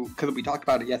to, because we talked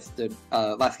about it yesterday,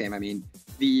 last game, I mean,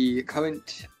 the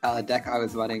current deck I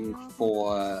was running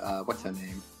for, what's her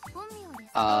name?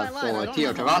 For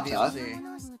Tio Tarata,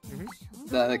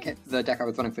 the deck I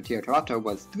was running for Tio Tarata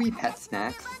was 3 Pet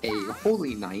Snacks, a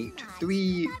Holy Knight,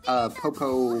 3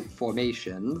 Popo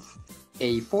Formations,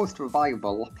 a Forced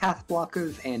Revival, Path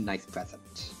Blockers, and Nice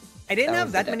Present. I didn't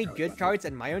have that many good cards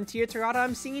in my own Tio Tarata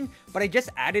I'm seeing, but I just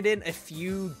added in a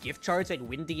few gift cards like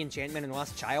Windy Enchantment and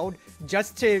Lost Child,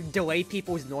 just to delay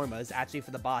people's normas, actually,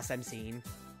 for the boss I'm seeing.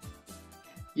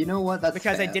 You know what, that's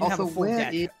because fair. I didn't have a Also, full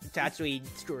deck to actually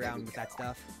screw around with that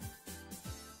stuff.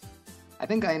 I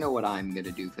think I know what I'm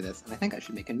gonna do for this, and I think I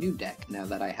should make a new deck now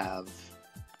that I have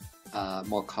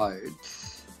more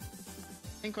cards.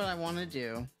 I think what I want to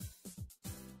do.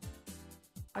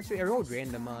 Actually, I rolled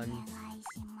random on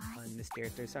this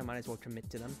character, so I might as well commit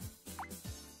to them.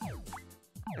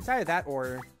 It's either that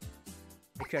or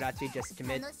I could actually just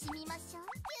commit.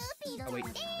 Oh wait,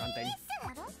 wrong thing.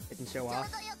 It can show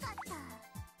off.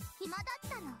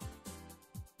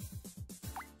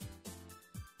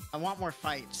 I want more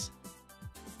fights.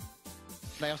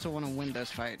 But I also want to win those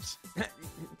fights.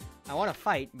 I want to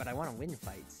fight, but I want to win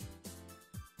fights.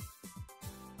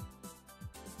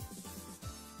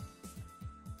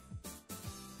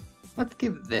 Let's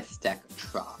give this deck a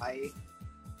try.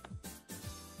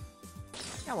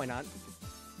 Yeah, why not?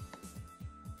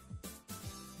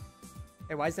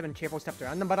 Hey, why is there been careful stepped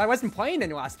around them? But I wasn't playing in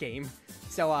the last game.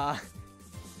 So,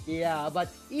 yeah, but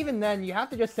even then, you have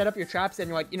to just set up your traps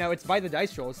and, like, you know, it's by the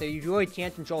dice roll, so you really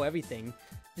can't control everything.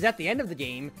 Because at the end of the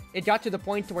game, it got to the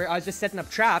point to where I was just setting up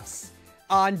traps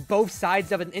on both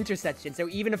sides of an intersection. So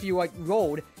even if you, like,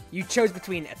 rolled, you chose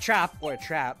between a trap or a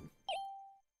trap.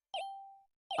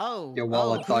 Oh, your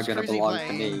wallets are gonna belong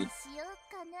to me.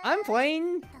 I'm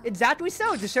playing exactly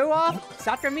so to show off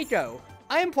Sakramiko.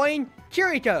 I am playing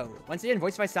Kiriko, once again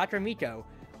voiced by Sakramiko.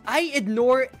 I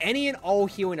ignore any and all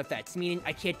healing effects, meaning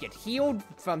I can't get healed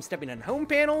from stepping on home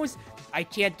panels, I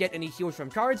can't get any heals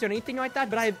from cards or anything like that,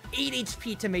 but I have 8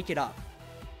 HP to make it up.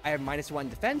 I have -1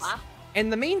 defense,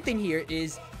 and the main thing here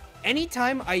is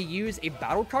anytime I use a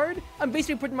battle card, I'm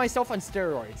basically putting myself on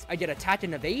steroids. I get attack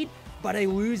and evade, but I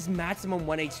lose maximum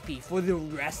 1 HP for the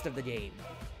rest of the game.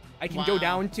 I can go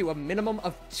down to a minimum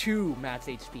of 2 max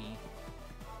HP.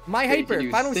 My hyper,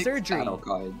 Final Surgery,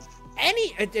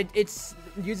 it's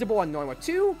usable on normal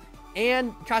 2,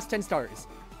 and costs 10 stars.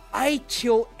 I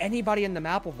kill anybody in the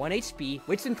map with 1 HP,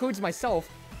 which includes myself,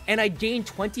 and I gain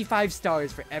 25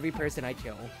 stars for every person I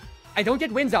kill. I don't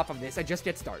get wins off of this, I just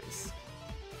get stars.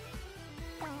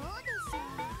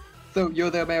 So you're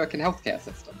the American healthcare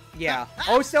system? Yeah.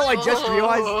 Also, I just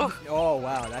realized. Oh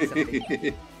wow, that's a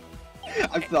big.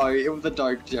 I'm sorry, it was a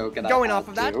dark joke, and Going I off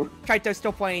of that, to. Kaito's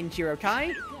still playing Hiro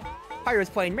Kai. Pyro's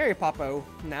playing Mary Popo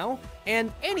now,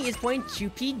 and Annie is playing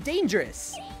QP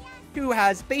Dangerous, who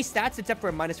has base stats except for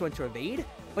a -1 to evade.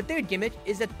 But their gimmick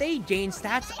is that they gain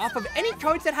stats off of any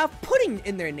cards that have pudding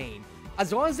in their name,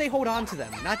 as long as they hold on to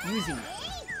them, not using them.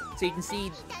 So you can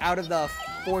see out of the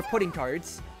 4 pudding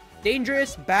cards,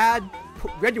 Dangerous, Bad,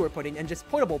 Regular Pudding, and just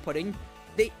Portable Pudding,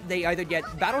 they either get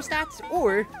battle stats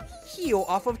or heal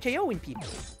off of KOing people.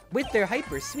 With their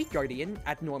Hyper Sweet Guardian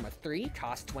at norm of 3,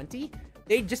 cost 20,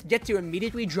 they just get to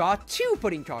immediately draw 2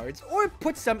 pudding cards or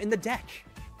put some in the deck.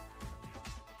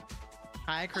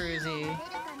 Hi, Cruzy.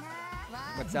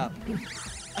 What's up?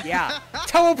 Yeah.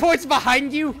 Teleports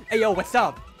behind you? Hey, yo, what's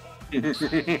up?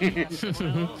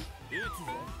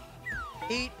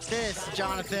 Eat this,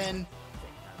 Jonathan.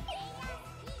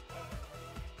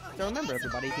 So remember,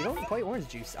 everybody, if you don't play Orange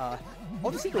Juice, all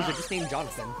the sequels are just named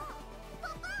Jonathan.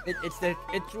 It's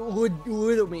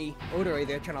literally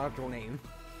their canonical name.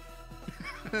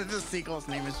 The sequel's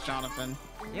name is Jonathan.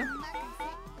 Yeah.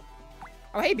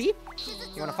 Oh, hey, B.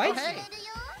 You wanna fight? Oh, hey.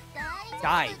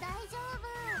 Die.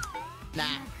 Nah.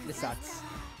 This sucks.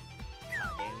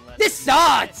 This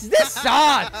sucks! This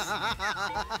sucks!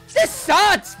 This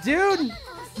sucks, dude!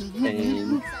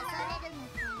 Pain.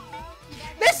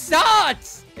 This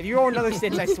sucks! If you roll another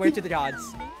 6, I swear to the gods.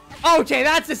 Okay,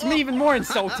 that's just even more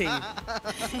insulting.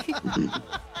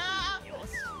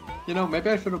 You know, maybe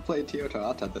I should have played Tio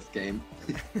Tarata this game.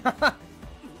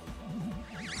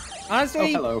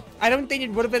 Honestly, Oh, hello. I don't think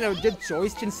it would have been a good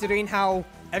choice considering how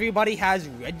everybody has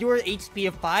regular HP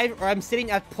of 5, or I'm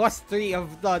sitting at +3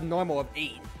 of the normal of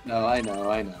 8. No, I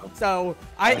know. So,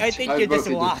 I think you just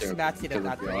mostly lost joking Matsita because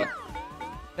that of way. your-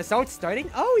 Assault's starting?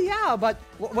 Oh yeah, but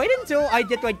wait until I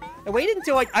get wait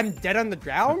until I'm dead on the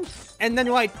ground, and then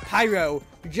Pyro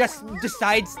just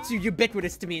decides to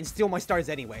ubiquitous to me and steal my stars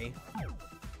anyway.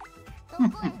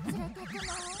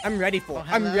 I'm ready for it.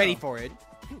 I'm ready for it.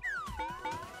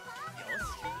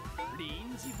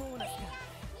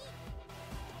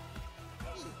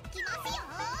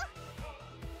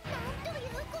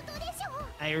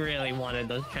 I really wanted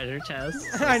those treasure chests.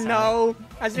 So I sad. know.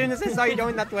 As soon as I saw you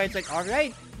going that way, it's like, all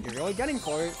right, you're really gunning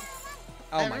for it.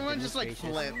 Oh my Everyone goodness just like gracious.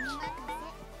 flipped.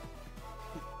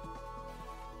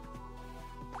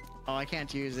 Oh, I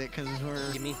can't use it because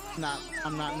we're Gimme. not.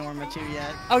 I'm not Norma 2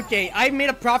 yet. Okay, I made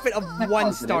a profit of 1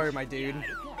 Positive. star, my dude.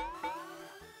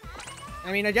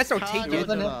 I mean, I guess I'll take Cog it. is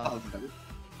Isn't it Good. positive?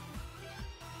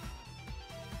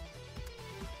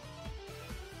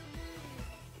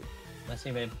 Let's see,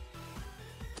 babe.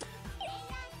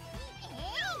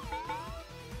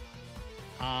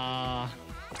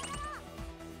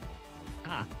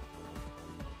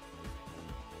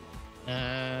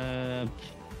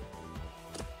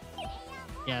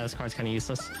 Yeah, this card's kind of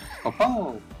useless.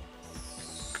 Oh,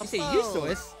 You say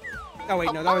useless? Oh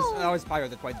wait, no, that was Pyro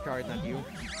that played the card, not you.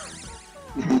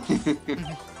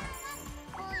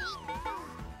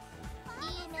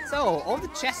 So, all the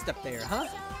chests up there, huh? It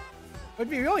would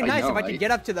be really I nice know, if I could right?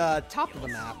 get up to the top of the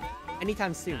map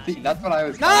anytime soon. See, that's what I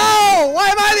was. No! Why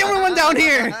am I the only one down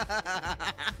here?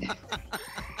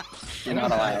 You're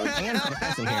not allowed. I'm gonna put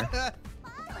this in here.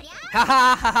 Ha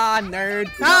ha ha ha, nerd.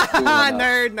 You're Ha not ha cool ha, enough.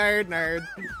 nerd.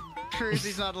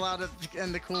 Cruzy's not allowed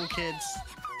in the cool kids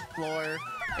floor.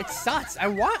 It sucks. I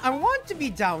want to be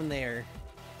down there.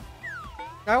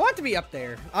 I want to be up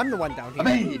there. I'm the one down here.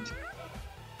 Made.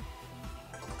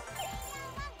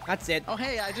 That's it. Oh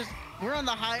hey, we're on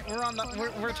the high.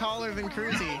 We're taller than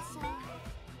Cruzy.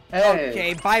 Hey.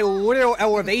 Okay, by literal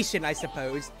elevation, I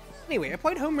suppose. Anyway, I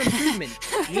played Home Improvement,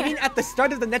 meaning at the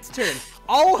start of the next turn.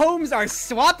 All homes are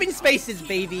swapping spaces,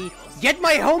 baby. Get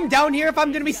my home down here if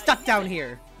I'm gonna be stuck down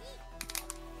here.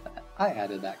 I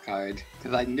added that card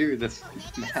because I knew this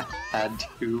map had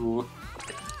to.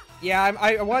 Yeah,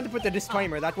 I wanted to put the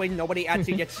disclaimer. That way nobody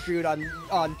actually gets screwed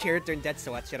on character and debt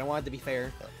selection. I wanted to be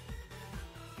fair.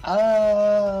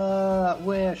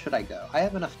 Where should I go? I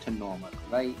have enough to normal,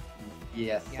 right?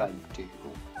 Yes, Yeah. I do.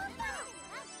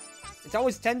 It's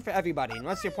always 10 for everybody,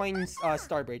 unless you're playing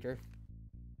Starbreaker.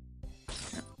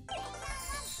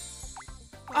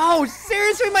 Oh,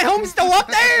 seriously? My home's still up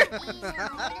there?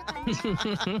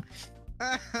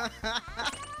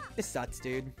 This sucks,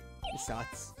 dude. This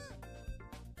sucks.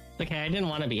 Okay, I didn't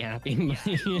want to be happy.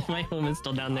 My home is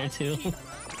still down there too.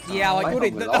 Yeah, like, my literally,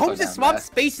 home was the also homes just down swap there.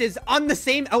 spaces on the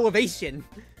same elevation.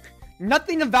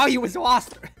 Nothing of value was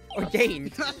lost or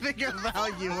gained. Nothing of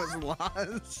value was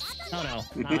lost. Oh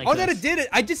no, not like Oh, that this. it did it.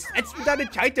 I just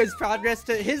expedited Chaito's progress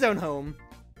to his own home.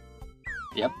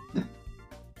 Yep.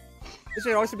 This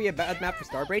would also be a bad map for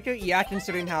Starbreaker? Yeah,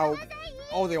 considering how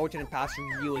all the alternate paths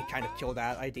really kind of kill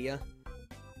that idea.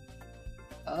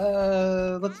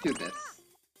 Let's do this.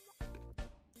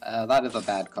 That is a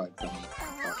bad card for me,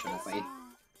 unfortunately.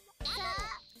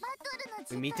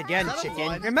 We meet again, Is that a chicken.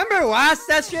 one? Remember last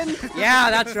session? Yeah,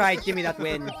 that's right. Give me that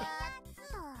win.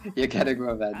 You're getting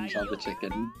revenge on the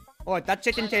chicken. Oh, that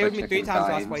chicken KO'd me 3 chicken times last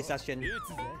times. play session.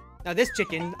 Now this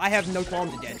chicken, I have no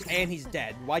qualms against, and he's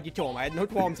dead. Why'd you kill him? I had no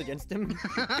qualms against him.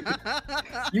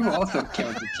 You also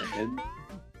killed the chicken.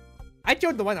 I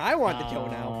killed the one I wanted to kill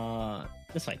now.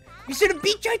 This way. You should have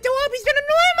beat Chaito up! He's gonna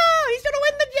Norma! He's gonna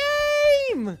win the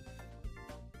game!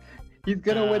 He's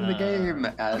gonna win the game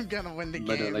I'm at gonna win the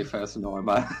literally game. first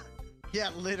Norma. Yeah,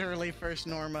 literally first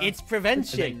Norma. It's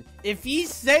prevention. If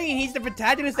he's saying he's the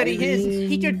protagonist that he is,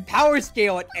 he could power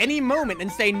scale at any moment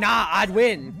and say, nah, I'd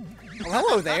win. Oh,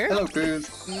 hello there. Hello,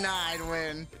 Cruz. Nah, I'd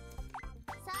win.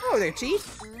 Hello there,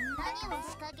 Chief.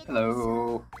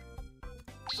 Hello.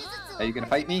 Are you gonna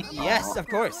fight me? Yes, Aw. of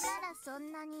course.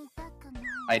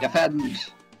 I defend.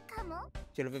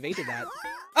 Should have evaded that.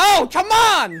 Oh, come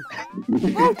on!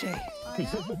 Okay.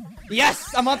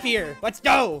 Yes, I'm up here. Let's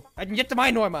go. I can get to my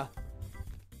Norma.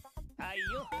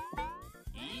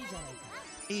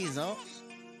 Easel.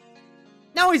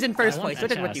 Now he's in first I want place. Look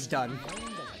that at what chest. you've done.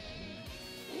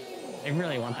 I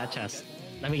really want that chest.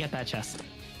 Let me get that chest.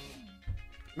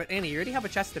 But Annie, you already have a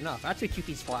chest enough. Actually,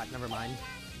 QP's flat. Never mind.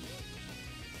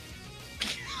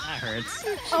 That hurts.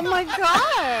 Oh my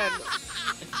god!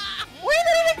 Where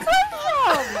did it come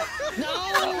from?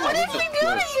 No! What did we do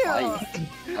to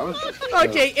you? I was just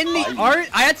Okay, in the fighting. art,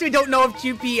 I actually don't know if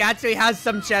QP actually has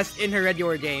some chest in her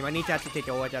regular game. I need to actually take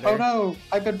a look at her. Oh no,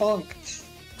 I've been bonked.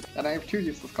 And I have 2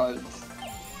 useless cards.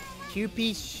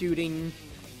 QP shooting.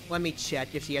 Let me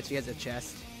check if she actually has a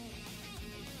chest.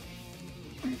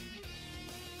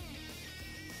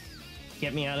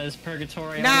 Get me out of this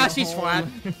purgatory. Nah, I'm she's home.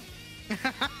 flat.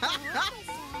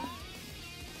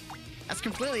 That's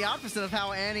completely opposite of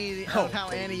how Annie Oh.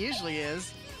 Annie usually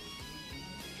is.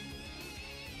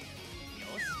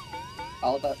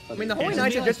 All that. I mean, the Yeah, Holy it's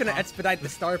Knights gonna are be just like gonna expedite the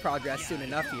star progress soon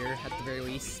enough here, at the very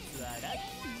least.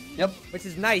 Yep. Which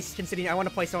is nice, considering I want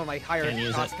to play some of my higher Can't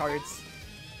use cost it. cards.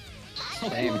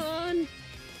 Same. Come on.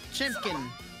 Chimpkin.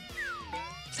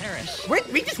 Perish.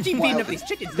 We just keep beating up these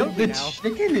chickens, don't we The now?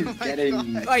 chicken is my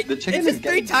getting. Like, the it's chicken just is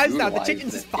 3 getting times now. The brutalized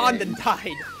chickens this spawned game. and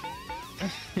died.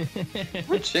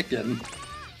 What chicken?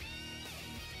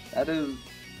 That is.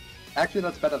 Actually,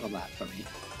 that's better than that for me.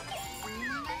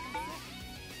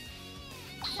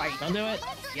 Fight. Don't do it.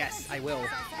 Yes, I will.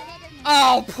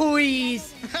 Oh,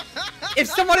 please! If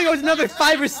somebody goes another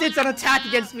 5 or 6 on attack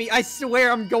against me, I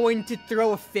swear I'm going to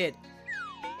throw a fit.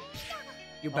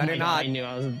 You Oh better my God, not. I knew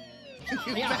I was.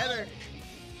 You Yeah. better.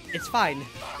 It's fine.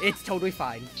 It's totally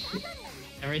fine.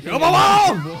 Everything. Go is-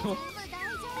 along!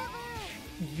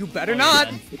 You better Oh,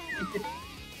 not. you're dead.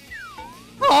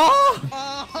 Oh!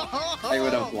 Oh, I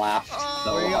would have laughed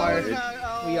so We are- hard.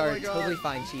 We Oh are my God. totally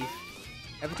fine, Chief.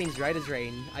 Everything's right as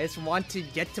rain. I just want to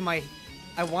get to my...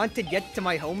 I want to get to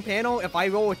my home panel. If I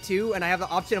roll a 2 and I have the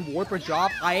option of warp or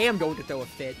drop, I am going to throw a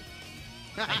fit.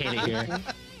 I hate it here.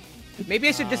 Maybe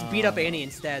I should just beat up Annie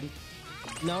instead.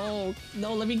 No,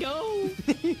 no, let me go.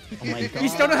 Oh my God. You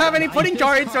still don't have any pudding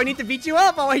cards, so I need to beat you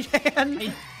up all I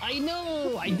can. I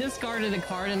know. I discarded a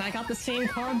card and I got the same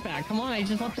card back. Come on, I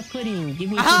just want the pudding. Give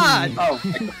me Aha!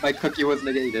 pudding. Oh, my cookie was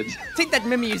negated. Take that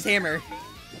Mimiu's hammer.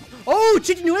 Oh,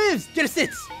 chicken lives! Get a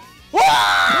sit! Wah!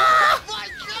 Oh my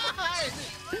God!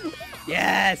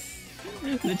 Yes! The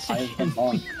I've been chicken.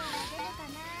 bonked.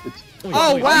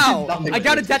 Oh, wait, wow! nothing I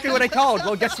got to exactly what I called.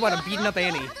 Well, guess what? I'm beating up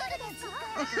Annie.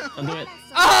 Don't do it.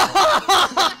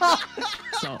 Oh!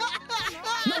 So.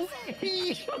 No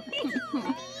way.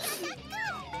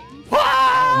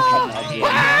 Wow!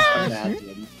 Yeah.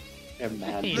 Imagine.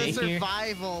 Imagine. The Here.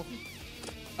 survival.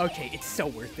 Okay, it's so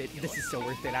worth it. This is so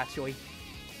worth it, actually.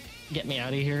 Get me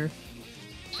out of here.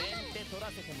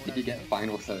 Did you get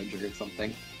final surgery or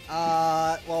something?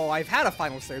 Well, I've had a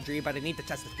final surgery, but I need to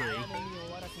test the theory.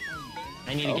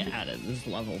 I need to get out of this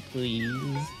level, please.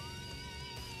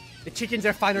 The chickens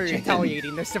are finally Chicken.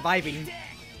 retaliating. They're surviving.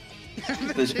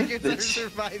 The chickens the are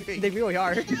surviving. They really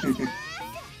are.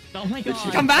 Oh my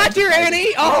God. Come back here,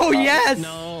 Annie! Oh, yes!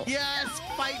 No. Yes,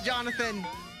 fight Jonathan.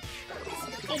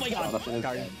 Oh my God. Jonathan is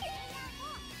Darn. dead.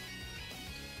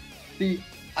 See,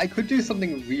 I could do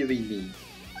something really mean,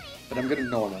 but I'm gonna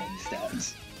Norma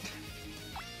instead.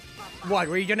 What,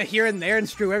 were you gonna here and there and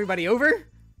screw everybody over?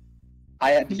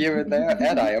 I had here and there,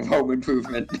 and I have home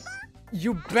improvement.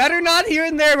 You better not here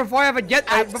and there before I get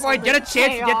a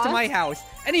chance to get to my house.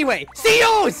 Anyway, see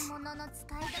yous!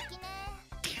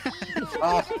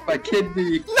 My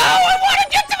kidney. No, I want to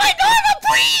get to my normal,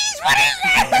 please! What is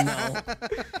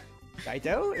that?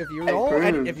 Kaito, if you roll,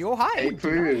 and if you roll high. Hey,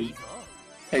 Cruz.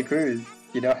 Hey, Cruz.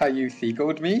 You know how you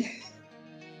seagulled me?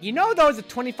 You know there was a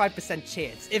 25%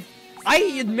 chance. If I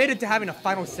admitted to having a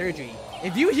final surgery,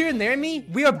 if you hear and there me,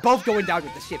 we are both going down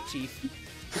with the ship, Chief.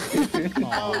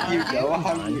 You know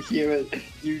how you hear it.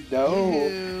 You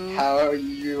know how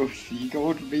you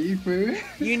seagulled me, Cruz?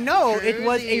 You know it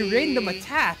was a random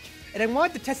attack, and I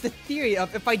wanted to test the theory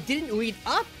of if I didn't lead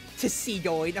up to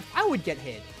seagull if I would get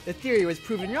hit. The theory was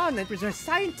proven wrong. That was a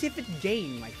scientific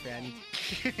gain, my friend.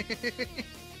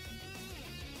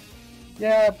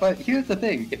 Yeah, but here's the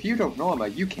thing. If you don't Norma,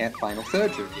 you can't final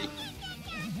surgery.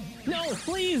 No,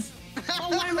 please! Oh,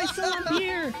 why am I still up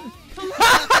here? Come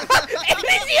on!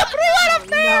 Elysia flew out of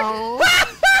there! No.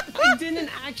 I didn't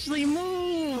actually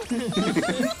move!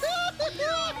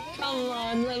 Come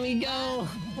on, let me go!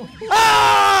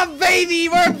 Ah, baby,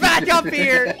 we're back up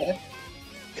here!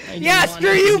 Yeah,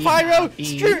 screw you, Pyro!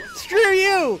 Screw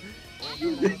you!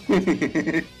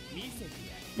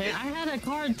 Man, I had a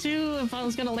card too. If I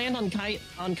was gonna land on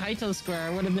Kaito Square, I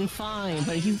would have been fine,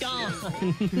 but he's gone.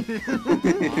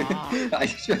 I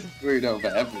just screwed over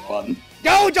everyone.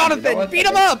 Go, Jonathan! You know what? Beat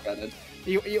him up!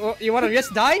 You want to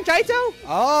risk dying, Kaito?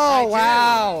 Oh,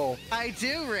 wow! I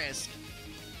do risk.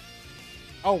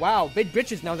 Oh, wow. Big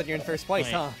bitches now that you're in first place,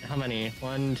 Wait, huh? how many?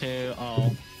 1, 2,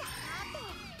 oh.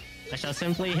 I shall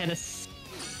simply hit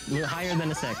higher than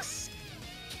a 6.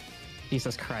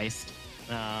 Jesus Christ.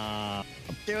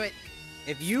 Do it.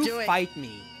 If you Do it. fight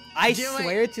me, I Do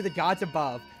swear to the gods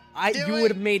above, you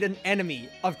would have made an enemy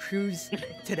of Cruz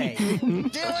today. Do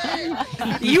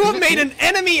it. You have made an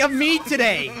enemy of me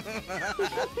today!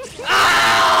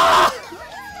 Ah!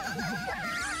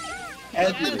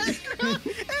 And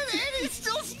it's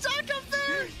still stuck up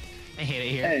there. I hate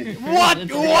it here. Hey. What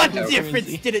Kaito, difference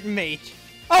Crazy. did it make?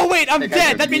 Oh wait, I'm Hey, Kaito,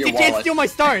 dead! That give me means you your can't wallet. steal my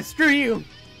stars! Screw you!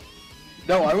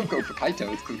 No, I would go for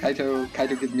Kaito, because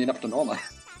Kaito gives me enough to Norma.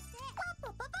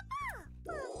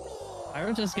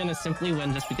 I'm just gonna simply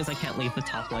win just because I can't leave the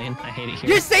top lane. I hate it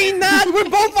here. You're saying that? We're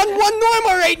both on one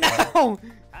Norma right now!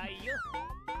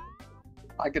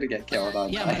 I'm gonna get killed,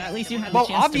 aren't Yeah, I? but at least you had Well,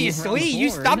 the chance obviously, to move around the you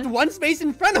board. stopped one space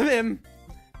in front of him!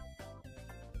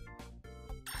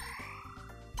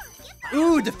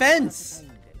 Ooh, defense!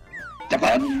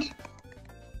 Defend!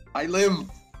 I live!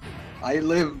 I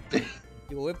live!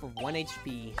 You live with 1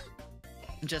 HP.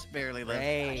 Just barely live.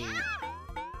 Hey.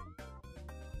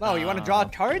 Well, you want to draw a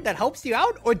card that helps you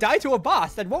out, or die to a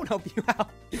boss that won't help you out?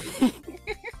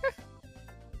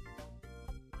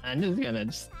 I'm just gonna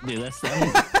do this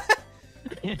then.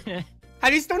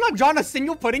 Have you still not drawn a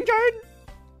single pudding card?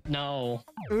 No.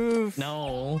 Oof.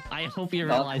 No. I hope you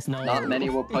realize no. Not many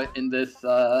will put in this,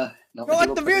 Well,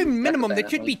 at the very minimum, there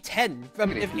could be 10,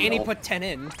 from Okay, if Annie no. put 10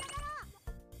 in.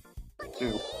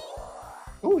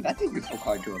 Ooh, that's a useful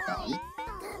card to have gotten.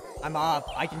 I'm up.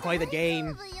 I can play the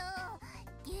game.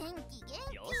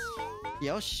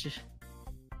 Yosh.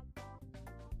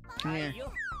 Come here.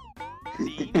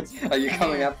 Are you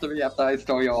coming after me after I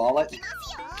stole your wallet?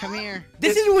 Come here.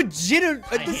 This is legitimate.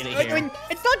 I hate it here. mean,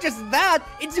 it's not just that.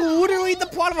 It's literally the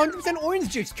plot of 100% Orange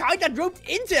Juice. Kai got roped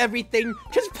into everything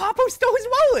because Papo stole his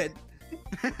wallet.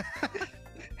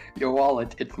 Your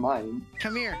wallet, it's mine.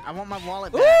 Come here. I want my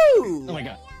wallet back. Oh Ooh! my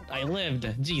god. I lived.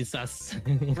 Jesus. So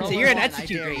Roll you're an one, I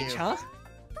execute dare rage, you. huh? High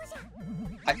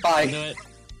I'll five! do it.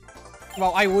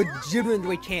 Well, I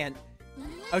legitimately can't.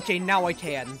 Okay, now I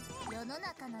can.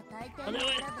 I'll do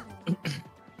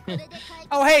it.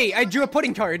 Oh, hey, I drew a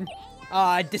pudding card.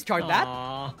 Discard that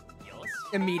Aw.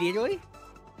 immediately.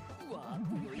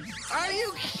 Are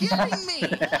you kidding me?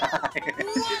 What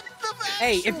the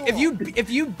Hey, if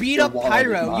you beat Your up wallet is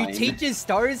Pyro, you mine. take his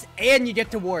stars and you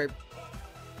get to warp.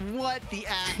 What the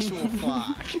actual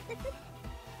fuck?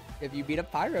 If you beat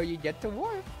up Pyro, you get to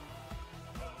warp.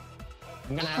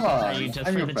 I'm gonna have to tell you just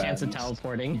I'm for your the chance of friend.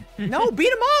 teleporting. No,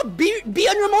 beat him up. Be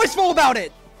unremorseful about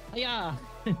it. Yeah.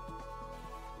 Let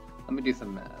me do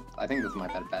some math. I think this is my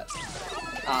better bet.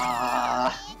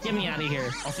 Get me out of here.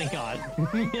 Oh, thank God.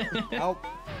 Oh,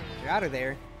 you're out of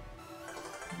there.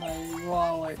 My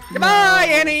wallet. Goodbye,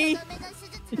 Annie.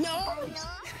 No.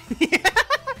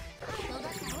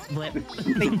 Blip.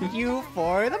 Thank you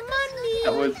for the money.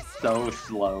 That was so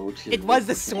slow, too. It was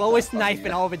the slowest knife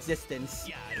in all of existence.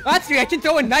 That's right, I can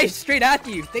throw a knife straight at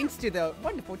you, thanks to the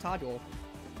wonderful toggle.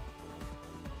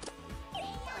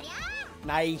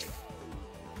 Knife.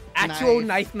 Actual Knife.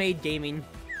 knife made gaming.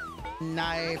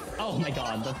 Knife. Oh my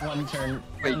God. That's one turn.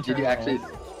 Wait, one did turn you actually...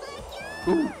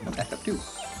 roll. Ooh, that's up too.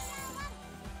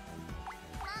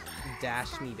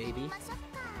 Dash me, baby.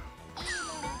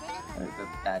 There's a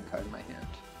bad card in my hand.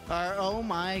 Oh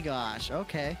my gosh.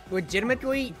 Okay.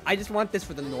 Legitimately, I just want this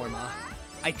for the Norma.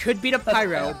 I could beat up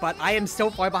Pyro, but I am so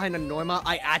far behind on Norma,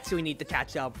 I actually need to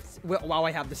catch up while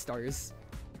I have the stars.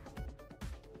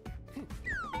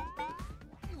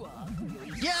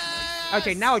 Yes!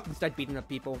 Okay, now I can start beating up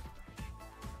people.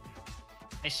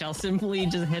 I shall simply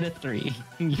just hit a 3.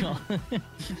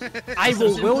 I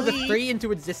will will the 3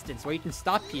 into existence, where you can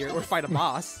stop here or fight a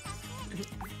boss.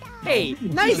 Hey,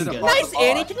 nice, nice,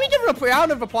 Annie. Can we give a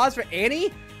round of applause for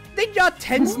Annie? They got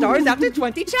 10 stars after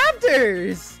 20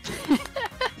 chapters.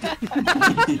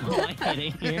 Oh, I hit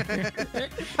it here.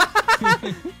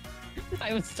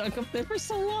 I was stuck up there for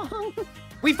so long.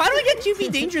 We finally get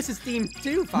QB Dangerous's theme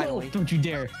too, finally. No, don't you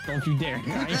dare. Don't you dare.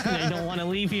 I don't want to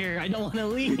leave here. I don't want to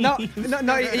leave. No,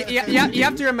 you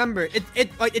have to remember,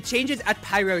 it changes at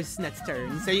Pyro's next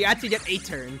turn, so you actually get a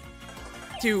turn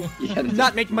to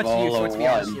not make much use, let's be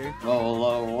honest here.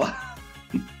 Volo.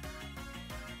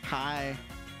 Hi.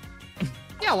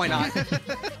 Yeah, why not?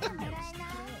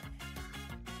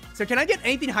 So can I get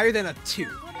anything higher than a 2?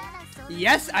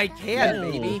 Yes, I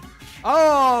can, baby.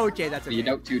 Oh, okay, that's okay. You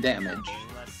don't do damage.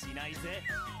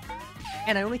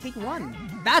 And I only take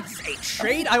 1. That's a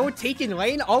trade I will take in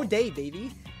lane all day,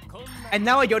 baby. And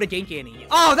now I go to gank Annie.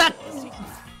 Oh, that...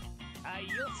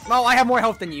 Well, I have more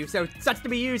health than you, so such to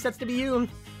be you, such to be you.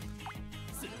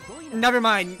 Never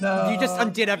mind, No. You just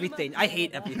undid everything. I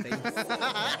hate everything.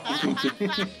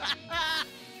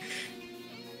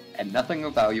 And nothing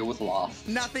of value was lost.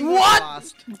 Nothing was What?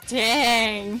 lost.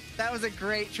 Dang. That was a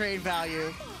great trade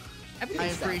value. I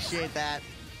appreciate that.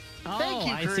 Oh, Thank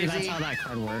you, I see. That's Cruzy. how that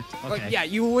card worked. Okay. But yeah,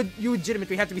 you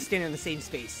legitimately have to be standing in the same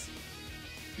space.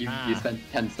 You spent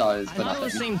 10 stars I for thought it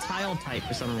was the nothing. same tile type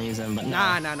for some reason, but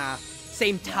no. Nah.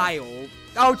 Same tile.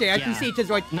 Okay, I can Yeah. see it just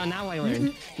like... No, now I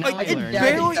learned. Now Like, I it learned.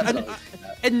 barely-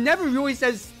 It never really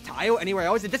says tile anywhere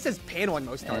else. It just says panel on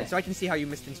most cards, Yeah. so I can see how you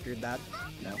misconstrued that.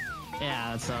 No.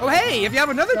 Yeah, so... Oh hey, if you have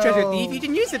another treasure No. thief, you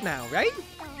can use it now, right?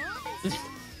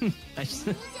 I just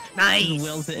Nice!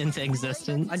 willed it into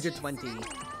existence. 120.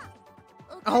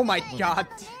 Oh my god.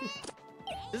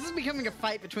 This is becoming a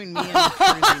fight between me and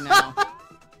Cruzy now.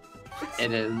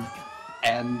 It is.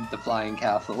 And the flying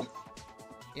castle.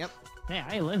 Yep. Hey,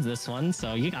 I lived this one,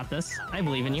 so you got this. I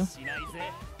believe in you.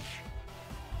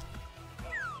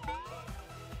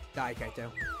 Die,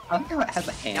 Kaito. I like how it has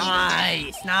a hand.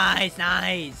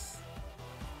 Nice.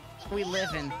 We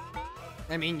live in.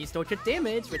 I mean, you still took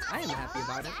damage, which I am happy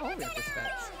about in all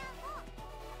respects.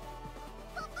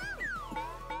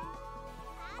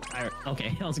 Pyro.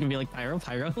 Okay, I was gonna be like Pyro.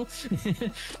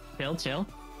 Chill.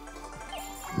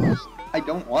 I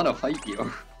don't want to fight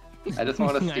you. I just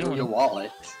want to I steal don't your wanna-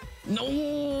 wallet. No!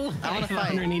 I wanna have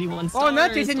fight. 181 stars. Oh, in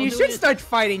that case, then you Don't should do it. start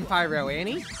fighting Pyro,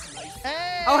 Annie.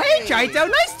 Hey! Oh, hey, Chaito.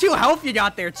 Nice 2 health you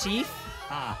got there, Chief.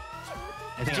 Ah.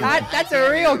 I think I That's a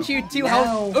real cute 2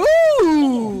 health. Now-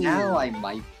 Ooh! Now I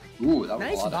might. Ooh, that was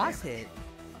Nice a lot boss of hit.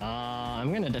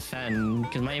 I'm gonna defend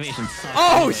because my evasion sucks.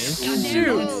 Oh, anyways.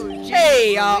 shoot! Oh,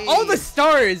 Hey, geez all the Louise.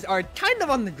 stars are kind of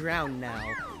on the ground now.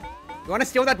 You want to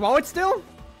steal that wallet still?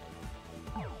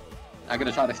 I'm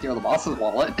gonna try to steal the boss's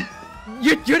wallet.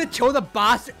 You're gonna kill the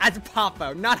boss as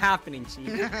Papa. Not happening, Chief.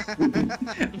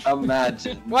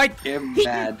 Imagine. Like, he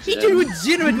Imagine. could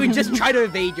legitimately just try to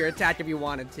evade your attack if you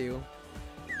wanted to.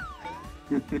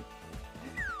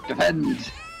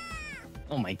 Defend.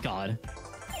 Oh my god.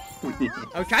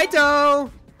 Oh,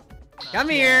 Kaito! Come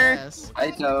here! Yes.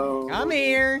 Aito. Come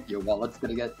here! Your wallet's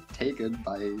gonna get taken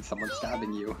by someone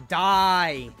stabbing you.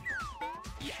 Die!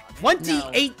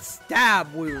 28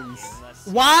 stab wounds.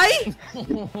 Why?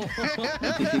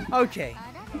 Okay.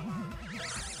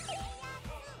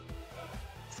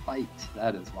 Spite,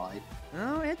 that is why.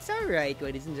 Oh, it's alright,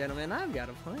 ladies and gentlemen. I've got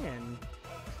a plan.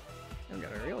 I've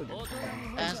got a real good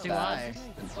plan. As do I.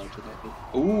 Unfortunately.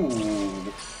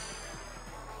 Ooh.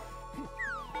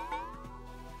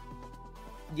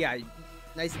 Yeah,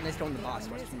 nice killing the boss,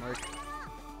 question mark.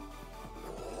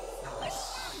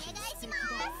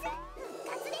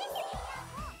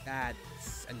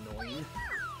 That's annoying.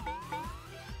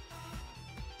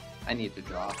 I need to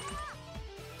draw.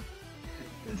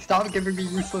 Stop giving me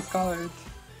useless cards.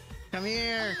 Come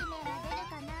here.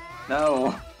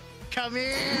 No. Come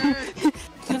here.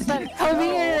 Just that, come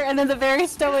here, and then the very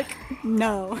stoic,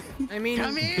 no. I mean,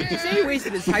 Come here! you say he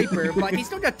wasted his hyper, but he's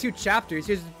still got 2 chapters.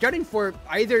 He's gunning for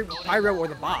either Pyro or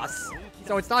the boss.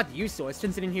 So it's not useless,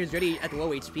 since in here is already at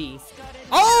low HP.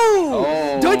 Oh!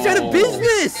 Oh. Don't out of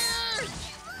business!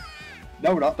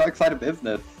 No, not Dark Side of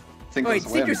Business. Single Wait,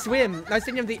 swim. Sink or Swim. I was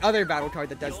thinking of the other battle card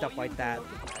that does stuff like that.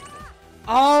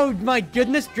 Oh my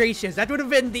goodness gracious, that would have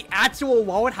been the actual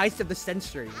wallet heist of the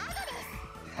century.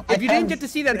 if you didn't get to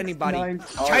see that, anybody,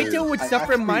 Chaito would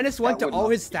suffer -1 to all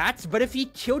his stats, but if he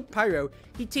killed Pyro,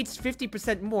 he takes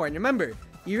 50% more. And remember,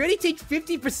 you already take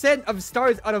 50% of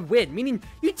stars out of win, meaning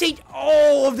you take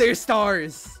all of their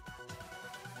stars.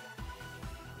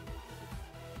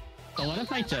 So what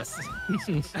if I just...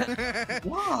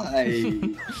 Why?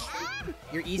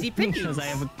 You're easy pickings. Because I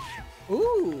have a...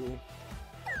 Ooh.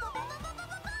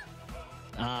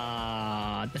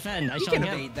 Defend. You can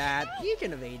evade that. You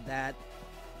can evade that.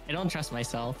 I don't trust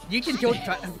myself. You can kill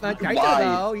Chaito Why?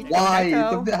 though. You can Why?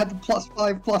 Chaito. They had the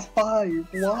 +5/+5.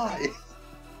 Why?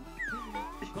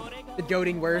 The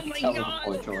goading worth. Oh my That was God. a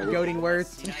poor choice. The goading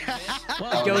worth. Whoa,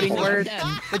 The goading I'm worth. dead.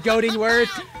 The goading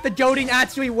worth. The goading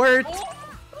actually worked.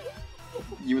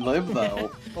 You live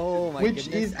though. Oh my Which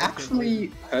goodness. is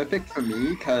actually perfect for me,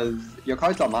 because your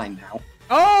cards are mine now.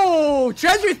 Oh,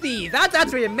 treasure thief! That's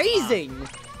actually amazing.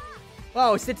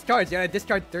 Whoa, 6 cards. You gotta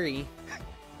discard 3.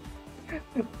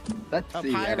 Let's A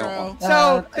see. I don't pyro. want So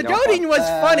that, I the don't goading want was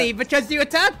that. funny because you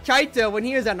attacked Chaito when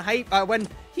he was on when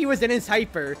he was in his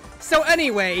hyper. So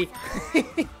anyway,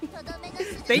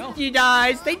 thank you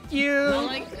guys. Thank you. Not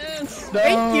like this. No.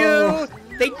 Thank you.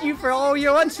 Thank you for all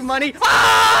your lunch money.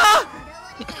 Ah!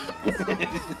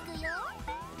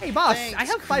 Hey boss, Thanks, I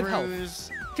have 5 health.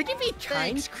 Cruz. Could you be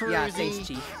kind? Thanks, Yeah, Cruzy. thanks,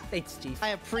 Chief. Thanks, Chief. I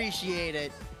appreciate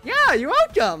it. Yeah, you're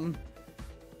welcome.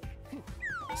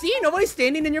 See, nobody's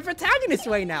standing in your protagonist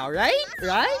way now, right?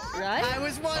 Right? I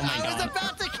was my I was God.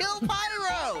 about to kill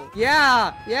Pyro.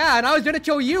 Yeah, and I was gonna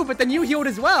kill you, but then you healed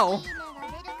as well.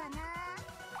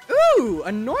 Ooh,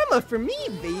 a Norma for me,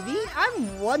 baby.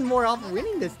 I'm 1 more off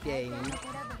winning this game.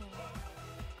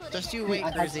 Just you wait,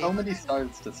 I had so Cruzy. many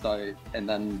starts to start, and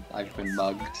then I've been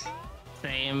mugged.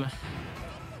 Same.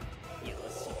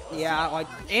 Yeah, like,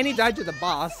 Annie died to the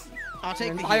boss. I'll take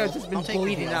And the I've heal. just been I'll take the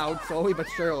bleeding heal. out slowly but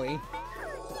surely.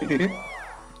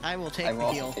 I will take I the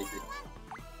will heal. also take it.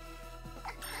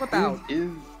 Flip out.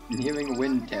 Is nearing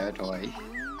win territory.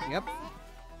 Yep.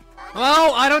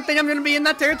 Well, I don't think I'm gonna be in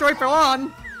that territory for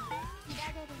long.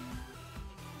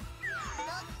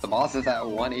 The boss is at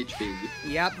 1 HP.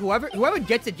 Yep, whoever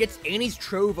gets it gets Annie's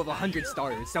trove of 100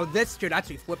 stars. So this should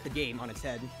actually flip the game on its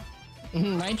head.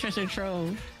 My treasure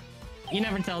trove. You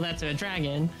never tell that to a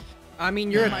dragon. I mean,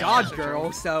 you're a My dodge treasure girl,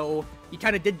 trove. so you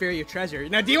kind of did bury your treasure.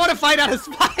 Now, do you want to fight out a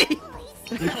spy?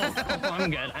 No, I'm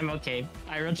good. I'm okay.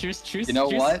 I will choose. You know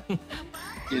what?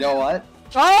 You know what?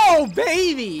 Oh,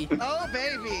 baby! Oh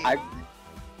baby.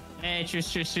 Hey,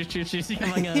 choose.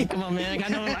 Come on, man.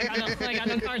 I got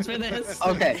no cards for this.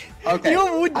 Okay. You I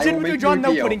will legitimately make draw you a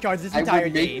no deal. pudding cards this I entire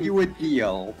will make game. you a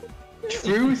deal.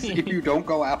 Truce if you don't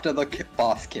go after the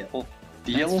boss kill.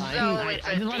 Deal? That's fine.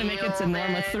 I just want to make it to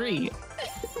Norma 3.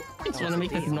 I just want to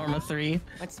make it to Norma 3.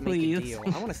 Let's make Please. a deal.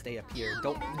 I want to stay up here.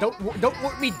 Don't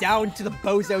work me down to the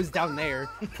bozos down there,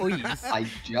 please. I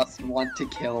just want to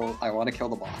kill. I want to kill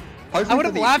the boss. I would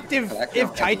have laughed Partially if for the XP,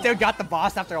 but that's Chaito got the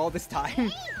boss after all this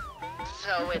time.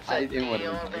 So it's I- a it deal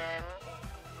would've been then.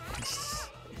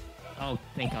 Oh,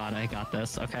 thank God I got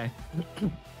this. Okay.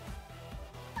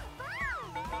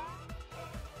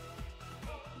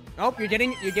 Oh, you're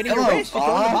getting your Hello, wish to kill the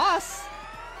boss. boss.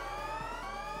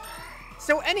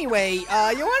 So anyway,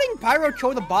 you're letting Pyro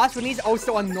kill the boss when he's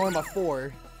also on Norma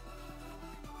 4.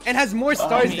 And has more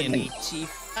stars than me,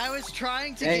 Chief. I was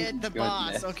trying to Thank get the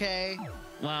goodness. boss, okay?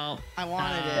 Well, I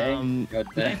wanted it. Thank my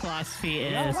goodness. philosophy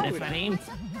Yeah, is why if would I I? ain't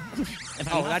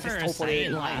if Oh, I'm that not just first, I teleported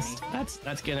ain't behind last. me.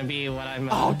 That's gonna be what I'm.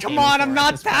 Oh, come aiming on, for I'm at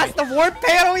not this past point. the warp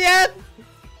panel yet!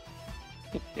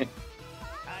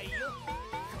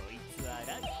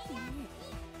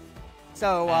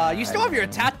 So, you still have your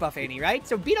attack buff, Annie, right?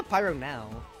 So beat up Pyro now.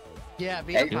 Yeah,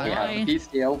 be Hey, a we pyro. have the peace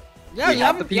deal. Yeah, We you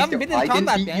have the haven't peace deal. been in I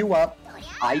combat didn't beat yet. you up.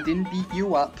 I didn't beat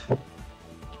you up.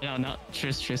 No,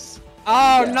 truce.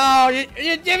 Oh Yeah. no,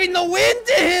 you're giving the win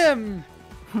to him!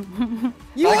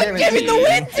 You Not are giving the guaranteed.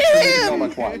 win I to still need him! Noma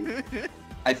twice.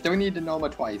 I still need to Noma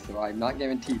twice, so I'm not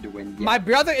guaranteed to win yet. My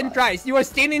brother in Christ, you are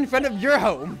standing in front of your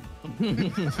home.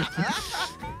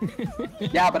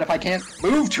 Yeah, but if I can't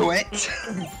move to it.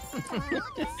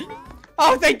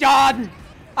 Oh, thank God!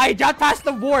 I got past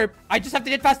the warp. I just have to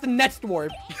get past the next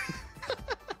warp.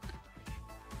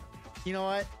 You know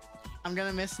what? I'm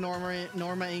gonna miss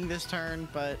Norma-ing this turn,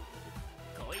 but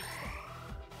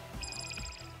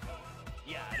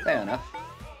Fair enough.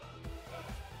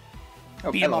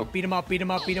 Oh, Beat him hello. up, beat him up, beat him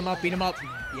up, beat him up, beat him up.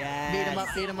 Yes. beat him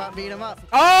up, beat him up, beat him up.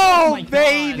 Oh, my God.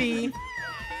 baby!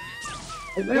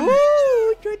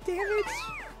 Ooh, good damage.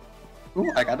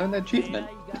 Ooh, I got an achievement.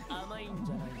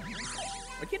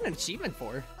 What getting an achievement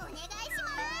for?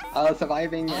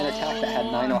 Surviving an attack that had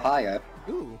 9 or higher.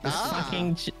 Ooh. This Ah.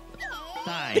 fucking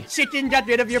Die. Chicken got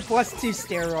rid of your +2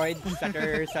 steroid.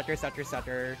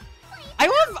 Sutter.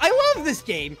 I love this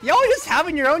game. Y'all are just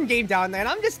having your own game down there, and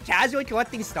I'm just casually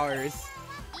collecting stars.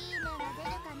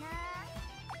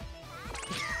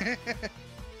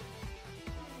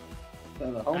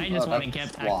 I just want to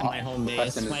get back to my home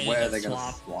base. Why did it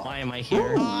swap? Why am I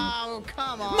here? Oh,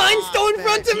 come on. Mine's still in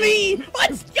front of me!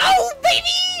 Let's go,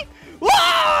 baby!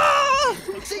 Whoa!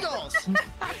 Seagulls!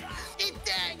 Eat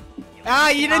that! Ah,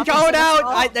 you didn't call it out!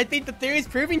 I think the theory is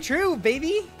proving true,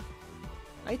 baby!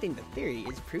 I think the theory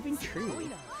is proving true.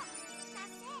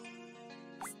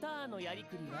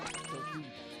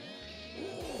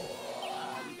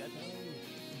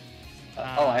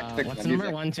 Oh, I have to fix what's the number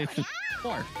music. 1, 2, 3,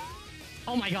 4?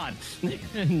 Oh my god.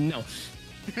 No.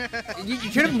 You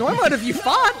could have normalized if you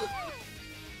fought!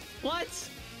 What?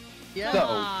 Yeah. So,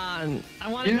 I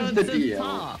want to go here's to the the deal.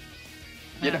 top.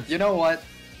 You know what?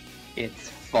 It's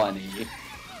funny.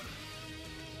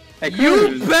 Hey, You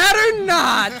Cruz! better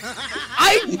not!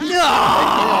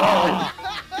 No!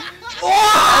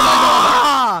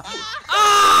 Oh!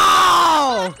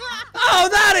 Oh,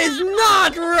 that is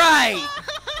not right!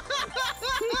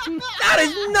 That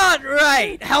is not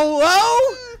right! Hello?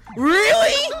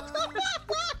 Really?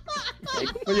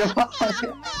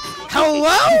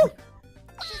 Hello?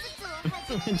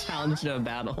 Challenge to a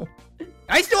battle.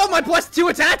 I still have my +2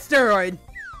 attack steroid!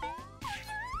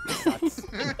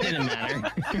 It didn't matter.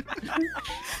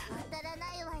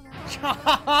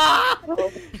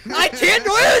 I can't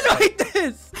lose like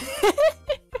this!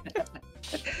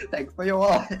 Thanks for your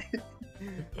wallet.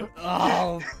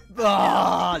 Oh,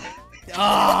 God.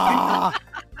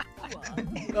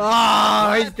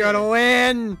 Oh, he's gonna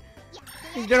win!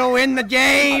 He's gonna win the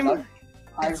game!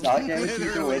 I'm not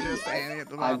guaranteed to win.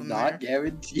 I'm not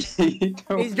guaranteed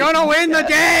to He's gonna win the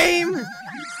game!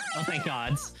 Oh thank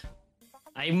God.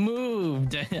 I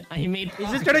moved. I made. He's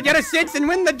just gonna get a 6 and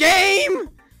win the game!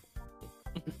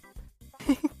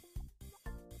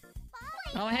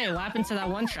 Oh hey, what happened to that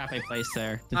one trap I placed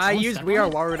there? Did I someone used step We on Are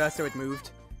it? Waruda, so it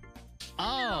moved.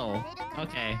 Oh,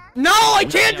 okay. No, I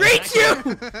can't Yeah, reach you!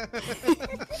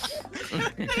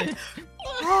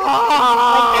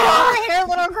 Oh, here,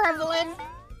 little gremlin.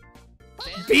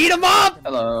 Beat him up!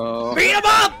 Hello. Beat him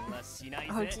up!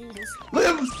 Oh, Jesus.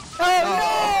 Live!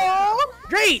 Oh,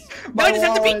 Great! Now I just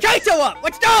have to beat Kaito up!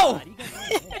 Let's go!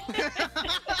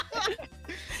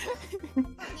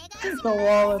 The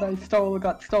wallet I stole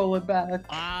got stolen back.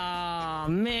 Ah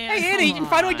man. Hey, Andy, you can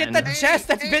finally get that on. chest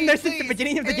that's been there since the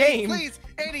beginning of the game. Please,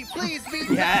 Andy, please, beat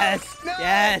me. Yes! No,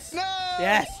 Yes! No.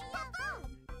 Yes!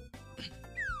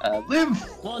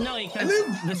 Live! Well, no, because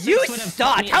the You six would have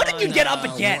suck! put me How did you on, get up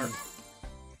again?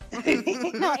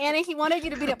 warp. no, Annie, he wanted you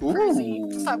to beat up Cruzy.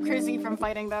 Ooh. Stop Cruzy from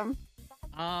fighting them.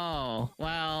 Oh,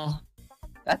 well,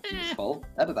 That's useful.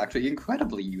 That is actually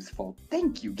incredibly useful.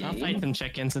 Thank you, I'll game. fight them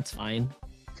chickens, it's fine.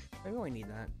 I really need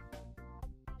that.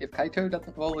 If Kaito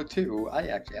doesn't roll a 2, I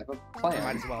actually have a Might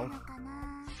plan. as well.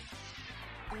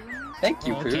 Thank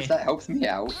you, Oh, Cruz. okay. That helps me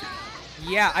out.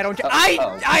 Yeah, I don't. Oh.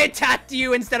 I attacked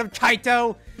you instead of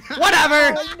Kaito.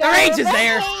 Whatever. Oh, The rage is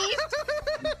there.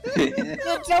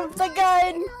 You jumped the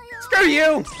gun. Screw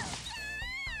you.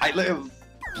 I live.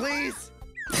 Please.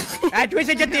 At least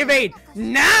I get the evade.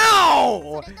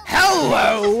 Now.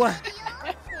 Hello.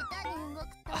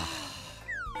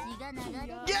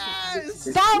 Yes.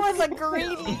 That was a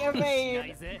greedy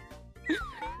evade.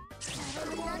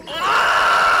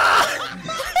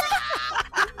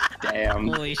 Damn.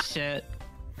 Holy shit.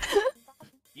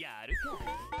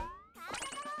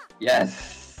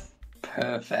 Yes.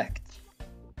 Perfect.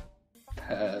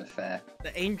 Perfect.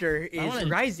 The anger I is wanna-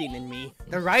 rising in me.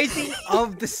 The rising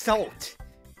of the salt.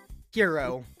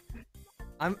 Hero.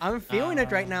 I'm feeling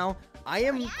it right now. I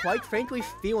am quite frankly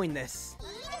feeling this.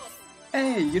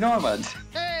 Hey, you know what?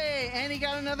 Hey, Annie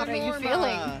got another What are you Norma.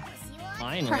 feeling?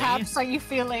 Finally. Perhaps are you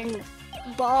feeling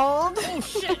bald? Oh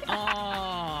shit!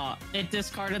 Oh, it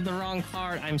discarded the wrong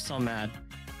card. I'm so mad.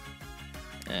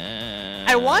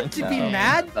 I want to be No,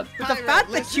 mad, that's- but the Pyro,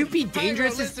 fact that listen, QP Pyro,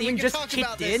 Dangerous's listen, we theme can just talk kicked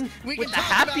about this. in We with can the talk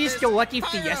about happiest-go-lucky this.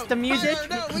 Fiesta Pyro, music.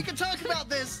 No, we can talk about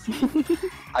this.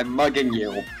 I'm mugging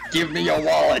you. Give me your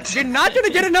wallet. You're not gonna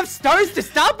get enough stars to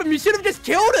stop him. You should have just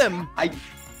killed him.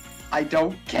 I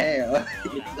don't care.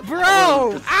 It's the Bro, power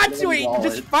of the actually, wallet.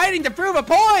 just fighting to prove a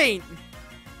point.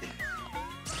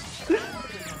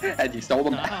 And you stole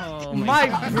them back. Oh My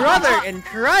God. brother in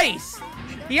Christ.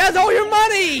 He has all your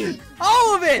money.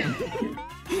 All of it.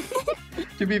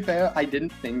 To be fair, I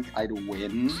didn't think I'd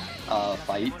win a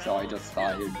fight, so I just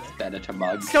thought it's better to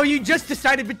mug. So you just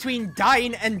decided between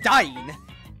dying and dying.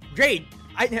 Great.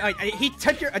 He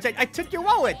took your. I took your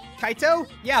wallet, Kaito.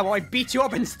 Yeah, well, I beat you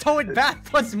up and stole it back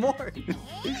plus more.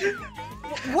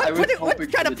 What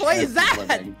kind of play is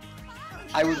that?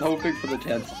 I was hoping for the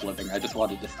chance of living. I just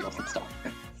wanted to steal some stuff.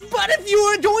 But if you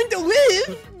were going to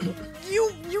live,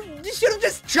 you should have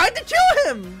just tried to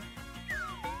kill him.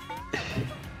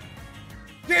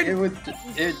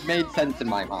 It made sense in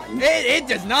my mind. It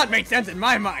does not make sense in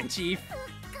my mind, Chief.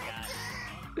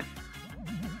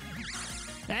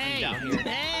 Hey!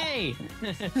 Hey!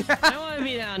 I want to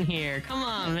be down here. Come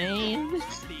on, man.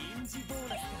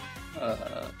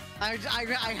 I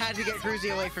had to get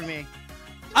Cruzy away from me.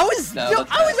 I was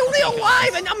only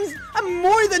alive, and I'm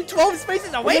more than 12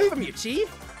 spaces away from you,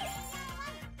 Chief.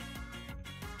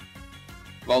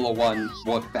 Lola 1,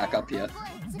 walk back up here.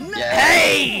 Yeah.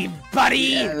 Hey, buddy!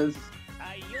 Yes.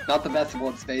 Not the best in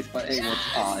one space, but hey, it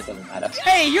doesn't matter.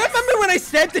 Hey, you remember when I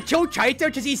said to kill Kaito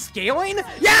because he's scaling?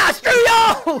 Yeah, screw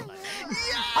y'all!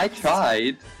 I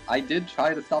tried. I did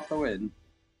try to stop the win.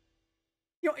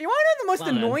 You want to know the most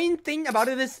annoying thing about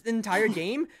this entire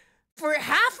game? For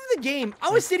half of the game, I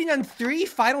was sitting on 3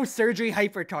 Final Surgery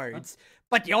hyper cards.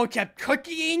 But y'all kept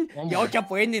cooking, y'all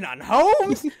kept waiting on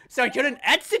homes, so I couldn't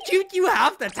execute you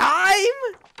half the time!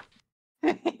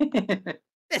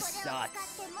 This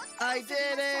sucks. I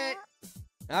did it!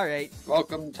 Alright.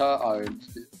 Welcome to Orange.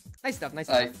 Nice stuff, nice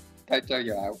stuff. Kaito,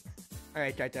 you're out.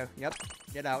 Alright, Kaito. Yep.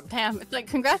 Get out. Damn, it's like,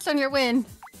 congrats on your win.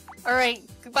 Alright,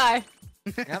 goodbye.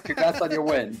 Yep. Congrats on your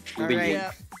win. Alright.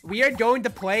 Yeah. We are going to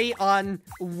play on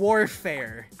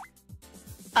Warfare.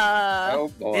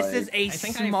 Oh boy. This is a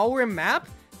smaller map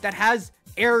that has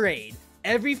air raid.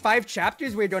 Every 5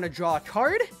 chapters, we're going to draw a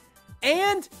card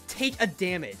and take a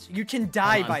damage. You can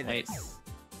die by this.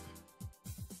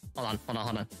 Hold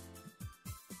on.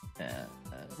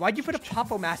 Why'd you put a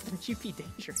Popo mask in QP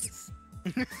Dangerous?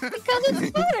 Because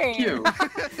it's funny. Cute.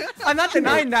 I'm not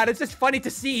denying that. It's just funny to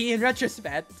see in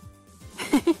retrospect.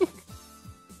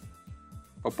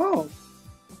 Popo.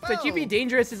 So QP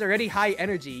Dangerous is already high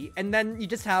energy, and then you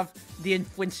just have the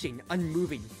unflinching,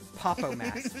 unmoving Popo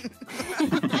mask.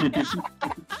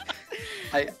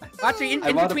 Actually, in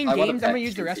between games, I'm gonna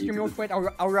use the restroom real quick.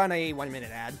 I'll run a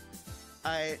 1-minute ad.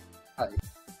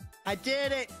 I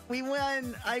did it! We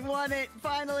won! I won it!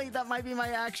 Finally! That might be my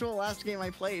actual last game I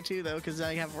play too, though, because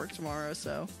I have work tomorrow.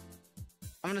 So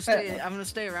I'm gonna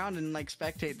stay around and like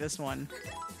spectate this one.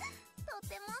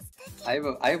 I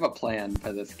have a plan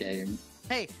for this game.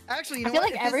 Hey, actually, you know I feel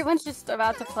what? like everyone's just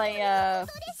about to play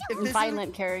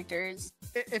violent characters.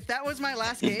 If that was my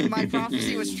last game, my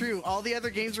prophecy was true. All the other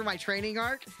games were my training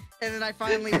arc, and then I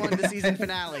finally won the season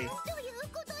finale.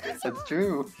 That's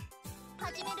true.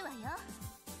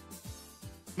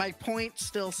 My point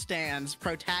still stands.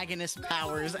 Protagonist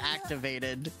powers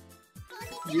activated.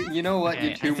 You know what? Okay,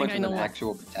 You're too much of an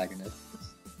actual protagonist.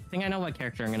 I think I know what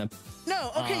character I'm gonna.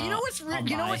 No, okay. You know what's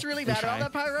really bad about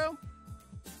that, Pyro?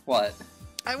 What?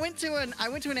 I went to an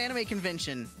anime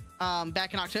convention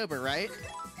back in October, right?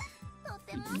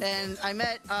 And I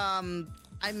met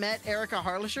Erica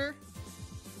Harlisher.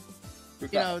 You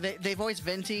know, they voice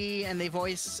Venti and they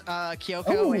voice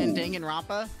Kyoko and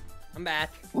Danganronpa. I'm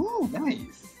back. Ooh,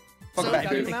 nice. Welcome back,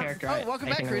 Cruzy. Welcome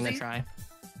back, Cruzy.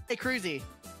 Hey, Cruzy.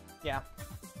 Yeah.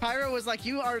 Pyro was like,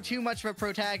 "You are too much of a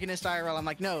protagonist, IRL." I'm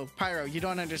like, "No, Pyro, you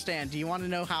don't understand. Do you want to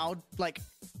know how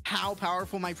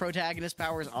powerful my protagonist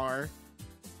powers are?"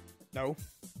 No.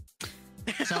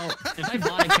 So, if I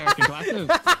bought a character, do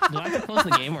I have to close the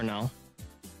game or no?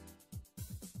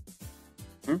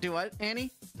 Do what,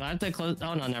 Annie? Do I have to close?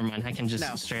 Oh no, never mind. I can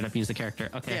just straight up use the character.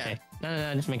 Okay, okay.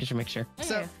 No, just making sure.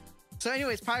 So,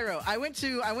 anyways, Pyro, I went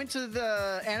to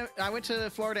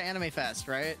Florida Anime Fest,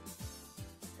 right?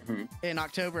 In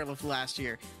October of last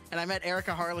year, and I met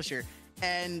Erica Harlisher,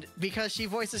 and because she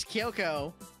voices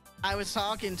Kyoko, I was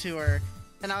talking to her,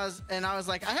 and I was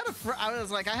like, I have a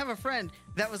friend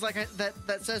that was like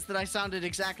that says that I sounded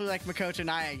exactly like Makoto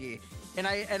Naegi, and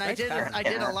I did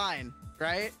a line,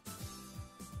 right?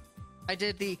 I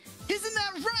did the "Isn't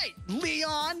that right,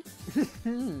 Leon?"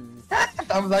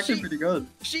 That was actually pretty good.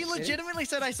 She legitimately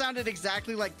said I sounded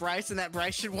exactly like Bryce, and that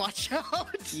Bryce should watch out.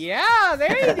 Yeah,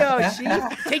 there you go,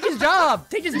 Chief. Take his job.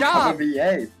 Take his job.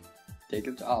 OVA. Take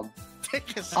his job. Take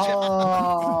his job.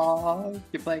 Aww,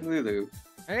 you're playing Lulu.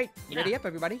 All right, ready up,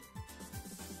 everybody.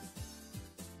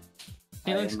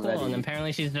 She looks cool, and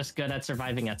apparently she's just good at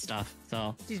surviving at stuff.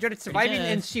 So she's good at surviving,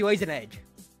 and she lays an egg.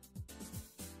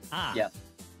 Ah. Yeah.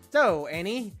 So,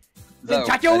 Annie,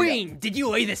 Tatooine, did you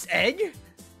lay this egg?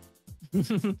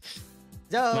 My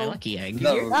lucky egg.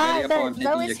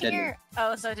 Zoe is here.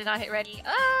 Oh, so did not hit ready.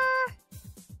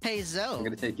 Hey, Zoe. I'm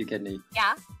gonna take your kidney.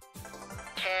 Yeah.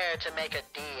 Care to make a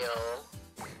deal?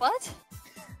 What?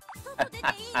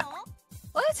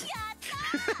 What?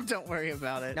 Don't worry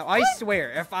about it. Now, I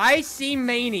swear, if I see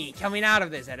Maney coming out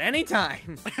of this at any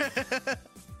time...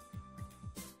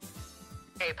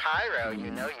 Hey, Pyro, you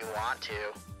know you want to.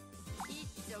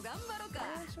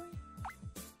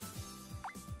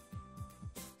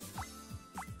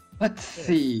 Let's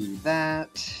see, that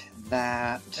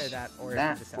or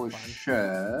just for have fun.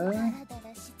 sure.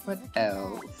 What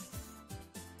else?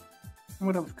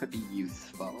 What else could be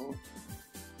useful?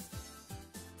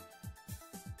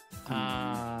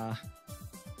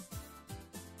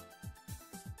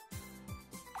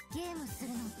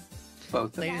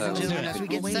 Both of Ladies those and gentlemen, as could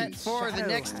we be get set useful. for the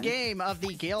next game of the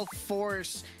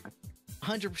GaleForce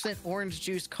 100% Orange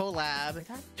Juice Collab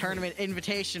Tournament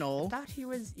Invitational, I thought he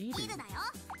was eating.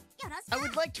 I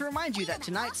would like to remind you that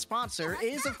tonight's sponsor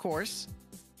is, of course,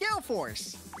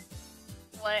 GaleForce.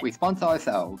 What? We sponsor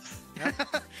ourselves.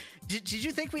 Did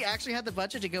you think we actually had the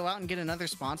budget to go out and get another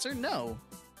sponsor? No.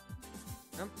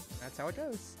 Nope, that's how it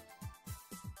goes.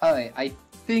 Alright, I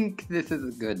think this is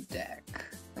a good deck.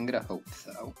 I'm gonna hope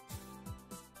so.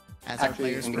 As our Actually,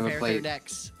 players I'm gonna prepare their replace-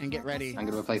 decks and get ready. I'm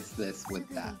gonna replace this with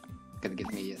that. Gonna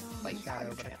give me a slightly Shadow, higher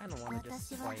but I chance. kind of want to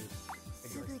just play.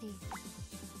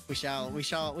 We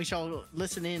shall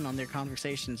listen in on their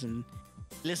conversations and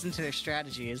listen to their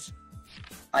strategies.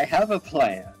 I have a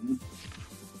plan.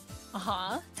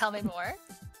 Tell me more.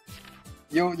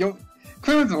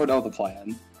 Cruz will know the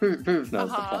plan. Cruz knows the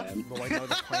Uh-huh. plan. Will I know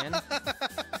the plan?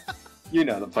 You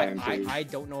know the plan, Cruz. I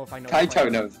don't know if I know the Kaito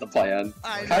plan. knows the plan.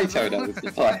 I know. Kaito knows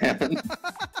the plan.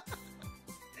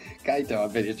 Kaito,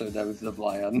 I'm pretty sure, knows the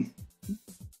plan.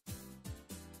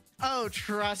 Oh,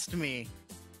 trust me.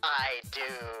 I do.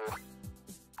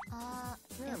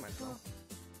 Yeah, might as well.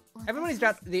 Everybody's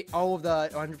got all of the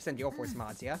 100% GaleForce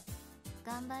mods, yeah?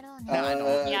 I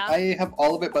don't. Yeah. I have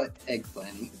all of it but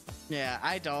Eggplenty. Yeah,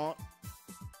 I don't.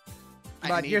 I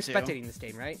But need you're to. spectating this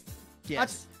game, right?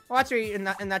 Yes. Well, actually, in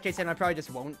that case, then I probably just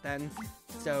won't then.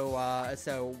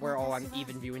 So we're all on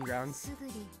even viewing grounds.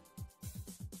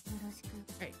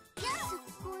 Hey,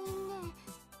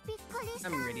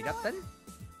 I'm ready up then.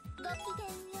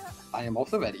 I am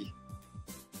also ready.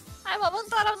 I'm almost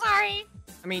done, I'm sorry.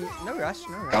 I mean, no rush,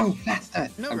 no rush. Go faster!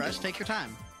 No I'm rush, good. take your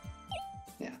time.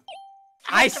 Yeah.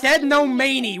 I said no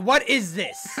mani. What is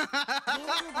this?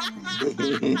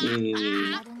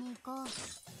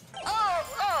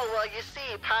 Oh, well, you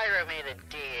see, Pyro made a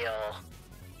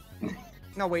deal.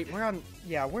 No, wait, we're on.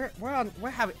 Yeah, we're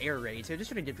having air raids. So we're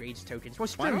just gonna get rage tokens. Well,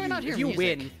 screw Why do I you. not hear If you music?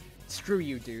 win, screw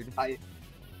you, dude. I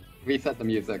reset the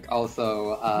music.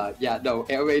 Also, yeah, no,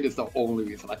 Air Raid is the only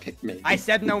reason I picked me. I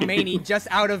said no mani just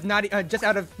out of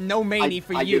no mani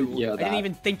for I you. didn't hear I didn't that.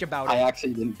 even think about I it.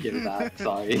 actually didn't hear that,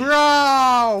 sorry.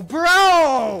 Bro!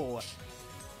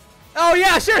 Oh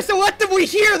yeah, sure. So let them we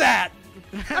hear that.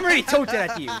 I'm already tilted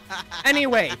at you.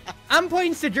 Anyway, I'm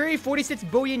playing Sajuri 46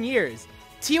 billion years.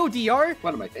 TLDR,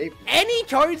 One of my favorites. any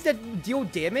cards that deal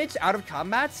damage out of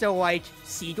combat, so like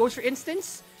Seagulls for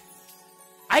instance,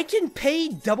 I can pay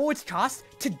double its cost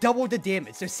to double the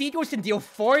damage. So Seagulls can deal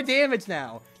 4 damage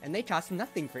now, and they cost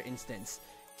nothing for instance.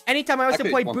 Anytime I also Actually,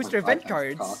 play it's booster 1.5 event times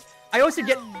cards, cost. I also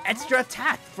get extra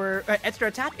attack for extra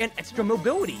attack and extra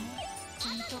mobility.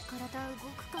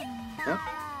 Yep.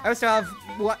 I also have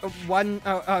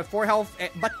 4 health,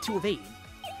 but 2 evade.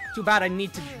 Too bad I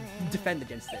need to defend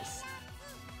against this.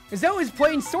 Zoe is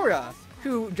playing Sora,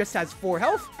 who just has 4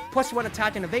 health, plus 1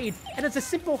 attack and evade, and it's a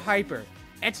simple hyper.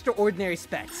 Extraordinary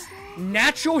specs.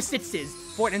 Natural sixes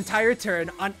for an entire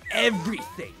turn on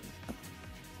everything.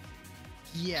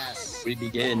 Yes. We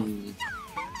begin.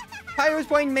 Pyro's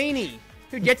playing Mani,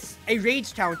 who gets a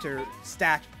rage counter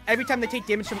stack every time they take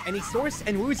damage from any source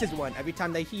and loses 1 every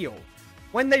time they heal.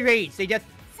 When they rage, they get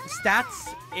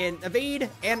stats in evade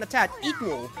and attack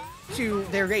equal to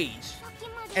their rage.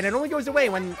 And it only goes away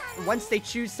once they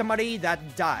choose somebody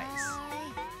that dies.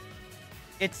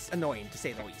 It's annoying, to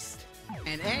say the least.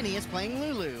 And Annie is playing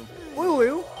Lulu.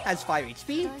 Lulu has 5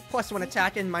 HP, plus 1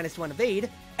 attack and minus 1 evade,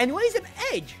 and lays an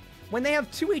egg when they have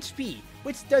 2 HP,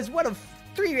 which does one of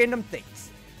 3 random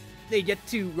things. They get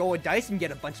to roll a dice and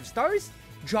get a bunch of stars,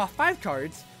 draw 5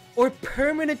 cards, or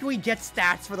permanently get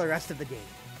stats for the rest of the game.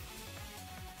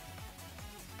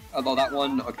 Although that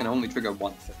one can only trigger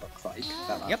once, it looks like.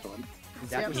 That last Yep. one.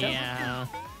 Exactly so. Yeah.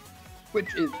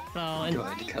 Which is So, and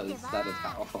good, because that is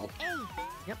powerful.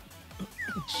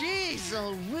 Jeez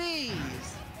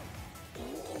Louise!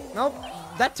 Nope,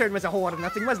 that turn was a whole lot of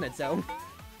nothing, wasn't it, Zoe?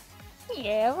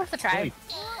 Yeah, worth a try.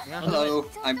 Yeah. Hello,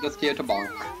 I'm just here to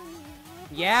bonk.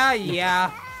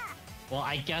 Yeah. Well,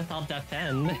 I guess I'll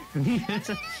defend.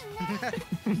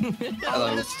 Oh,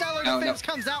 and the stellar defense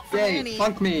comes out for Yay, Annie.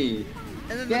 funk me!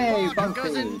 And then Yay, the funk bonk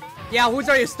goes me! in. Yeah, whose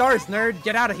are your stars, nerd?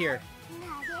 Get out of here.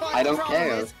 But I the don't problem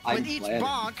care. is, I'm with each planning.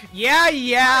 bonk, Yeah, Alright,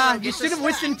 you get the should have stack.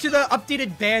 listened to the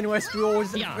updated ban West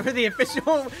rules Yeah. for the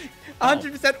official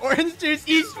 100% Orange Juice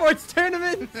esports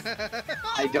tournament.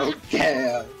 I don't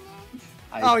care.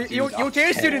 Oh, you'll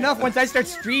care soon enough once I start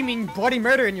streaming bloody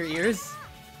murder in your ears.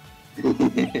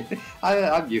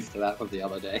 I'm used to that from the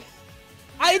other day.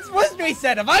 It's supposed to be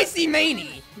said, if I see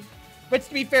Maney, which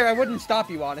to be fair, I wouldn't stop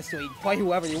you, honestly. Play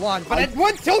whoever you want, but it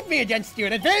would tilt me against you,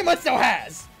 and it very much so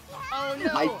has. oh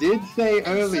no. I did say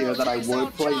earlier that I Jason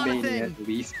would play Jonathan. Mania at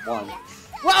least once.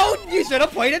 Well, you should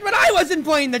have played it when I wasn't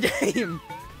playing the game.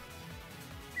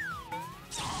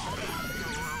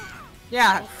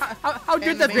 Yeah, how good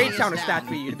And does the Raid Mania's Counter down. stat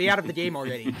for you to be out of the game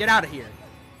already? Get out of here.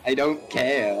 I don't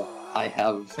care. I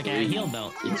have Like a heal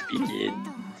belt.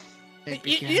 It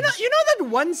begins. You know that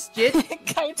one skit?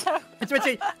 Kaito. That's what I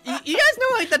say. You guys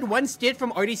know like that one skit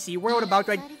from RDC World about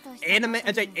like anime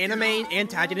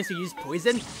antagonists who use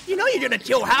poison? You know you're gonna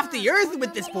kill half the earth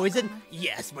with this poison.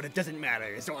 Yes, but it doesn't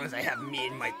matter as long as I have me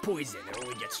and my poison. It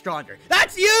only gets stronger.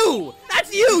 That's you!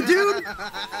 That's you, dude!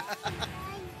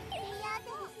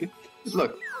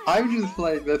 Look, I'm just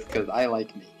playing this because I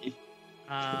like me.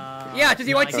 Yeah, because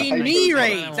you like I seeing think me so.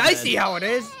 raids. I see how it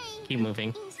is. Keep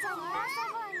moving.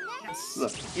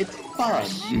 Look, it's fun.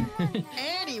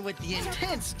 Annie with the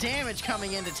intense damage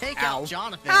coming in to take Ow. out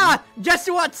Jonathan. Ah, guess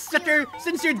what, sucker?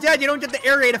 Since you're dead, you don't get the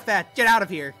air raid effect. Get out of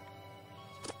here.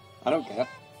 I don't care.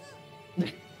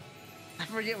 I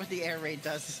forget what the air raid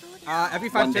does. Every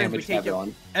 5 One turns we damage to take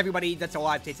everyone. everybody that's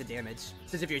alive takes a damage.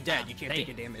 Since if you're dead, you can't Hey.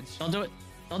 take a damage. Don't do it.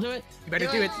 Don't do it. You better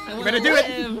Do do it. it. I You wanna better do it.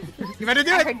 live. You better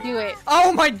do I it. could do it.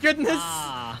 Oh my goodness.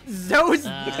 Ah. Those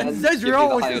Defense, those give me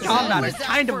rolls the in highest combat damage. are Is that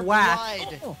kind for of whack.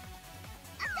 blood? Oh.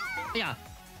 Yeah.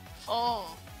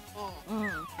 Oh.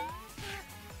 Oh.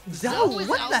 Zoe, is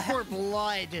what out the for heck?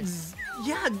 blood.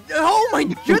 Yeah. Oh my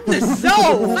goodness, Zoe.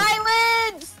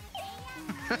 Violence!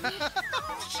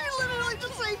 She literally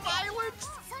just say violence.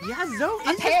 Yeah, Zoe is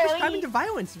just Apparently. prescribing to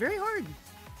violence very hard.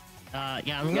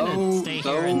 Yeah, I'm gonna stay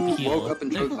here and So heal. woke up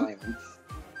and chose violence.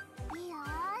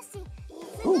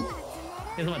 Ooh,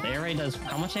 Guess what? The air raid does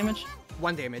how much damage?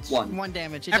 1 damage. 1. 1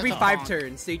 damage. It Every does a 5 bonk.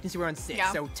 turns, so you can see we're on 6,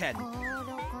 Yeah. so 10.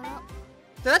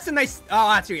 So that's a nice. Oh,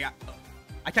 that's yeah.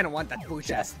 I kind of want that blue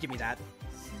chest. Give me that.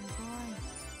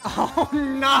 Oh no!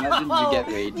 Imagine you get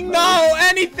rage mode. No,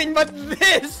 anything but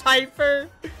this, Hyper.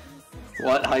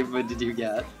 What hyper did you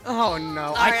get? Oh no!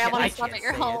 Alright, I can't- wanna I stop can't at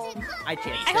your say home. it. I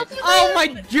can't. I say hope it. you Oh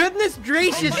live. my goodness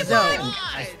gracious, Oh my Zoe!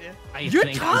 God. Your think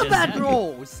I did combat that.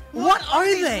 rolls. What are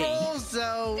these they? rolls,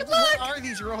 Zoe? What are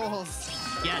these rolls?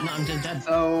 Yeah, no, I'm just dead.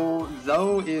 So,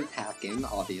 Zoe is hacking,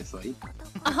 obviously.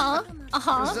 Uh-huh.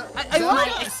 Uh-huh. Zo- I Zoe-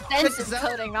 My extensive Zoe-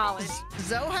 coding knowledge.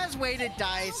 Zoe has weighted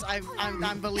dice.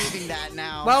 I'm believing that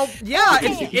now. Well, yeah,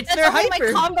 Okay, it's that's their only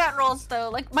Hyper. my combat rolls, though.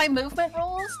 Like, my movement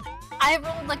rolls, I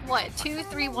rolled, like, what, 2,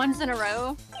 3 ones in a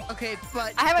row? okay,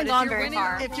 but I haven't but gone if you're very winning,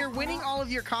 far. If you're winning all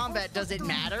of your combat, does it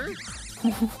matter?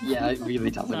 Yeah, it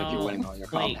really doesn't if you're winning all your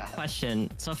wait, combat.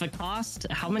 question. So if it costs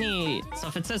how many? So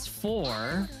if it says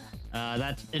 4,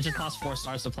 that it just costs 4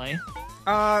 stars to play.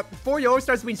 4 yellow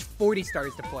stars means 40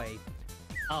 stars to play.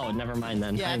 Oh, never mind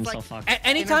then. Yeah, I'm it's so like- fucked.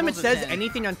 Anytime it Intervals of says 10.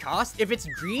 anything on cost, if it's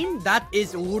green, that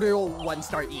is literal 1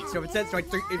 star each. So if it says like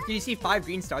if you see 5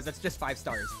 green stars, that's just 5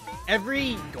 stars.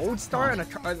 Every gold star on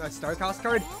a star cost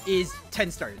card is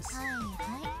 10 stars.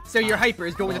 So your hyper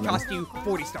is going to cost you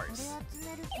 40 stars.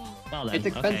 Well then, It's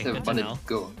okay, expensive, good but to know. it's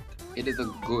good. It is a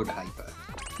good hyper.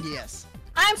 Yes.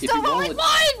 I'm If still you roll rolling it-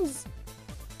 ones!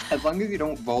 As long as you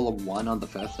don't roll a 1 on the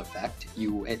first effect,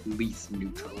 you at least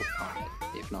neutral on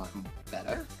it, if not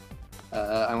better.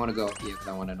 I want to go up here because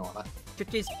I want to Norma.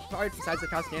 50 part besides the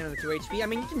cost gain on the 2 HP. I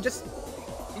mean, you can just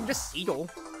Seagull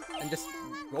and just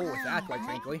roll with that, quite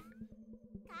frankly.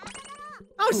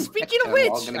 Oh, Ooh, speaking of extra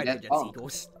which, wall gonna I get did get bonked.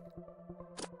 Seagulls.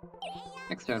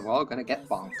 Next turn, we're all gonna get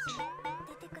bonked.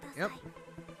 Yep.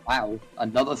 Wow,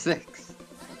 another 6.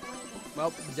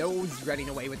 Well, Zoe's running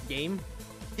away with the game.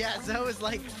 Yeah, Zoe is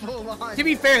like full on. To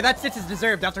be fair, that 6 is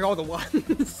deserved after all the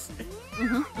ones.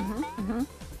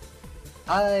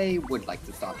 I would like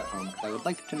to stop at home because I would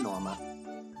like to Norma.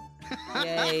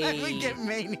 Yay. we get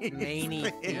Maney. Maney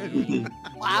instead. theme.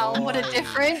 Wow, what a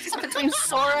difference between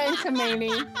Sora and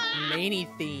Kamani. Maney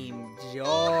theme.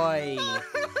 Joy.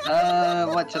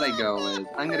 What should I go with?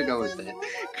 I'm gonna go with it.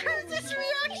 Cruz's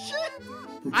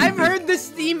reaction. I've heard this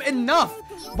theme enough.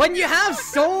 When you have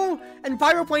Soul and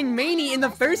Pyro playing Mani in the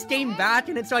first game back,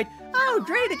 and it's like, oh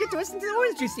great, I get to listen to the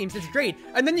Orange Juice themes, it's great.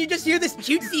 And then you just hear this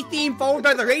cutesy theme followed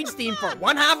by the Rage theme for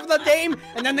one half of the game,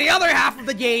 and then the other half of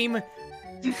the game.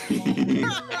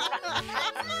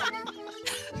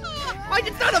 Like,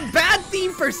 it's not a bad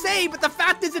theme per se, but the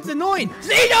fact is it's annoying.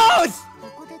 Xenos!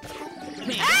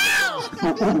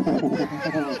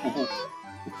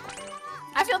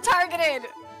 I feel targeted.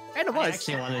 And it I was.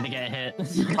 actually wanted to get hit.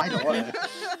 I know.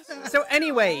 So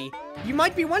anyway, you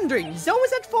might be wondering, Zoe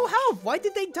is at full health, why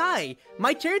did they die?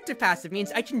 My character passive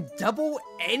means I can double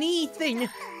anything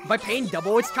by paying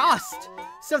double its cost.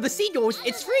 So the seagulls,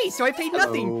 it's free, so I paid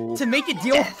nothing to make it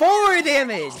deal 4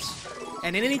 damage.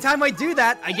 And any time I do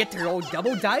that, I get to roll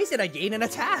double dice and I gain an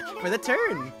attack for the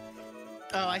turn.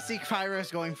 Oh, I see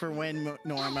Pyro's going for win,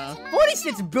 Norma.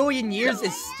 46 billion years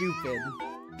is stupid.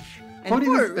 And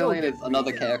 46 billion is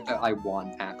another character I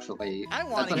want, actually. I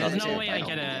want That's to another There's no way I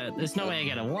character get a. There's no way I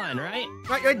get a 1, right?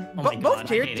 Right, Oh my both God, I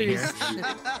hate it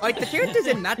characters, like the characters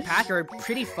in that pack are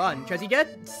pretty fun because you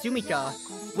get Sumika,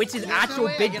 which is There's no actual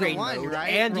way I big get a brain 1, mode,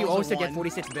 right? and you Rolls a also get 1.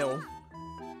 46 bill.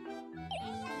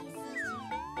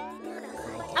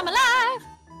 I'm alive.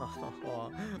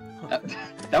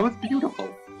 That was beautiful.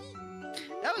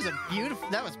 That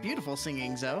was beautiful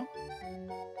singing, Zoe.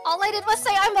 All I did was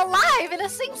say I'm alive in a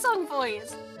sing-song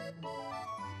voice.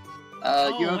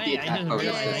 You have the wait, I attack just bonus.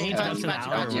 realized I need to go to the Touch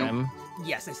outer you. rim.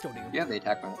 Yes, I still do. You have the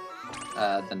attack bonus.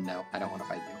 Then no, I don't want to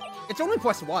fight you. It's only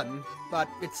 +1, but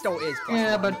it still is +1.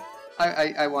 Yeah, but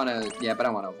I want to. Yeah, but I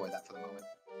want to avoid that for the moment.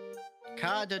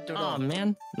 Oh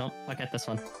man, nope. I'll get this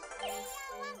one.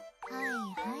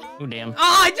 Ooh, damn. Oh,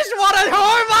 I just wanted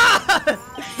Horma!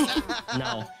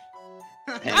 No.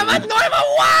 I'm at Norma 1!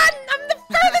 I'm the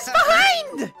furthest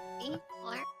behind!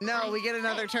 No, we get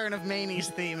another turn of Mani's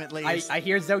theme at least. I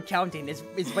hear Zoe counting. Is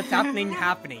what's happening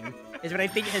happening? Is what I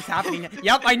think is happening.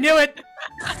 Yup, I knew it!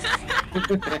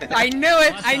 I knew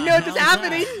it! What I the knew it was hell is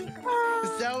happening!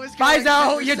 Zoe is Bye, going Zoe!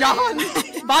 Super You're Saiyan.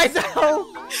 gone! Bye, Zoe!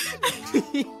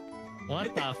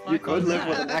 What the fuck? You could was live that?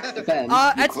 with an max defense. You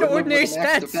could Extraordinary live with an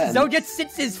max stats! defense. Zoe gets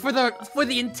sixes for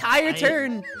the entire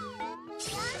turn!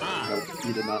 Ah, Nope,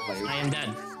 you did not I live. am dead.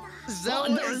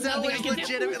 Zoe, there's Zoe nothing I is can do.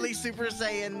 legitimately Super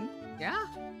Saiyan. Yeah?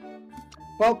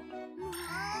 Well,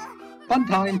 fun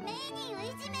time.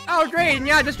 Oh, great, and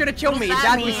yeah, just gonna kill me, What's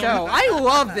that exactly mean? so. I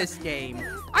love this game.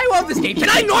 I love this game. Can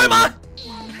I Norma?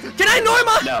 Can I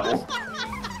Norma? No.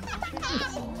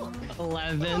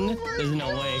 11. There's no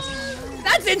way.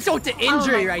 That's insult to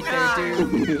injury my right God. there,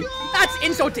 dude. That's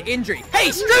insult to injury. Hey,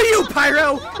 screw you,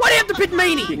 Pyro! Why do you have to pick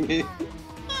Mani?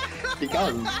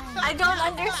 Because. I don't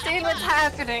understand what's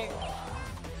happening.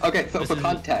 Okay, so for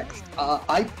context,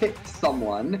 I picked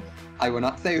someone, I will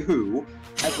not say who,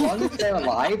 as long as they're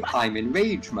alive, I'm in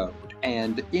rage mode.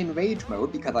 And in rage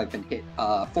mode, because I've been hit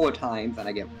 4 times and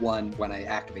I get 1 when I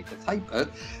activate this hyper,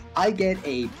 I get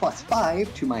a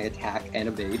 +5 to my attack and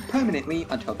evade permanently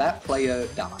until that player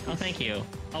dies. Oh, thank you.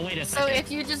 Oh, wait a So second.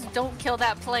 if you just don't kill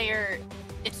that player,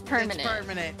 it's permanent. It's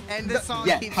permanent. And the song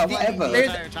Yes, keeps however, beating the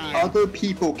entire time. other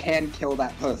people can kill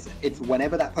that person. It's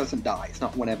whenever that person dies,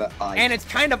 not whenever I And it's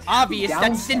kind of obvious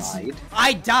that since Downside.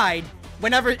 I died,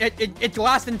 whenever it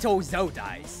lasts until Zoe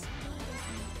dies.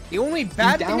 The only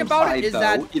bad The thing about it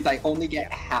downside, is that I only get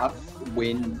half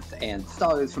wins and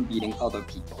stars from beating other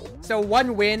people. so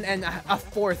 1 win and a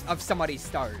fourth of somebody's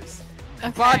stars.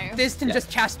 Okay. But this can Yeah. just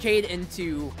cascade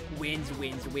into wins.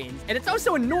 And it's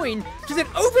also annoying because it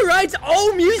overrides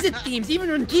all music themes, even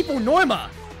when people Norma.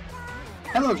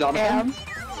 Hello, Jonathan.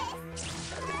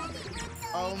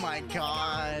 Oh my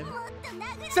god.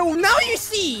 So now you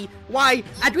see why,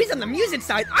 at least on the music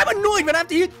side, I'm annoyed when I have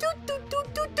to hear toot toot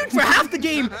toot toot toot for half the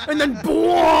game, and then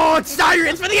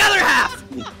sirens for the other half.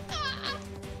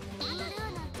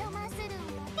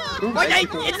 Ooh, Like,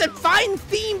 thank you. it's a fine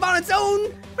theme on its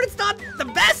own, but it's not the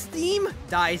best theme.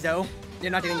 Die, Zoe.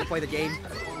 You're not getting to play the game.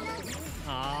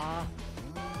 Aw.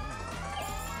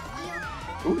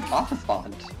 Ooh, office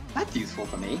font. That's useful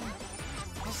for me.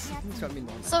 It's gonna be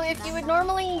normal. So if you would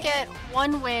normally get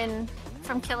 1 win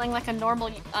from killing like a normal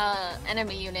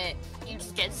enemy unit, you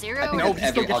just get 0. I think No, that's you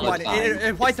still every get other one. time. It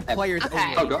applies to players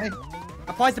Okay. Oh, only. go ahead.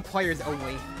 Applies to players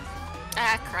only.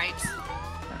 Ah, cripes.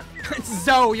 It's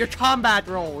Zoe, your combat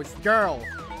rolls, girl.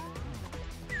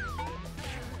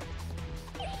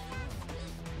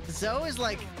 Zoe is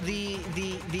like the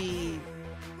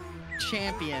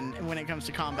champion when it comes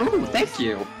to combat. Ooh, rules. thank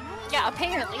you. Yeah,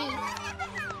 apparently.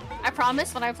 I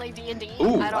promise when I play D&D,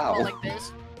 Ooh, I don't wow. roll like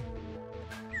this.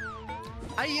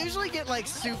 I usually get like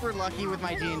super lucky with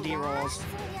my D&D rolls.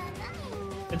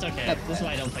 It's okay. This is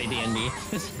why I don't play D&D.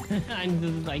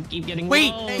 I keep getting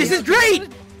Wait, low. this is great!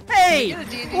 Hey! Get a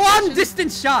D&D One session.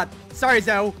 distance shot! Sorry,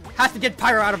 Zoe. Has to get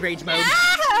Pyro out of rage mode.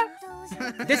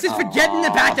 This is for getting the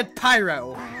back at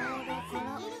Pyro.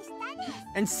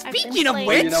 And speaking of playing-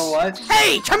 which, You know what?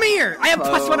 hey, come here! I have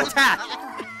 +1 attack!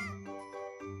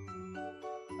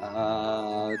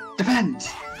 Defend!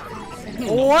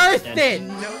 Worth it!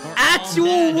 No.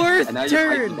 Actual worth And now you're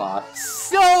fighting the turn! boss.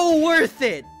 So worth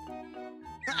it!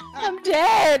 I'm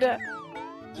dead.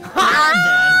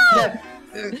 Ha!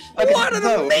 Okay, What an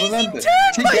so, amazing remember,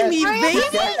 turn to by get- me, to baby!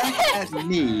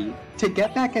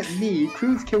 get back at me,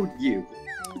 Cruz killed you.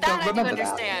 That So I can remember that.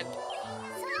 understand.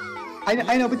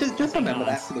 I know, but just remember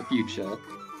that for the future.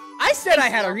 I said I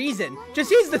had a reason. Just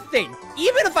here's the thing.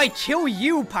 Even if I kill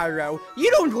you, Pyro, you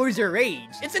don't lose your rage.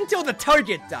 It's until the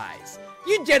target dies.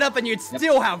 You'd get up and you'd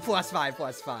still have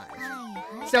 +5/+5.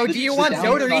 So do you The want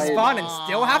Zoe to downside- respawn and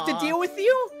still have to deal with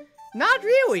you? Not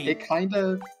really. It kind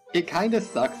of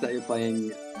sucks that you're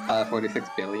playing 46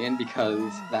 billion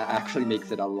because that actually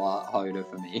makes it a lot harder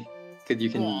for me. Because you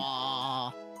can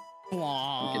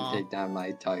take down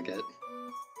my target.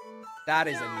 That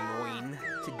is annoying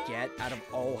to get out of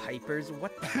all hypers.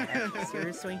 What the heck?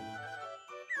 Seriously?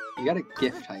 You got a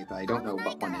gift hyper. I don't know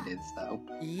what one it is though.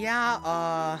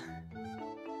 Yeah,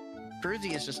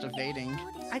 Cruzy is just evading.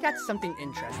 I got something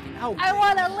interesting. Oh, I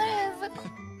wanna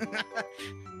live.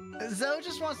 Zoe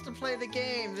just wants to play the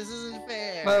game. This isn't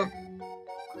fair. Well,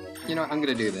 you know what, I'm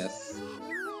gonna do this.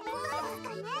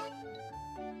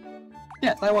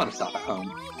 Yes, I want to stop at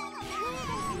home.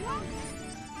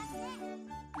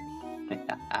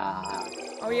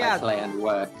 oh My yeah. plan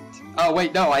worked. Oh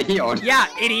wait, no, I healed. Yeah,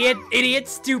 idiot,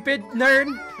 stupid, nerd.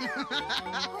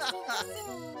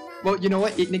 Well, you know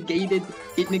what? It negated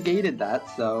that,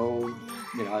 so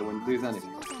you know I wouldn't lose anything.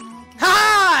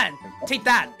 Ha! Take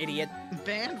that, idiot.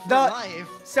 Banned for The- life.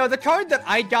 So the card that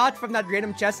I got from that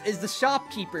random chest is the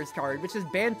Shopkeeper's card, which is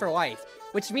banned for life.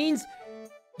 Which means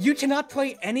you cannot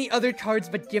play any other cards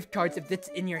but gift cards if it's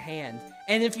in your hand.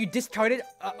 And if you discard it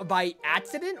by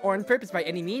accident or on purpose by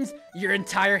any means, your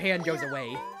entire hand goes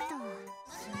away.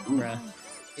 Bruh.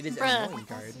 It is an Bruh. annoying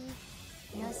card.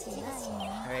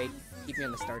 Alright, keep me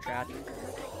on the star track.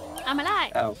 I'm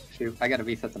alive. Oh shoot! I gotta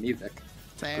reset the music.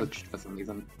 Same. Glitched for some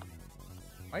reason.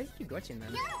 Why did you keep glitching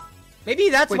then? Maybe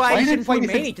that's Wait, why why you did shouldn't play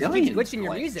 46 Mani, because it keeps billion glitching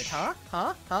your glitch? music, huh?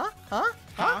 Huh?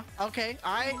 Huh? Okay,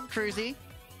 alright, Cruzy.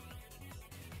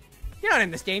 You're not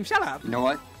in this game, shut up. You know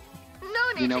what? No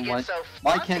need You know to get what? so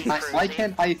Why fussy, can't I? Cruzy. Why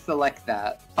can't I select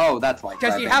that? Oh, that's why.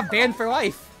 Because you have banned for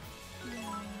life.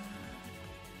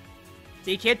 So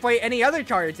you can't play any other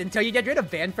cards until you get rid of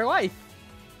ban for life.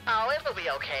 Oh, it'll be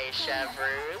okay,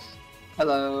 Chartreuse.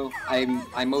 Hello. I'm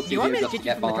Do mostly you want me here to just kick to you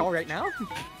get from the call bonked. right now?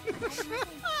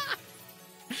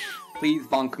 Please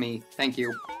bonk me. Thank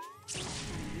you.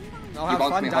 I'll You have bonked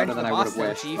fun me dying harder to than the I boss would there,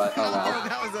 have wished, Chief. but oh well.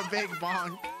 That was a big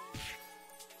bonk.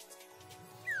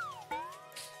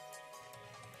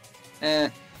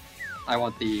 I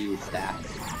want the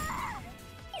stacks.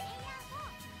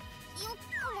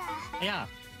 Yeah.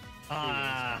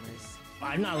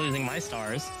 I'm not losing my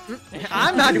stars.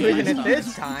 I'm not doing it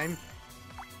this time.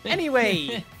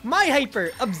 Anyway, my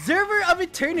hyper, Observer of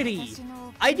Eternity.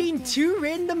 I gain 2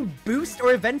 random boost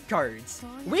or event cards,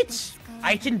 which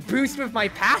I can boost with my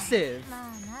passive.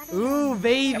 Ooh,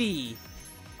 baby.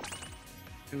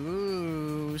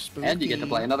 Ooh, spooky. And you get to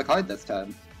play another card this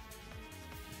turn.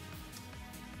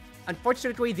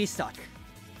 Unfortunately, these suck.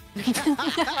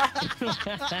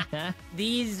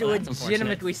 These Well, that's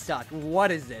legitimately suck.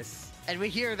 What is this? And we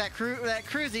hear that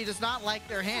Cruzy does not like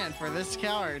their hand for this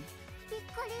card.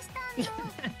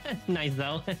 Nice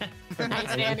though.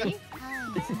 Nice, Manny.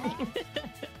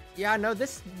 Yeah, no,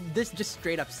 this just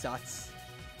straight up sucks.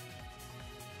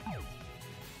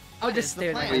 I'll just is the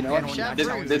stay plan? there. Well, you know what? Chef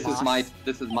Servant.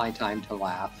 This is my time to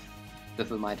laugh. This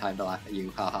is my time to laugh at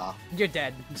you. Haha. You're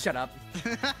dead. Shut up.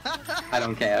 I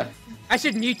don't care. I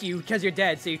should mute you because you're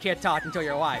dead, so you can't talk until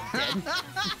you're alive. Dead.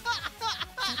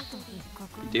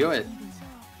 Do it.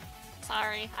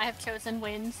 Sorry, I have chosen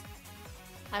wins.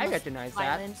 I recognize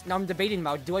that. violent. Now I'm debating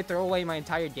about, do I throw away my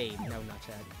entire game? No, not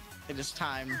Chad. It is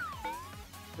time.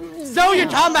 So your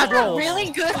combat rolls! Really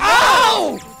good.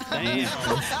 Oh! Damn.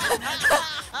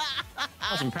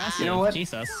 That was impressive. You know what?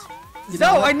 Jesus. You So,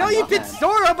 know what? I know I'm you not picked mad.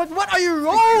 Sora, but what are your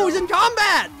rolls in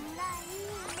combat?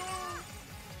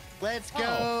 Let's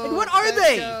go. And what are Let's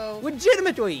they? go.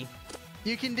 Legitimately.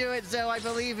 You can do it, Zoe. I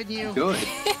believe in you. Good.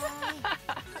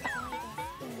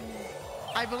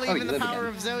 I believe Oh, in you the live power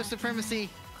again. of Zoe supremacy.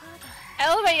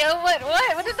 LMAO, what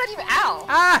does that even, ow!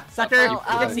 Ah, sucker. Well,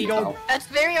 You get seagulled. Oh. That's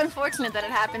very unfortunate that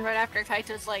it happened right after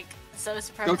Kaito's, like, So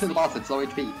surprised. Go to the boss, it's low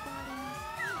HP.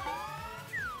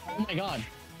 Oh my god.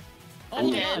 Oh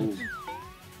I'm man. dead.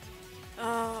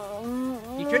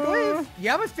 You could wave. You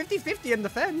have a 50-50 in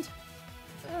defend.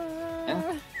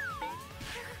 Yeah.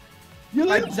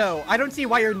 No, I don't see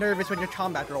why you're nervous when your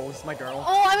combat rolls, my girl.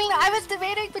 Oh, I mean, I was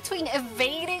debating between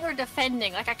evading or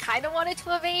defending. Like, I kind of wanted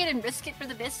to evade and risk it for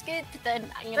the biscuit, but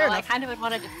then, you know, I kind of would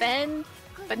want to defend.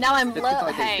 But now I'm low.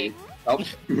 Hey. Oh. You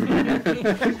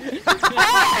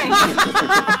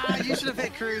should have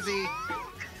hit Cruzy.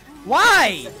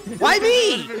 Why? Why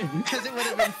me? Because it would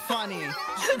have been funny.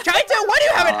 Kaito, why do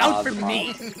you have it out for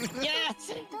me?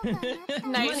 Yes!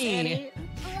 Nice, Money. Annie.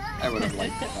 I would have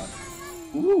liked that.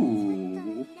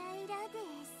 Ooh.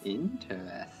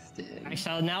 Interesting. I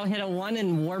shall now hit a 1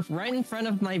 and warp right in front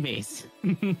of my base.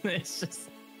 It's just...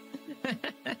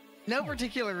 No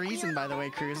particular reason, by the way,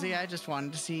 Cruzy. I just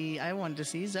wanted to see. I wanted to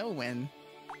see Zoe win.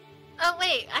 Oh,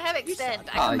 wait, I have extend.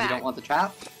 I Oh, come you back. don't want the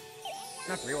trap?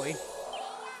 Not really.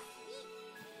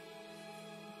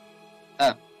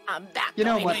 I'm back. You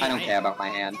know baby. what? I don't care about my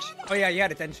hand. Oh yeah, you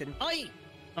had attention. Oi!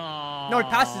 No, it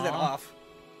passes it off.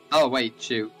 Oh wait,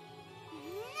 shoot.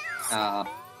 It's not,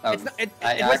 it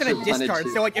I wasn't a actually wanted discard,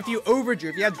 to- so like if you overdrew,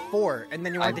 if you had 4, and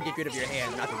then you wanted to get rid of your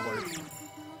hand, that would work.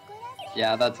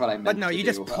 Yeah, that's what I meant. But no, to you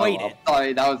do. just played well. it.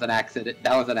 Sorry, that was an accident.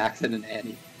 That was an accident,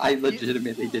 Annie. I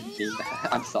legitimately didn't mean that.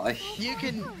 I'm sorry. You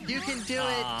can do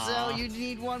it. So you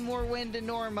need one more win to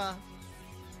Norma.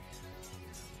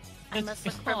 I must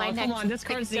look for my Oh, next come on, this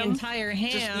card's the victim. entire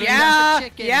hand. Yeah, the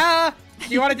chicken. yeah.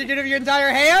 Do you want it to do it with your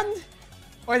entire hand,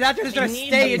 or is that just gonna I need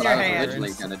stay in the your That's what I was hand?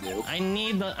 originally gonna do. I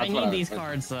need the. I That's what I need was these thinking.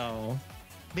 cards though.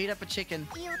 Beat up a chicken.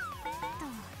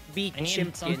 Beat I need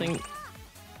Chimpkin. something.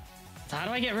 So how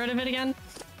do I get rid of it again?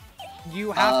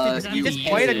 You have Is to. that You the just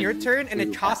play it on your engine turn, and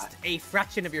it to costs that? a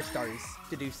fraction of your stars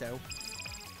to do so.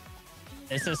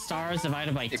 It says stars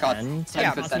divided by It costs 10, so it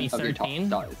costs me 10% of your top 13.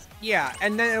 stars. Yeah,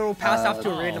 and then it will pass off to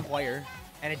a Oh. random player,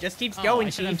 and it just keeps Oh, going.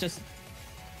 I should have Chief. just.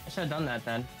 I should have done that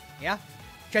then. Yeah,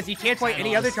 because you can't play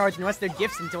any other cards unless they're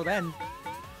gifts until then.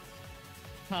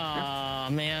 Oh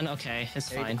man, okay, it's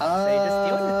There you fine. go. So you just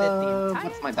deal with it the entire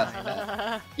What's my best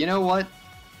bet? You know what?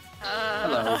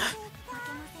 Hello.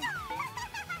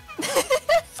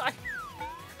 Sorry.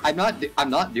 I'm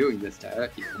not doing this to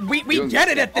hurt you. We Doing get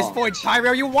it this at this to point, harm.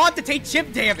 Pyro. You want to take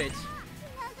chip damage.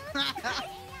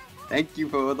 Thank you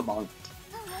for the monk.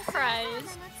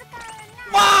 Prize.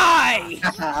 Why?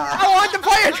 I want to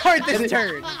play a card this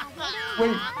turn.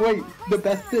 Wait. The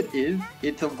best bit is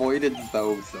it's avoided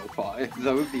Zoe so far.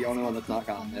 Zoe's the only one that's not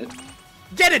gotten it.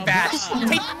 Get it back.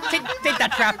 Take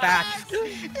that trap back. It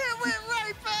went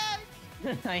right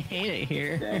back. I hate it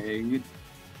here. Dang.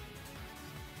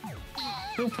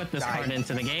 Who put this Die. card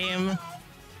into the game?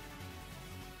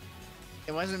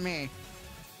 It wasn't me.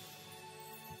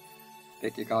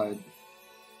 Pick your card.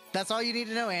 That's all you need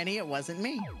to know, Annie. It wasn't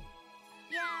me.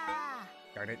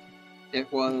 Darn it.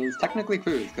 It was technically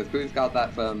Cruz, because Cruz got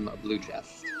that from a blue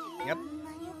chest. Yep.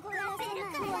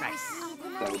 Nice.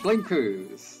 So blink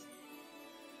Cruz.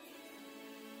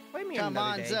 Play me Come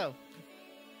another on, day. Zoe.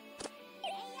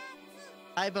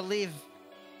 I believe.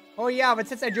 Oh yeah, but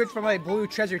since I drew it from my blue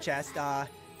treasure chest,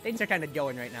 things are kind of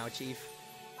going right now, Chief.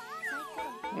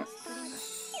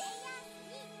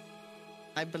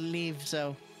 I believe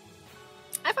so.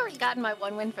 I've already gotten my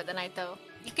 1 win for the night, though.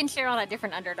 You can share on a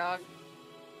different underdog.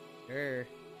 Sure.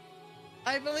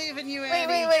 I believe in you, Wait,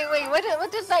 Annie. wait.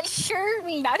 What does that sure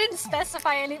mean? I didn't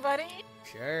specify anybody.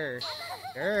 Sure.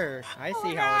 I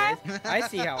see how it is. I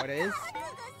see how it is.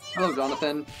 Hello,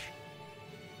 Jonathan.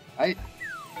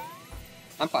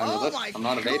 I'm fine Oh with my it. I'm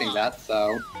not evading God. that,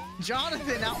 so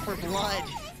Jonathan out for blood.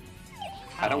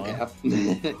 I don't care.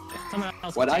 Someone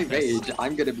else When can I take this. rage,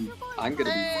 I'm gonna be deaf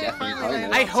and finally silent.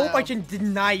 landed. I hope I So- can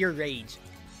deny your rage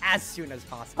as soon as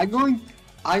possible.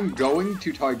 I'm going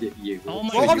to target you. Oh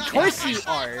my Well, of God. course you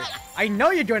are. I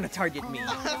know you're going to target me.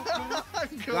 I'm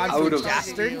You going absolute to target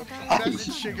bastard. you.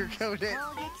 Doesn't sugarcoat it.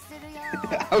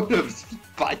 Out of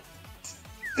spite.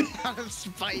 Out of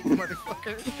spite,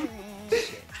 motherfucker.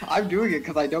 I'm doing it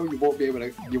because I know you won't be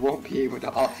able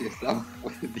to off yourself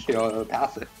with your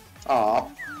passive. Aw.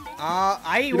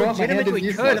 I You know what, my hand is legitimately could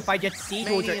useless. if I get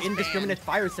Seagulls or Mania's indiscriminate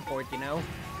fire support, you know?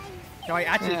 So I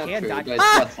actually Yeah, can true, dodge. but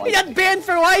Ah! that's like- You got banned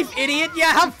for life, idiot!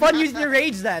 Yeah, have fun using your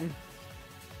rage then!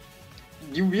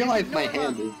 You realize my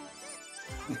hand is...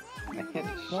 my hand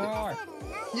is shit. Roar.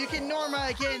 You can Norma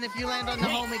again if you land on the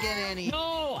home again, Annie.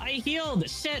 No, I healed.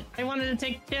 Shit, I wanted to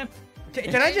take tip.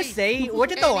 Can I just say,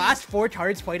 look at the last 4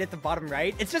 cards played at the bottom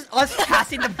right. It's just us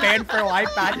passing the ban for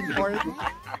life back and forth.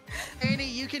 Annie,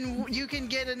 you can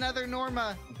get another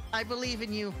Norma. I believe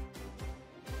in you.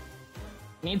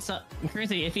 Need some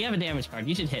Crazy. If you have a damage card,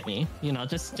 you should hit me. You know,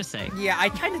 just say. Yeah, I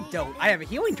kind of don't. I have a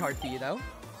healing card for you though.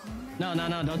 No,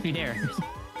 don't you dare.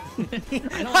 I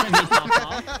don't want to be topped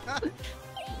off.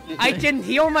 I can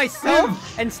heal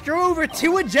myself and screw over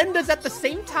 2 agendas at the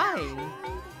same time.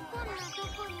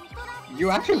 You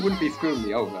actually wouldn't be screwing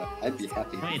me over. I'd be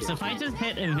happy. Wait, so if I just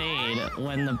hit evade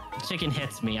when the chicken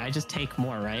hits me, I just take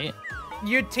more, right?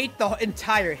 You'd take the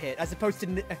entire hit as opposed to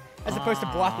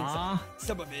blocking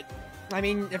some of it. I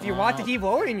mean, if you want to keep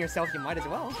lowering yourself, you might as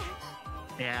well.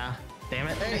 Yeah. Damn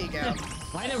it. There you go.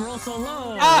 Why did it roll so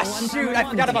low? Ah, shoot! I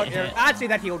forgot about air. Actually,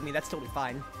 that healed me. That's totally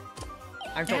fine.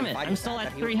 I'm Damn totally it! fine I'm with still that.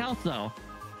 at That 3 healed me. health though.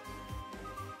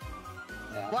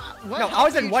 Yeah. What No, health I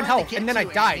was are in you 1 trying to health, get and then I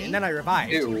to, died, Andy? and then I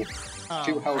revived. 2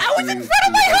 Oh. health. I was in to front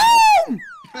of my home!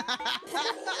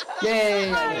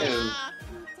 Yay! I knew.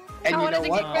 And you know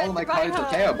what? All of my cards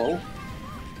are terrible.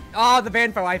 Oh, the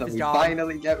ban for life So is we gone.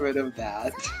 finally get rid of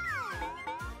that.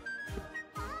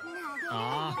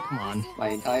 Aw, come on. My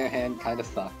entire hand kind of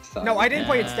sucked. So. No, I didn't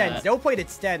play Extend. Zoe played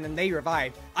Extend, and they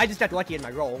revived. I just got lucky in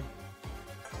my roll.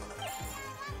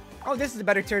 Oh, this is a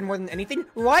better turn more than anything.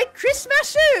 Right, Chris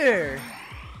Smasher!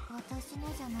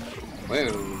 Whoa!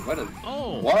 What is?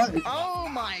 Oh. What? Oh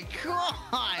my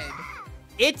god!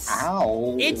 It's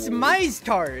Ow! it's Mai's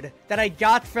card that I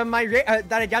got from my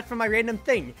random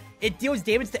thing. It deals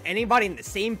damage to anybody in the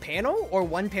same panel or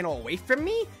 1 panel away from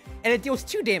me, and it deals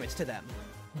 2 damage to them.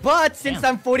 But since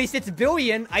Damn. I'm 46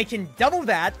 billion, I can double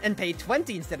that and pay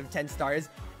 20 instead of 10 stars,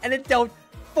 and it dealt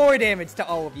 4 damage to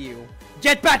all of you.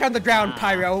 Get back on the ground,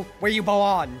 Pyro, where you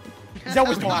belong. Zoe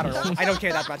was collateral. I don't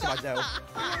care that much about Zoe.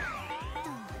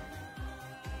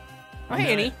 Oh,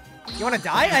 hey, Annie. You wanna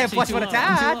die? I have +1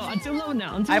 attack. I'm too low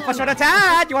now. I have +1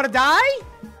 attack. You wanna die?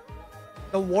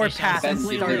 The warpath Ben,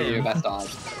 has you started. your best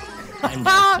odds. I'm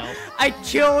dead. Nope. I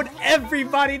killed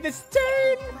everybody this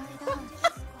turn.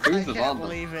 Cruz I is can't on the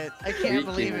believe it. I can't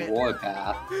believe freaking it.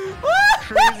 warpath.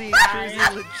 Cruzy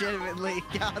legitimately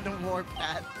got on the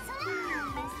warpath.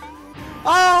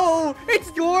 Oh,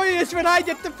 it's glorious when I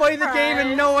get to play the game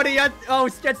and nobody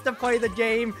else gets to play the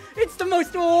game. It's the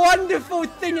most wonderful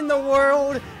thing in the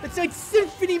world. It's like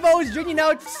symphony bells ringing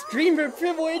out streamer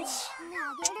privilege.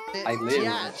 I live.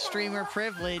 Yeah, streamer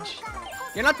privilege.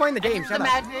 You're not playing the game, shut up.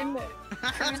 Imagine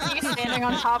Cruzy standing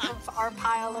on top of our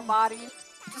pile of bodies,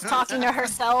 just talking to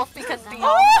herself because the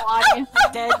audience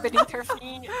is dead beneath her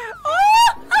feet.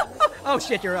 Oh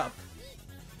shit, you're up.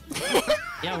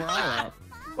 Yeah, we're all up.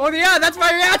 Oh yeah, that's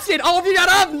my reaction. All of you got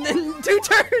up in 2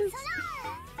 turns.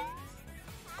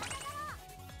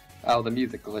 Oh, the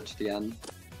music glitched again.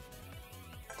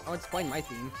 Oh, it's playing my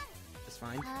theme. It's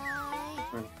fine.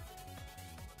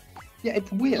 Yeah,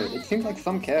 it's weird. It seems like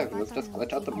some characters just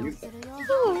glitch out the music.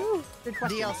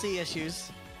 DLC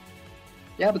issues.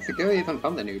 Yeah, but Saguri isn't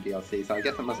from the new DLC, so I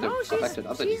guess it must have No, she's- affected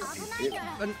other she's- DLCs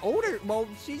too. An older, well,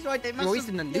 she's like It must released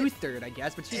have- in the new third, I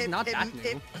guess, but she's not that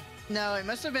new. No, it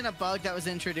must have been a bug that was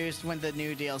introduced when the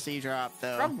new DLC dropped,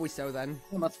 though. Probably so then.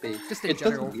 It must be. Just in It's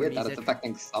general just for weird that it's music.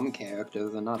 affecting some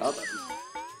characters and not others.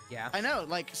 Yeah. I know,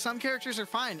 like, some characters are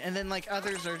fine, and then, like,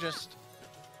 others are just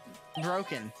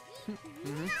broken.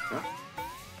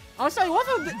 Also, I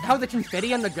love how the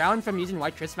confetti on the ground from using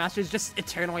White Chris Master is just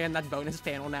eternally on that bonus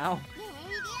panel now.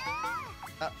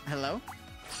 Hello?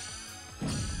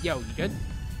 Yo, you good?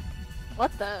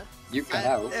 What the? You cut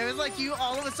out. It was like you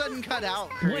all of a sudden cut out,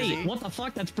 Crazy. Wait, what the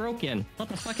fuck? That's broken. What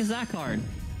the fuck is that card?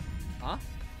 Huh?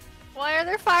 Why are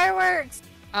there fireworks?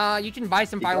 You can buy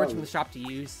some Keep fireworks going. from the shop to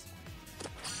use.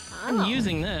 I'm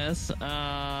using this.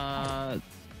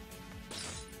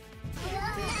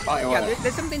 Fireworks. Yeah,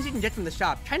 there's some things you can get from the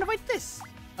shop, kind of like this.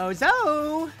 Oh,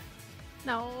 Zoe!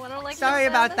 No, I don't like Sorry the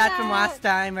about sound of that from last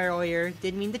time earlier.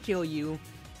 Didn't mean to kill you.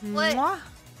 What? Mwah.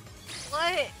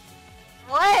 What?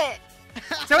 What?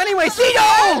 So anyway,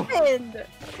 Seagull! happened?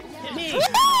 Hit me!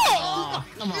 What? Oh,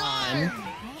 come on.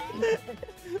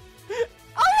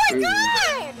 Oh my Cruise.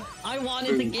 god! I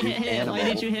wanted to get hit. Animal. Why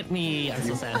did you hit me? I'm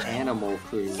so sad. Animal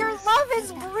Cruz. Your love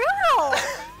is brutal!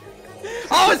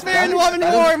 Oh, it's fair in love and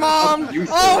That is war, Mom!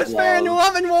 abusive Oh, it's fair in love.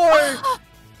 love and war!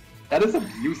 That is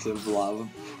abusive love.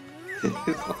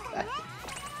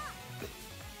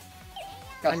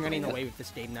 I'm running away with this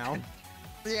game now.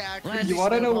 Yeah, Let's- You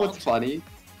wanna know what's funny?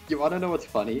 You wanna know what's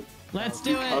funny? Let's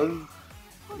do it.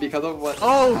 Because of what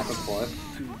Oh. happened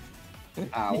before.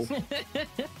 Ow.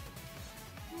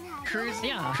 Cruzy,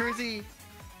 Yeah. Cruzy.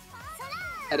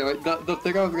 Anyway, the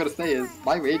thing I was gonna say is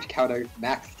my rage counter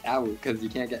maxed out because you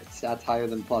can't get stats higher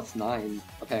than +9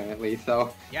 apparently.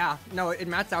 So Yeah, no, it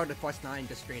maxed out at +9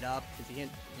 just straight up, because you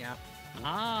can't, yeah.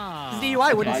 Ah.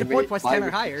 DUI wouldn't my support rage- plus my 10 or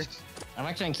rage- higher. I'm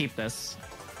actually gonna keep this.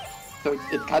 So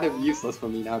it's kind of useless for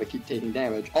me now to keep taking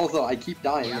damage. Also, I keep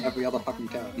dying every other fucking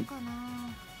turn.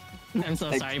 I'm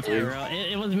so sorry, Pyro.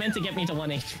 It was meant to get me to 1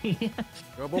 HP.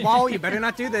 Robo Ball, you better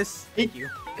not do this. Thank you.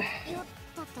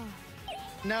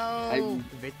 No.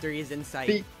 Victory is in sight.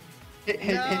 See,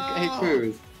 hey,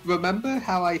 Cruz. Remember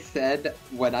how I said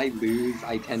when I lose,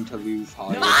 I tend to lose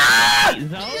hard?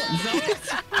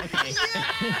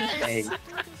 Okay.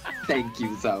 Thank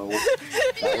you, Zoe.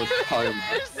 That was karma.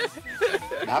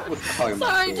 That was karma.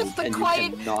 Sorry, Cruz, just the and you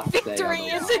quiet cannot victory say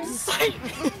is otherwise. in sight.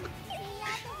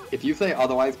 If you say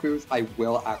otherwise, Cruz, I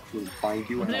will actually find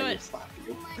you and I will slap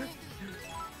you.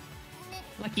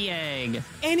 Lucky egg.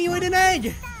 Annie with an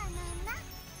egg!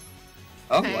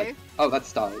 Oh, Okay. what? Oh, that's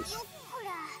stars.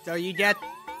 So you get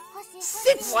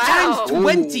 6 Wow. times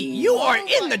 20! Ooh. You are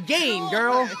in the game,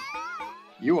 girl!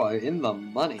 You are in the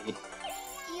money.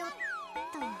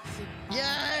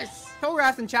 Yes.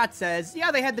 Torath in chat says,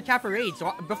 yeah, they had the cap for rage.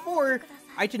 So before,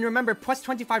 I can remember plus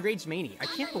 25 rage mania. I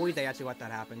can't believe they actually let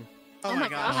that happen. Oh my my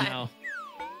God. god. Oh no.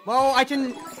 Well, I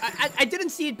didn't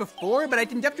see it before, but I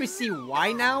can definitely see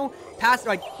why now. Past,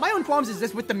 like, my own qualms is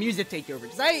just with the music takeover,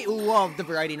 because I love the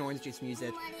Variety and Orange Juice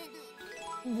music.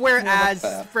 Whereas,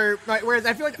 whereas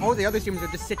I feel like all the other streamers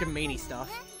are just sick of Manie stuff.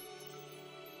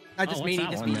 Not just what's Manie,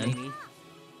 that just one, being then? Manie.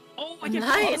 Oh, I get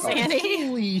Nice, Annie.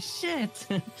 Holy shit.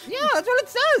 Yeah, that's what it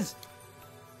says!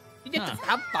 You get to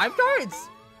have 5 cards!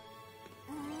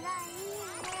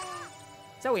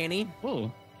 So, Annie,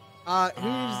 Ooh.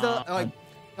 who's the,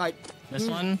 like, This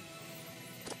one.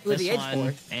 who are This the edge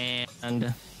one. for?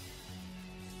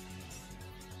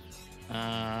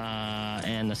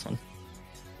 And this one.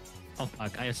 Oh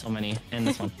fuck, I have so many. And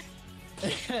this one.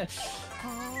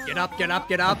 Get up, get up,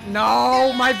 get up.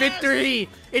 No, my victory!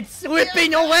 It's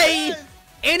slipping away!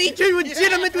 Annie can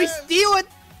legitimately steal it!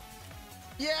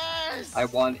 Yes. I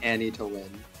want Annie to win.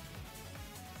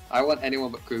 I want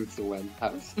anyone but Cruz to win.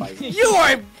 That was spicy. You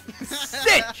are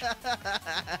sick!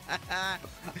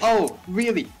 Oh,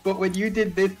 really? But when you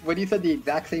did this, when you said the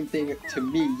exact same thing to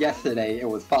me yesterday, it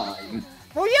was fine.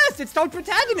 Well, yes, it's called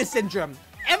protagonist syndrome.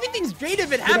 Everything's great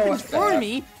if it happens what's for that?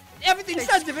 me. Everything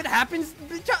sucks if it happens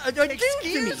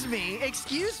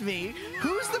Excuse me.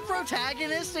 Who's the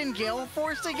protagonist in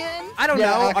GaleForce again? I don't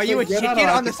Yeah, know. Are you a actually, you're not chicken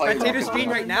allowed on the to play spectator Wonderful screen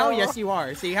Wind right now? Mage. Yes, you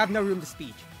are. So you have no room to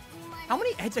speak. How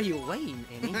many eggs are you laying,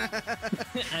 Annie?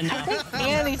 Enough.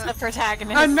 Annie's the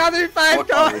protagonist. Another 5 What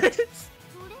cards!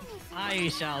 I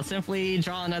shall simply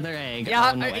draw another egg. Yeah,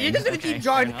 on the you're way. just gonna Okay, keep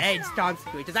drawing fair enough. eggs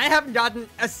constantly, because I haven't gotten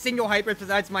a single hyper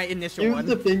besides my initial Here's one.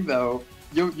 the thing, though.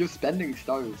 You're spending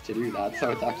stars to do that,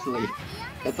 so it's actually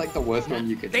that's like the worst one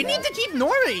you could. They get. need to keep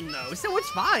Normaine, though, so it's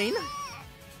fine.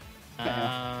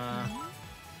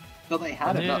 So they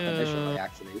had I'll enough do initially,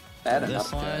 actually. They had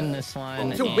enough this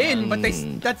one, To win, but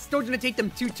and- that's still gonna take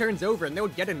them 2 turns over, and they'll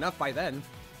get enough by then.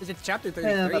 Because it's chapter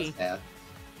Yeah, 33. that's fair.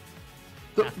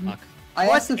 So, Ah, fuck. I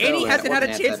Plus, asked this Annie earlier, hasn't it had a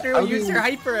wasn't chance answered. to use her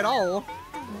hyper at all.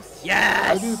 How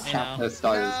Yes! do chapter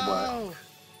stars work? No.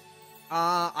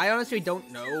 I honestly don't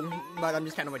know, but I'm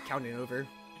just kind of like counting over.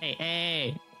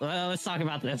 Hey, well, let's talk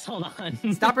about this. Hold on.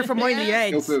 Stop her from laying the Kill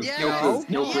eggs. Cruz, kill Yeah. Cruz,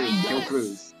 kill No. Cruz, kill Yes.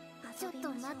 Cruz.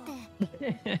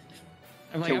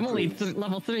 I'm like, Kill I'm only Cruz.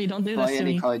 level 3. Don't do this Play to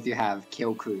any me. cards you have,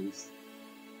 kill Cruz.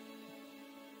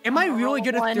 Am I really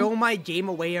gonna One. throw my game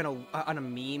away on a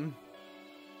meme?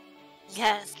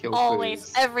 Yes, Kill always,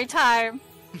 Cruz. every time.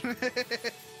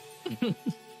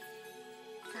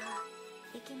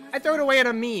 I throw it away on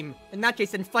a meme. In that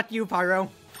case, then fuck you, Pyro.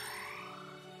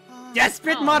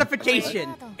 Desperate Oh,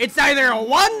 modification. It's either a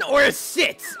 1 or a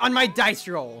 6 on my dice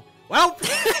roll. Well,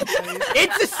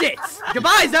 it's a 6.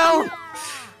 Goodbye, Zoe.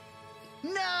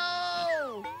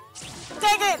 No.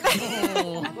 Dang it!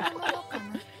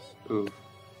 Ooh.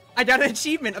 I got an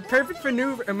achievement, a perfect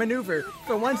maneuver.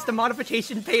 For once, the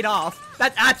modification paid off.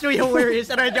 That's actually hilarious,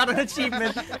 and I got an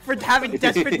achievement for having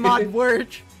desperate mod work.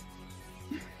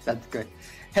 That's good.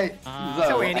 Hey, So,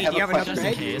 Zoe, Annie, I have do you a have enough Just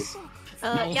question in for you. case.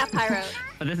 Yeah, Pyro.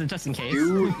 But this is just in case.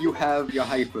 Do you have your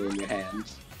hyper in your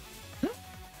hand?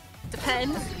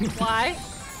 Depends. Why?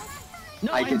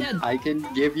 No, I I'm dead.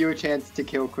 can give you a chance to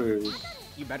kill Cruz.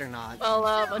 You better not. Well,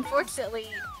 unfortunately.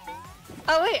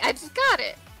 Oh wait, I just got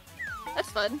it. That's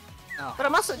fun. Oh. But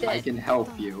I'm also dead. I can help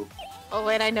you. Oh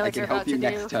wait, I know I what can you're help about you to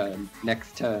next do. turn.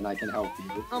 Next turn, I can help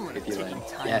you. I'm gonna if you take like. a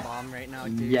time Yeah. bomb right now,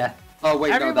 dude. Yeah. Oh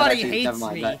wait, Everybody no, that actually, hates never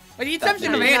mind. me. That, With the that's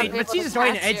exception of not- Annie, Not but she's able just to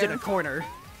going to catch edge in you. a corner.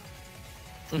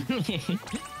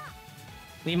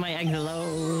 Leave my eggs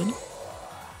alone.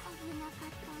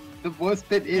 The worst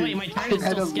bit is Wait, my turn I've is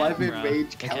had still 11 skipped, bro.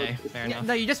 rage Okay, counters. fair Yeah, enough.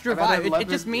 no, you just I've had revive. It 11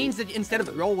 just means that instead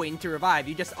of rolling to revive,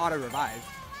 you just auto-revive.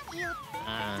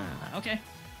 Okay.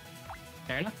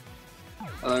 Fair enough.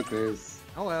 Hello, Cruz.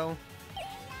 Hello.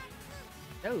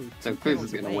 Oh, So Cruz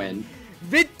is gonna win.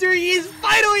 Victory is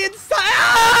finally in sight!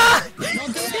 Ah!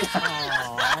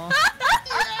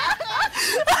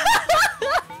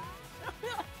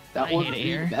 That I was hate it the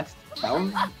here. best. That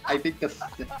was, I think, the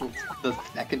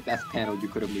second best panel you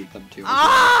could have moved them to.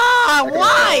 Ah!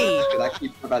 Why? To actually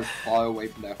put them as far away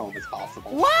from their home as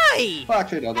possible. Why? Well,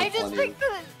 actually, no, I that's just plenty.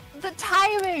 think the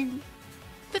timing.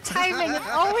 The timing is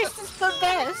always just the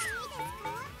best.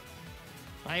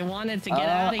 I wanted to get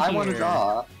out of here. I want to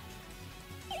draw.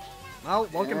 Well,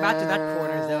 welcome back to that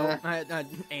corner, though,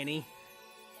 Annie.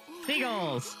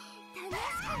 Seagulls!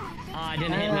 Oh, it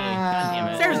didn't hit me. God damn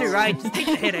it. Seriously, right? Just take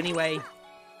the hit anyway.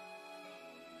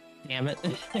 Damn it.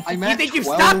 I You think you've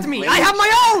stopped me? I have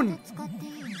my own!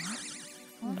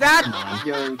 That...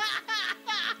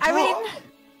 I mean,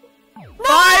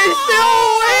 I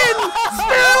still win!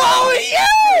 Screw all of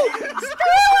you!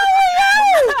 Screw all of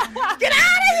you! Get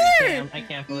out of here! Damn, I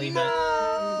can't believe it.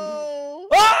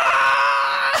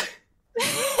 Ah!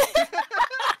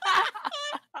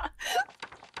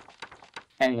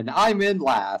 And I'm in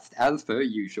last, as per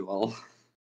usual.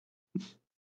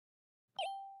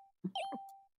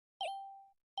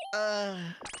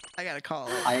 I gotta call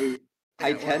it.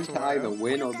 I tend to either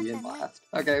win or be in last.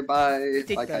 Okay, bye.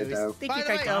 Take Like I those. know. Thank By you, the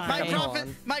way, Kaito.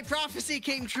 my prophecy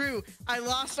came true. I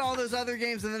lost all those other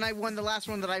games, and then I won the last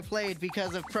one that I played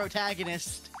because of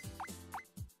protagonist.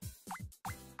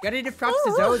 Gotta give props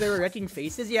to Zoe, they were wrecking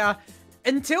faces, yeah.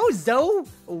 Until Zoe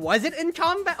wasn't in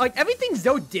combat, like everything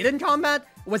Zoe did in combat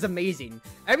was amazing.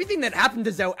 Everything that happened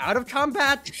to Zoe out of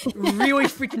combat really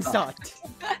freaking sucked.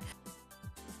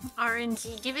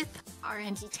 RNG, give it.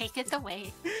 RNG, take it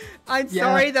away. I'm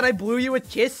sorry that I blew you a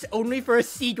kiss only for a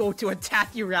seagull to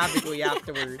attack you rapidly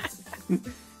afterwards.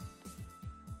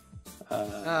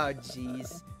 Oh,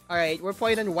 jeez. Alright, we're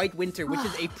playing on White Winter, which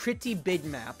is a pretty big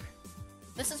map.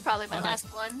 This is probably my last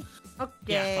one. Okay.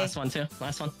 Yeah, last one too.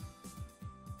 Last one.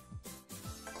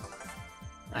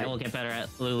 I will get better at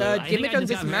Lulu. The I think gimmick I on just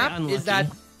this got very map is that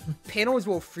unlucky. panels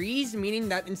will freeze, meaning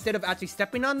that instead of actually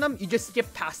stepping on them, you just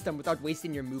skip past them without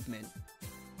wasting your movement.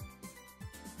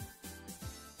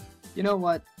 You know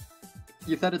what?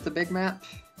 You said it's a big map?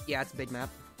 Yeah, it's a big map.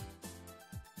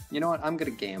 You know what? I'm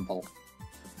gonna gamble.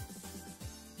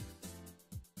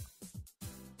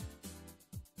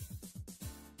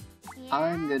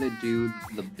 I'm gonna do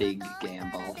the big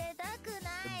gamble.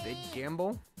 The big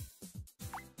gamble?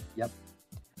 Yep.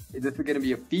 This is gonna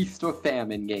be a feast or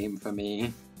famine game for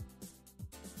me.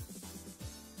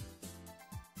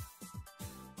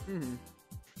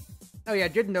 Oh yeah,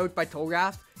 good note by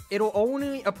Tolrath. It'll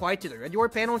only apply to the red door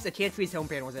panels. It can't freeze home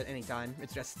panels at any time.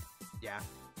 It's just, yeah.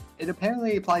 It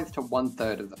apparently applies to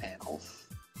 1/3 of the panels.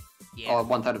 Yeah. Or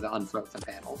 1/3 of the unfrozen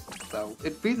panels. So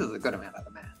it freezes a good amount of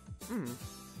the map.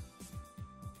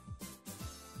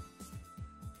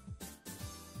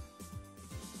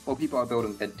 While people are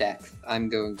building the decks, I'm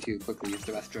going to quickly use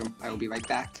the restroom. I will be right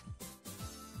back.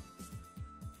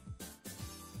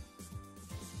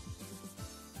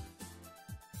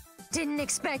 Didn't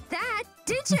expect that,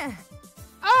 did ya?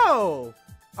 Oh!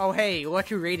 Oh hey, look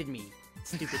who raided me.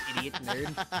 Stupid idiot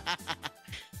nerd.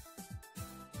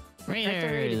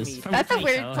 Raiders. from That's a Kaito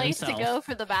weird place himself. to go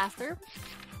for the bathroom.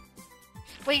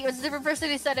 Wait, it was a different person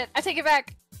who said it. I take it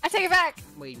back. I take it back.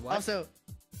 Wait, what?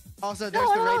 Also, there's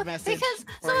the raid message. Because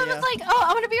for someone ya. was like, "Oh,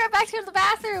 I'm gonna be right back to the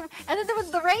bathroom," and then there was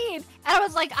the raid, and I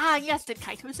was like, "Ah, yes." Did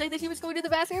Kaito say that he was going to the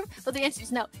bathroom? But the answer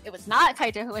is no. It was not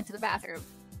Kaito who went to the bathroom.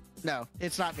 No,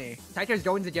 it's not me. Taito's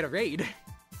going to get a raid.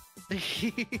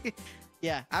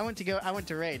 Yeah, I went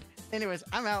to raid. Anyways,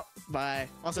 I'm out. Bye.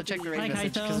 Also, check the raid Bye,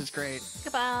 message Kaito. because it's great.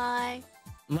 Goodbye.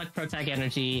 Much protag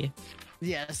energy.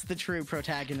 Yes, the true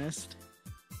protagonist.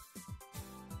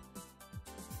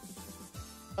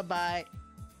 Bye-bye.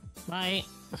 Bye.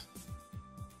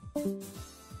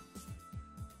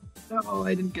 No,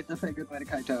 I didn't get to say goodbye to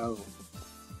Kaito.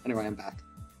 Anyway, I'm back.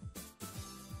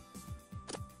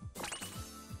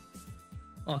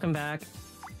 Welcome back.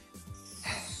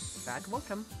 Back,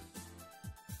 welcome.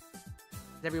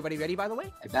 Is everybody ready, by the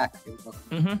way? I'm back.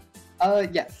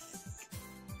 Mm-hmm. Yes.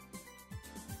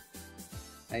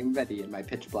 I'm ready in my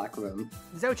pitch black room.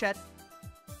 Zochet.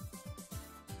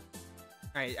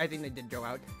 Alright, I think they did go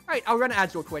out. Alright, I'll run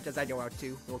ads real quick as I go out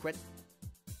too, real quick.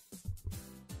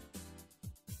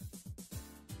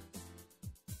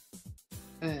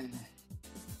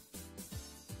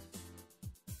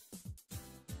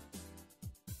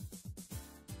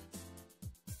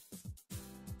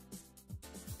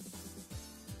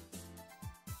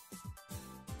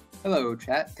 Hello,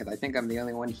 chat, because I think I'm the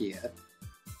only one here.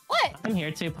 What? I'm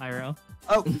here too, Pyro.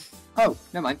 Oh,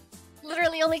 never mind.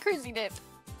 Literally only Cruzy did.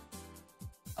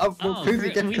 Oh, well, Oh,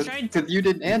 Cruzy did we tried- because you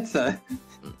didn't answer.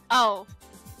 Oh.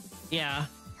 Yeah.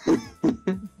 Because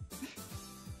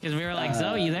we were like,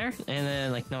 Zoe, you there? And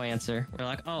then, like, no answer. We're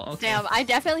like, oh, okay. Damn, I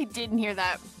definitely didn't hear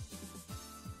that.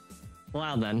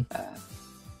 Well, then.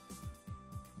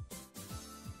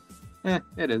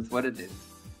 It is what it is.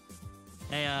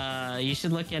 Hey, you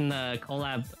should look in the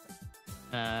collab,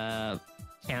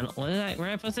 channel. Where did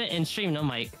I post it? In stream, no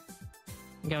mic.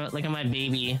 Look at my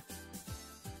baby.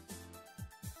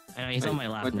 I know he's on my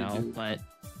lap what'd you now, do? but...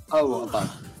 Oh, well done.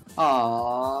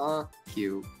 Aww,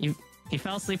 cute. He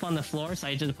fell asleep on the floor, so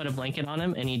I just put a blanket on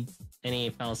him, and he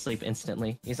fell asleep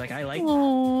instantly. He's like, I like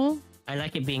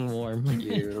it being warm.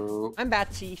 Cute. I'm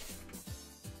back, Chief.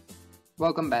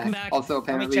 Welcome back. Welcome back. Also, Let me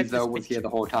apparently check this Zoe was picture. here the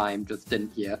whole time, just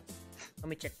didn't hear. Let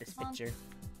me check this picture.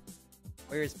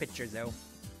 Where is picture, Zoe?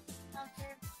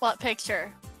 What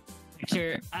picture?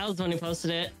 Picture, I was the one who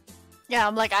posted it. Yeah,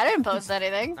 I'm like, I didn't post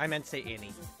anything. I meant to say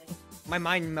Annie. My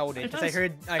mind melded because I It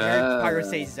heard Pyro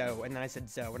say Zoe, and then I said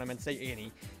Zoe, and I meant to say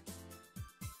Annie.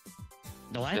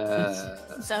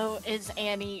 What? So is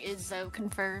Zoe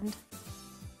confirmed?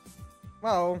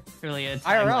 Well, Really, it's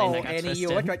IRL, Annie, you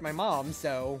look like my mom,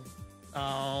 so...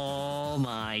 Oh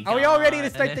my god. Are we all ready to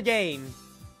start the game?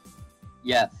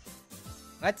 Yes.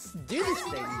 Let's do this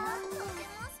thing.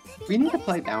 We need to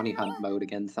play Bounty Hunt mode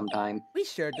again sometime. We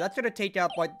should. That's gonna take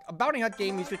up, like, a bounty hunt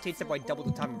game usually takes up, like, double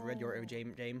the time of a regular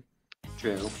OJ game.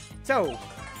 True. So,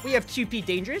 we have 2P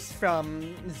Dangerous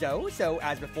from Zoe, so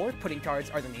as before, pudding cards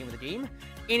are the name of the game.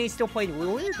 Annie's still playing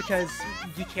Ruler because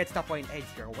you can't stop playing Eggs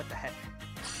Girl, what the heck.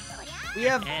 We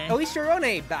have Elise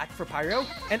Rone back for Pyro,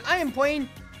 and I am playing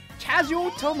Casual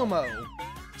Tomomo.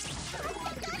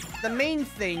 The main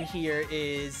thing here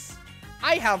is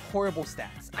I have horrible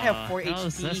stats. I have 4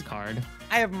 How's HP. this card?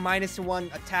 I have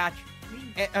 -1 attack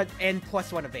and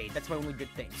 +1 evade. That's my only good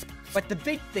thing. But the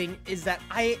big thing is that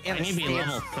I am I need to be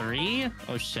level 3?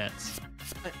 Oh shit.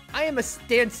 I am a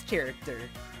stance character.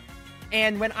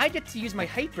 And when I get to use my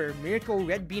Hyper Miracle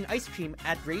Red Bean Ice Cream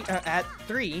at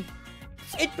 3,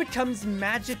 it becomes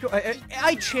magical.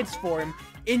 I transform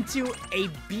into a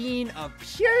bean of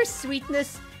pure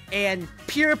sweetness and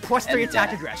pure +3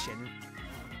 attack aggression.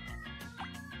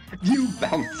 You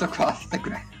bounce across the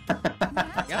ground.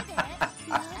 Yep.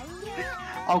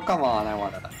 Oh, come on, I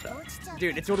wanted that shot.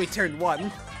 Dude, it's only turn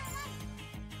 1.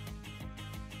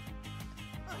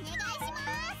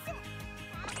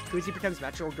 Kuzi becomes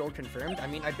natural gold confirmed. I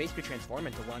mean, I basically transform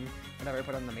into one whenever I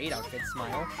put on the maid outfit.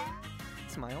 Smile.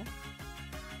 Smile.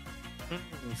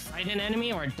 Fight an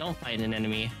enemy or don't fight an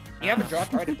enemy? You have a draw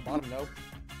card at the bottom, though.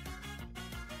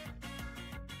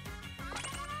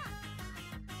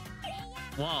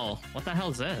 Whoa, what the hell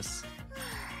is this?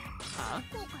 Huh?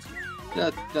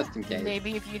 Just in case.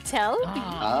 Maybe if you tell me.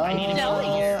 I need to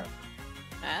Telling you.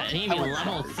 I need to be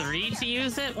level 3 to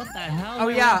use it? What the hell? Oh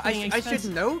We're yeah, being I should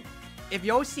expensive. note, if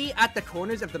you'll see at the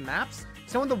corners of the maps,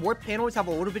 some of the warp panels have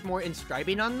a little bit more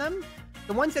inscribing on them.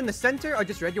 The ones in the center are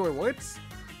just regular warps,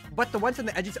 but the ones on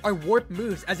the edges are warp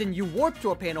moves, as in you warp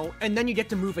to a panel, and then you get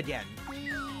to move again.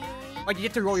 Like, you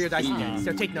get to roll your dice again,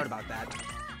 so take note about that.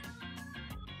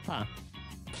 Huh.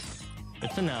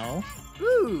 Good to know.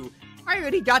 Ooh, I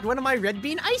already got one of my red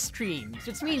bean ice creams,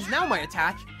 which means now my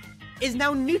attack is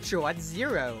now neutral at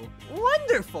 0.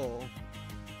 Wonderful!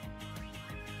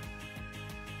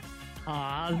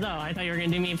 Aw, no, I thought you were gonna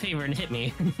do me a favor and hit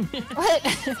me. What?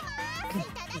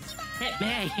 Hit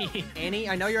me! Annie,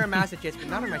 I know you're a masochist, but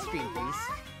not on my screen, please.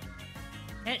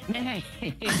 Hit me!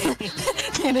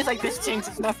 And it's like, this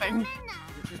changes nothing.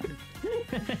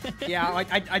 Yeah, like,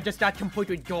 I just got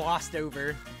completely glossed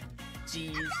over.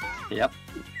 Jeez. Yep.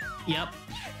 Yep.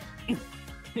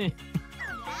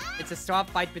 It's a swap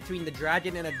fight between the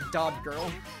dragon and a dog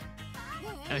girl.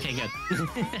 Okay, good.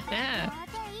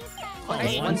 Oh,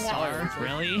 Only 1 star?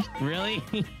 Really? Really?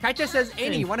 Kaito says,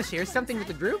 Annie, you want to share something with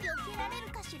the group?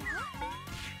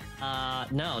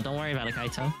 No, don't worry about it,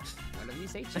 Kaito. Whatever you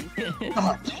say, Chief.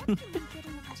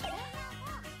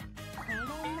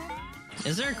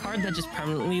 Is there a card that just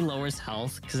permanently lowers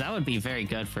health? Because that would be very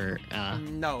good for,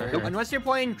 No, for her. unless you're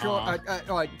playing Kirito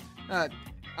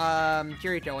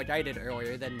like I did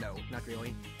earlier, then no, not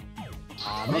really.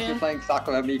 Aw, Unless you're man. playing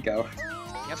Sakura Miko.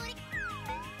 Yep.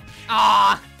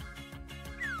 Ah!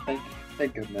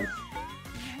 Thank goodness.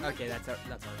 Okay, that's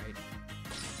alright.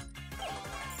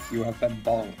 You have been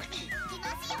bonked.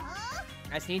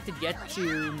 I just need to get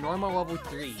to normal level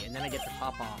 3, and then I get to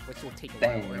pop off, which will take a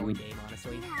while Dang. early game,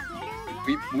 honestly.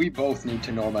 We both need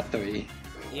to Norma 3.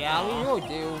 Yeah, we really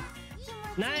do.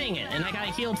 Dang it, and I got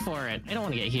healed for it. I don't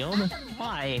want to get healed.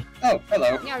 Why? Oh,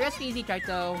 hello. Yeah, rest easy,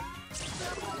 Kaito.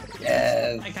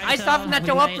 Yes. I softened that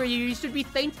dough up for you. You should be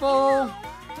thankful.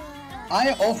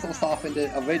 I also softened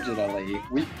it originally.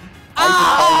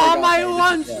 My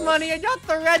lunch money! I got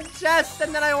the red chest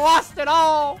and then I lost it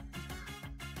all!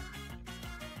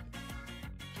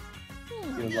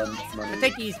 Your lunch money.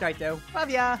 Take it easy, Kaito. Love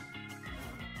ya!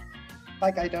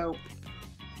 Bye, Kaito.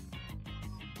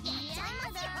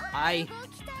 Why?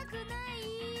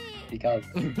 Because.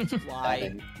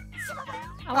 Why?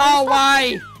 Oh,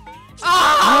 why?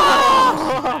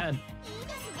 Oh!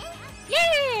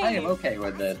 Yay! I am okay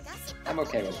with it. I'm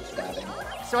okay with the stabbing.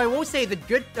 So I will say the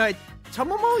good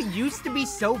Tomomo used to be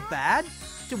so bad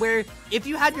to where if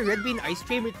you had your red bean ice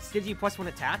cream, it gives you +1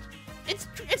 attack. It's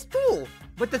cool.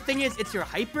 But the thing is, it's your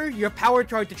hyper, your power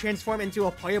charge to transform into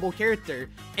a playable character.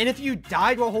 And if you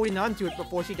died while holding on to it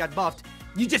before she got buffed,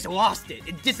 you just lost it.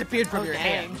 It disappeared from your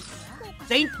hand.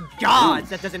 Thank God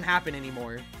that doesn't happen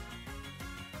anymore.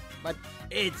 But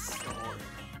it's hard.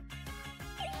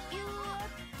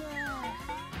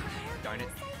 Darn it.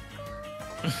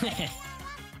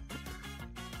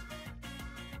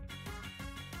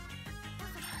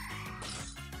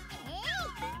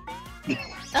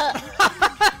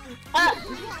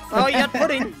 Oh, you got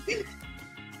pudding.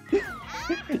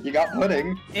 You got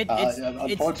pudding.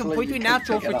 It's completely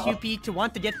natural for QP to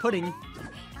want to get pudding.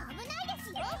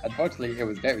 Unfortunately, it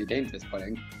was very dangerous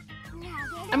pudding.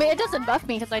 I mean, it doesn't buff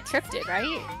me because I tripped it,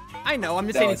 right? I know, I'm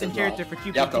just saying it's in character for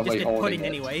QP to just get pudding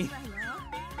anyway.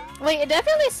 Wait, it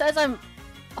definitely says I'm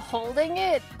holding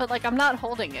it, but like I'm not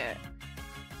holding it.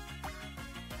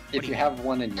 If you have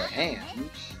one in your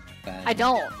hand, then... I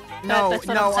don't. No, that's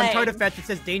what no, I'm on saying. Card Effect it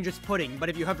says dangerous pudding, but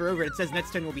if you hover over it, it says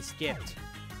next turn will be skipped.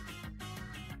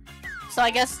 So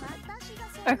I guess...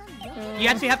 You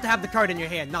actually have to have the card in your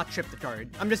hand, not trip the card.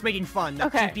 I'm just making fun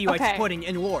that QP likes pudding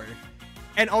in lore.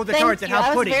 And all the cards that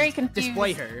have pudding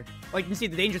display her. Like you can see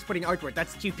the dangerous pudding artwork,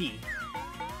 that's QP.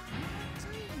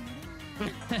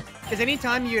 Because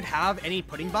anytime you'd have any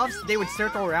pudding buffs, they would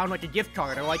circle around like a gift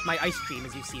card, or like my ice cream,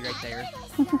 as you see right there.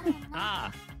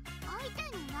 Ah.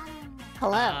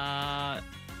 Hello.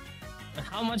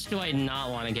 How much do I not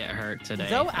want to get hurt today?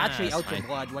 Though actually out your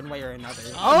blood, one way or another.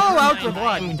 Oh, out your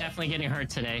blood! I'm definitely getting hurt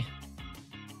today.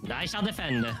 I shall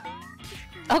defend.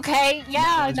 Okay,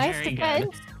 yeah, nice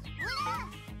defense.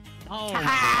 Oh.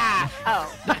 Oh.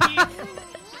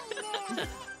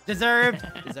 Deserved.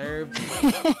 Deserved.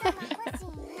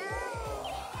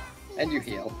 And you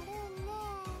heal.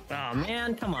 Oh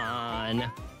man, come on.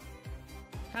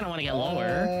 Kinda wanna get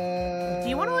lower. Do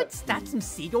you wanna like stat some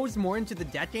seagulls more into the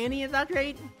deck, Annie? Is that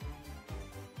right?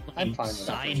 I'm fine with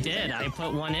that. I did. I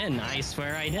put one in. I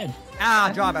swear I did.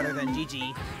 Ah, draw better than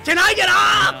GG. Can I get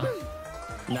up?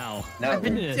 No. I've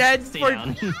been dead for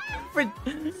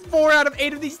 4 out of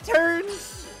 8 of these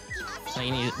turns. So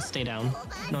you need to stay down.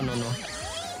 No.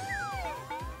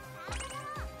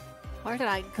 Where did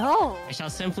I go? I shall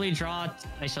simply draw.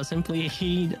 I shall simply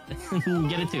get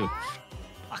a 2.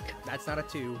 Fuck, that's not a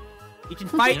 2. You can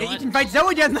fight. You can fight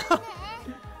Zoe again though.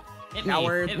 Hit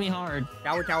Coward. Me. Hit me hard.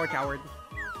 Coward.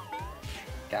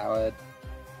 Coward.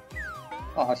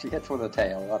 Oh, she hits with a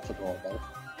tail. That's adorable.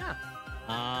 Yeah.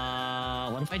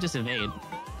 What if I just evade?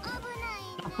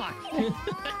 Oh, fuck.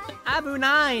 Abu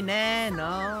 9,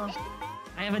 no.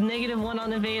 I have a -1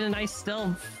 on evade and I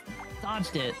still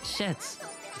dodged it. Shit.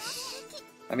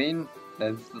 I mean,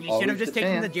 there's You should have just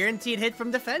taken the guaranteed hit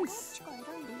from defense.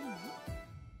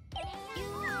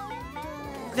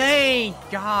 Thank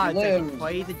God that you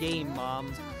play the game,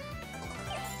 Mom.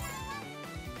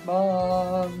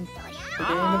 Mom, the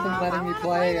game isn't letting me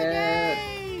play it.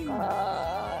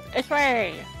 It's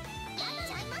right.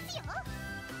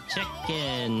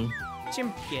 Chicken.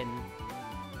 Chimpkin.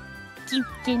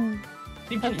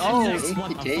 Oh,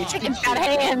 Chicken's got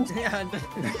hands. Yeah.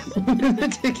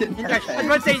 Chicken. I was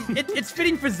about to say, it's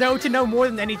fitting for Zoe to know more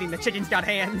than anything that chicken's got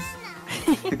hands.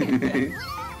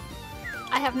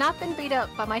 I have not been beat up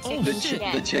by my chicken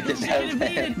yet. The chicken has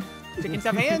hands. Chickens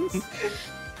have hands.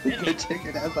 The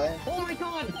chicken has hands. Oh my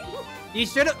god! You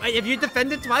should have. If you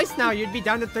defended twice now, you'd be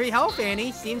down to 3 health,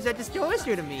 Annie. Seems like it's still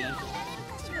issue to me.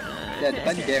 Yeah,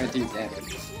 defend guarantees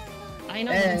damage. I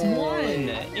know, it's 1.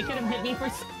 It could have hit me for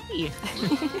 3.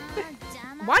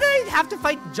 Why did I have to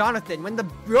fight Jonathan when the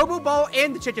Robo Ball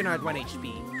and the chicken are at 1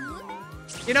 HP?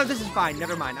 You know, this is fine.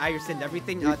 Never mind. I rescind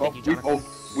everything. Thank you, Jonathan.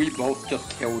 We both just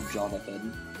killed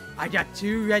Jonathan. I got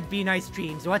 2 red bean ice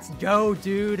creams. Let's go,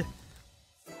 dude.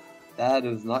 That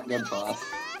is not good for us.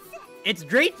 It's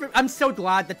great for. I'm so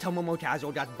glad that Tomomo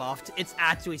Casual got buffed. It's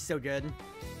actually so good.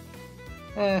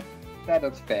 That that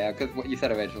is fair, because what you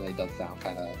said originally does sound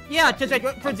kind of... Yeah, just like,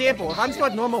 for example, if I'm still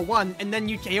at normal 1, and then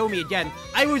you KO me again,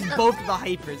 I lose both of the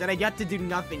hypers, and I get to do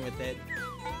nothing with it.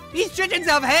 These chickens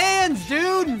have hands,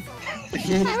 dude!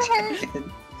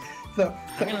 So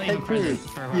hey, Cruz,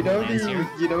 you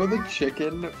know the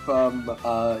chicken from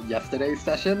yesterday's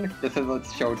session? This is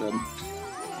its children.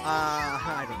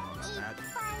 I don't know about that.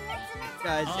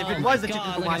 Guys, if it was the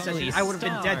chicken from last session, I would have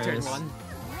been dead turn 1.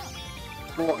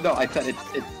 Well, no, I said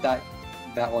it's that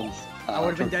one's. I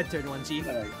would have been dead turn 1, chief.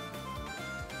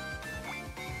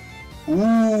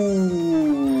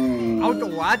 Ooh. How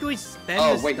do I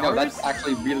spend the wait, stars? no, that's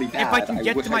actually really bad. If I can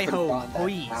get wish to my I could've home, gone that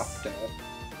please. After.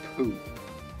 Ooh,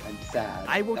 I'm sad.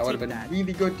 I will that would take have been that.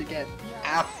 really good to get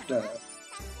after.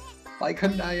 Why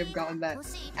couldn't I have gotten that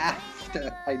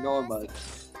after I normally?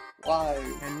 Why?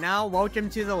 And now, welcome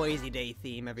to the Lazy Day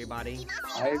theme, everybody.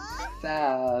 I'm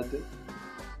sad.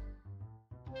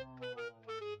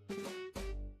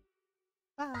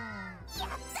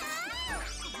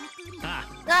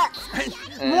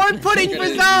 More pudding for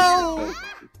Zoe!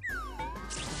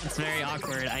 It's very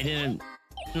awkward. I didn't.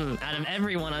 Out of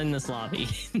everyone in this lobby.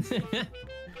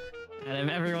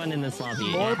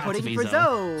 More pudding for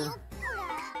Zoe!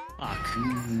 Fuck.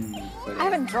 I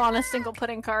haven't drawn a single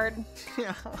pudding card.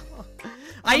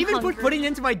 I even put pudding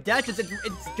into my deck because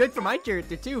it's good for my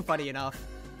character too, funny enough.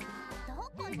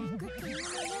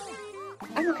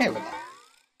 I'm okay with that.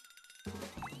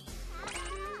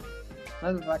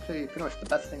 That was actually pretty much the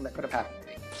best thing that could have happened to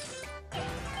me.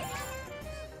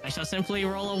 I shall simply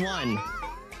roll a 1.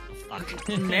 Oh,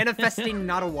 fuck. Manifesting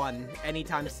not a 1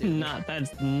 anytime soon.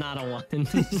 That's not a 1.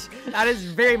 That is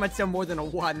very much so more than a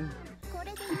 1.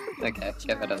 Okay,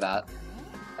 get rid of that.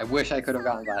 I wish I could have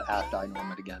gotten that after I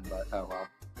normed again, but oh well.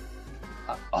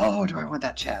 Oh, do I want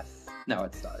that chest? No,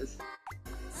 it does.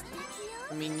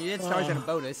 I mean, you did stars at a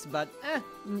bonus, but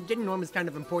getting norm is kind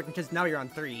of important because now you're on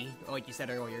 3, like you said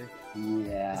earlier.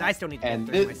 Yeah. Because I still need to and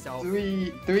get 3 myself.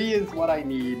 3 is what I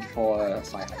need for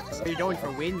my hyper. So you're going for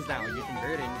wins now, you're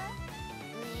converting.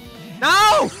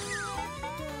 No!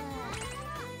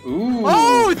 Ooh!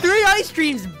 Oh, 3 ice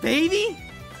creams, baby!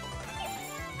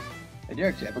 And you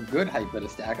actually have a good hyper to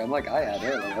stack, unlike I had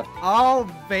earlier.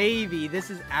 Oh, baby, this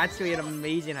is actually an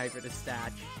amazing hyper to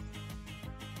stack.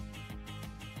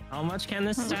 How much can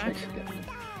this stack?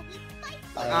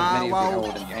 Well,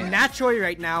 naturally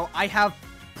right now, I have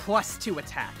 +2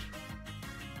 attack.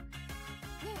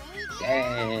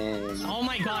 Dang. Oh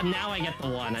my god, now I get the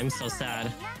 1. I'm so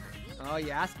sad. Oh,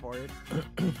 you asked for it.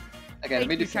 Okay, let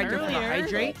me do Thank you, some Chatreuseproxy, for the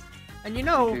hydrate. And you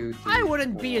know, 2, 3, I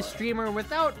wouldn't be a 4. streamer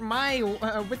without my,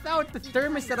 without the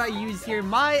thermos that I use here,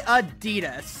 my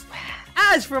Adidas.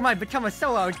 As for my become a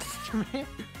solo streamer,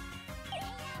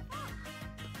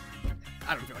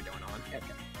 I don't feel like going on. Okay.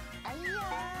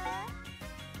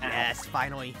 Yes,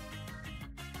 finally.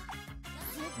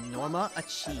 Norma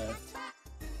achieved.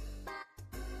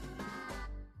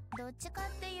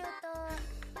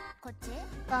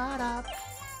 Ba-da.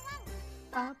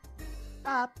 Bop.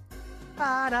 Bop.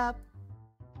 Ba-da.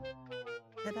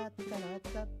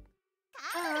 Da-da-da-da-da.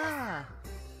 Ah.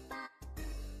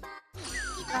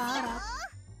 Ba-da.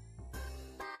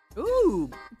 Ooh.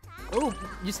 Ooh,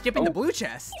 you're skipping the blue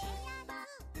chest.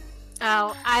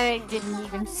 Oh, I didn't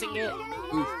even see it.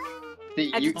 Oof.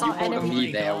 See, I you saw follow enemy.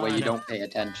 me there where you God. don't pay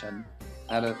attention.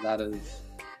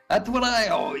 That's what I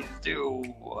always do.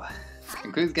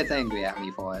 And Cruz gets angry at me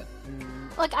for it.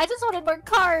 Look, I just wanted more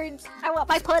cards. I want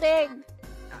my pudding.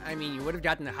 I mean, you would have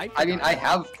gotten the hype. I mean, I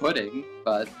have pudding,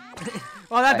 but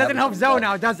Well, that I doesn't help haven't Zoe done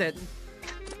now, does it?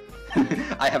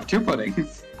 I have 2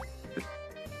 puddings.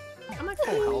 I'm at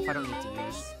full health. I don't need to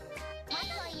use.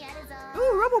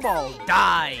 Ooh, Rubble Ball.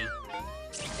 Die.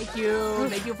 Thank you.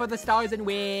 Thank you for the stars and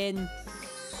win.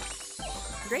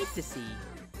 Great to see.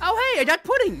 Oh, hey, I got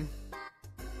pudding.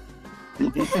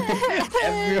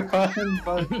 Everyone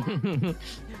but...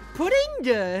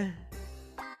 Pudding.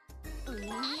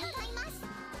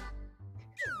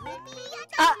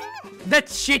 The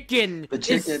chicken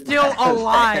is still has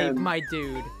alive, hands. my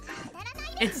dude.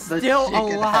 It's The still chicken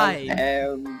has alive.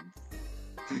 hands.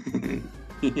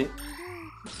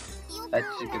 That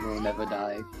chicken will never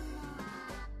die.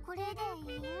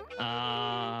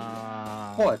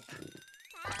 What?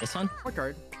 This one? What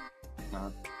card?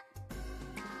 No.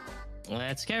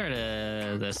 Let's get rid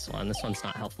of this one. This one's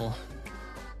not helpful.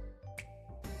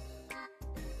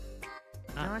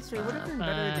 No, actually, it would have been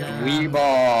better to do. Wee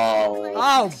ball.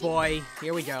 Oh boy,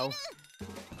 here we go.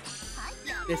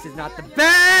 This is not the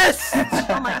best!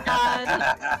 Oh my god.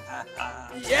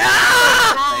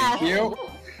 Yeah! Thank you.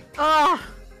 Oh.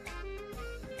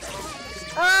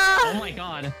 Oh my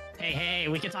god. Hey,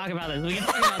 we can talk about this. We can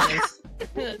talk about this.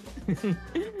 Nobody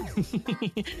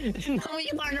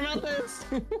talking about this.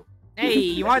 Hey,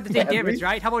 you wanted to take damage,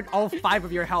 right? How about all 5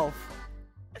 of your health?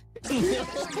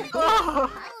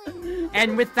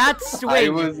 And with that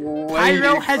swing,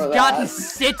 Pyro has gotten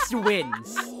 6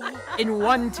 wins in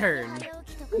 1 turn.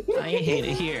 I hate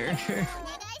it here.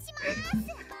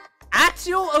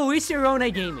 Actual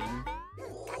Oisirone Gaming.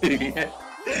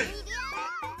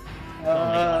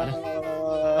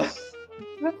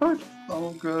 That was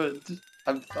so good.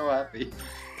 I'm so happy.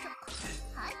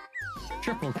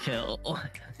 Triple kill.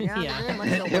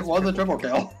 Yeah. It was a triple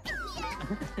kill.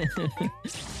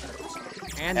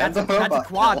 And that's a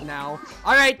quad now.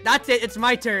 Alright, that's it. It's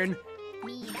my turn.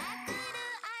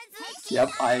 Yep,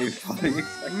 I fully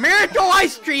expect. Miracle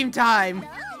ice cream time!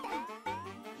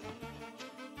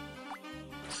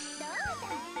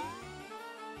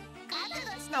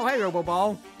 No, hey,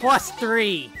 Roboball.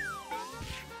 +3.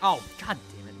 Oh, god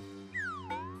damn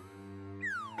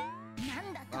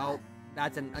it. Well,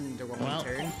 that's an underwhelming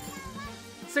turn.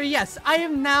 So yes, I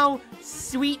am now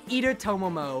Sweet Eater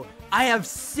Tomomo. I have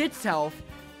 6 health,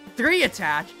 3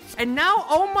 attack, and now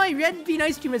all my red bean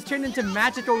ice cream has turned into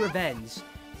magical revenge.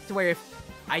 To where if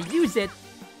I use it,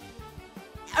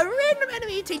 a random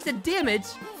enemy takes a damage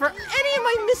for any of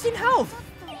my missing health.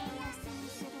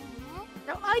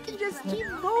 Now I can just keep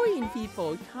bullying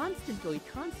people constantly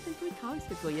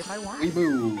if I want. We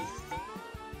move.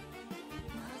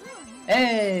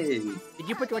 Hey! Did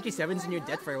you put 27s in your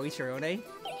deck for Oisirone?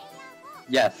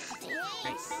 Yes.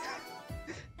 Nice.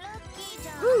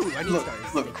 Ooh, I need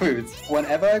stars. Look, Cruz,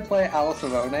 whenever I play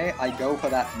Alicerone, I go for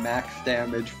that max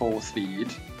damage full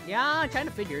speed. Yeah, I kind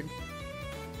of figured.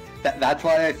 That's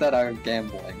why I said I was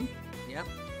gambling. Yep.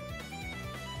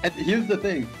 And here's the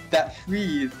thing, that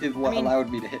freeze is what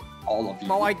allowed me to hit all of you.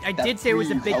 Well, I did say it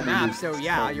was a big map, so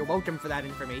yeah, you're welcome for that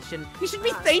information. You should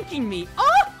be thanking me!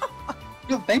 Oh!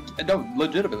 No, no,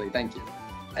 legitimately, thank you.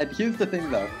 And here's the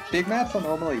thing though, big maps are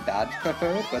normally bad for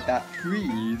her, but that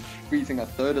freezing a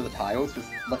third of the tiles, just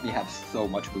let me have so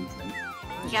much movement.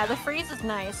 Yeah, the freeze is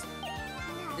nice.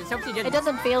 It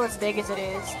doesn't feel as big as it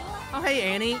is. Oh, hey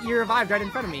Annie, you revived right in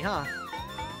front of me, huh?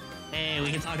 Hey,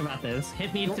 we can talk about this.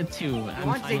 Hit me to 2. You I'm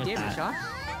want to fine take with damage, that.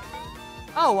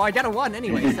 huh? Oh, well, I got a 1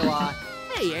 anyway, so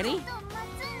hey Annie.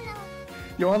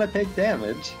 You wanna take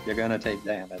damage, you're gonna take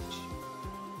damage.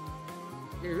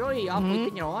 You're really awfully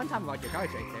thinking a long time about your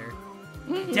cards right there.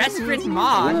 Desperate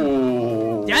Mod!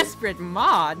 Ooh. Desperate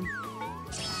Mod!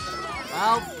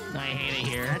 Well, I hate it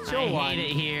here. That's your I one.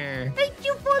 hate it here. Thank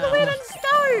you for the win on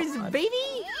stars,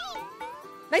 baby!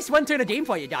 Nice 1 turn of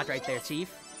gameplay you got right there,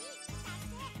 Chief.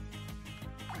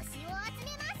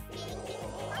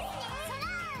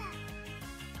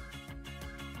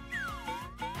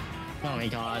 Oh my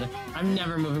god. I'm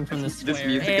never moving from this square. This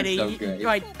music Annie, is so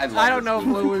great. I don't know if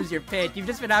Lulu's your pick. You've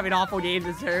just been having awful games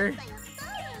as her.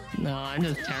 No, I'm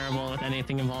just terrible with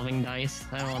anything involving dice.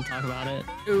 I don't want to talk about it.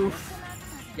 Oof.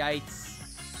 Yikes.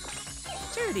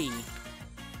 Dirty.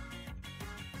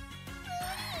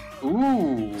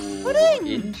 Ooh, Pudding!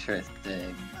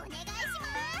 interesting.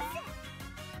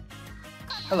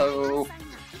 Hello.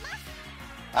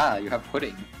 Ah, you have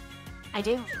pudding. I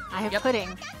do. I have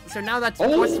pudding. So now that's Oh!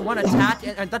 +1 attack,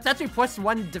 and that's actually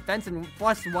 +1 defense and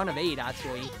 +1 evade,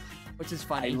 actually. Which is I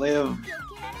funny. live.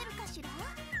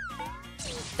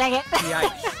 Dang it.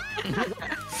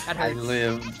 Yikes. That I hurts.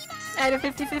 live. Out of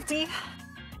 50-50.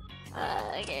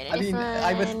 Okay, I mean,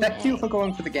 I respect you for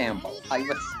going for the gamble. I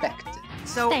respect it.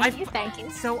 So Thank you.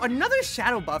 So another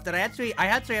shadow buff that I actually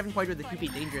haven't played with the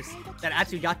QP Dangerous that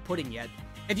actually got pudding yet.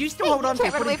 If you still hold on to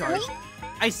your pudding cards,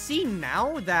 I see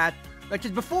now that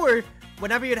because before,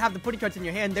 whenever you'd have the pudding cards in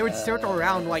your hand, they would circle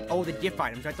around like all the gift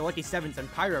items, right? The lucky 7s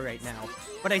and Pyro right now.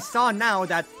 But I saw now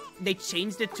that they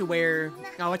changed it to where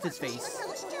what's his face?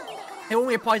 It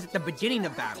only applies at the beginning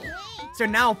of battle. So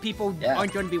now people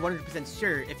aren't going to be 100%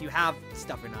 sure if you have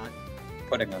stuff or not.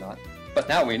 Pudding or not. But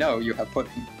now we know you have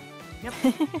pudding. Yep.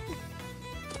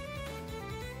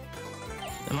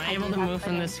 Am I able to move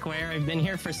from this square? I've been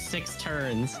here for 6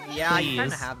 turns. Yeah, you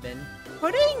kind of have been.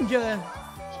 Pudding!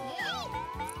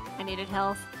 I needed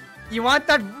health. You want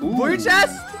that blue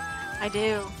chest? I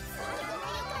do.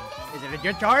 Is it a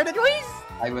good card at least?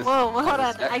 Whoa, hold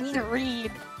on. I need to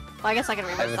read. Well, I guess I can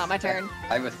read, but it's not my turn.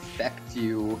 I respect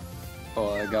you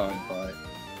for going for it.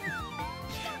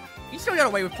 You still got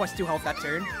away with +2 health that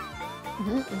turn.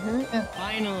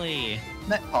 Finally!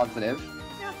 Net positive.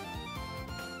 Yeah.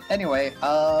 Anyway,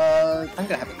 I'm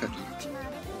gonna have a cookie.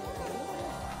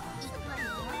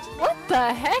 What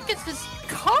the heck is this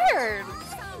card?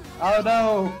 Oh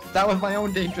no! That was my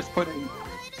own dangerous pudding.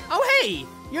 Oh hey!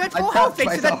 You had I full health popped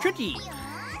thanks to that myself. cookie!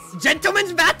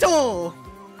 Gentleman's battle!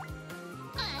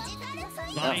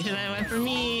 Why should I went for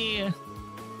me?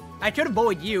 I could have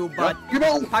bullied you, but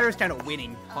Pyro's kind of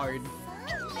winning hard.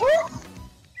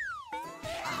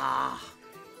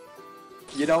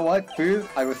 You know what, Cruz?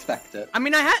 I respect it. I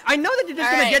mean, I know that you're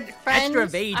just gonna get extra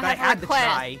evade, but I had to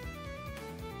try.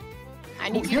 I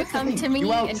need you to come to me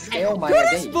and outscale my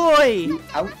Goodness evade. boy!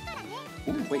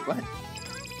 Ooh, wait, what?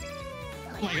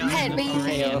 Oh my god. Pet me.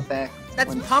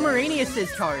 That's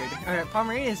Pomeranius' card. Or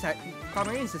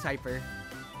Pomeranius' hyper.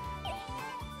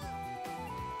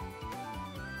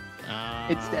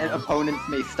 Instead, opponents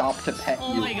may stop to pet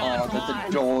Oh you. my God, that's God.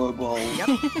 adorable. Yep.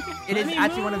 It is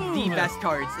actually one of the best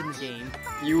cards in the game.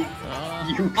 You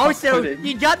Also, pudding.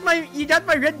 you got my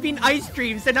red bean ice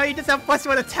cream, so now you just have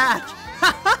 +1 attack.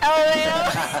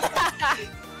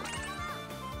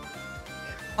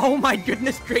 Oh my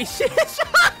goodness gracious!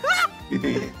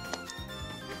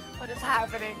 What is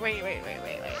happening? Wait.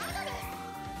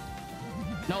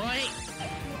 No, wait!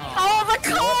 Oh, the I'm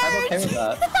cards! okay with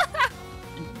that.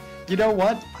 You know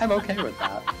what? I'm okay with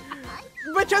that.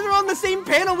 Because we're on the same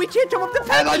panel, we can't come up to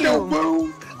pet And I you! don't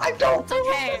move! I don't It's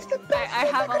okay. I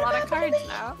have a lot of cards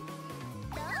now.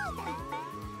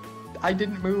 I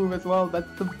didn't move as well.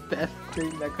 That's the best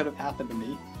thing that could have happened to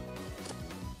me.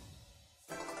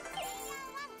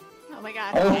 Oh my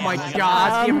god. Oh my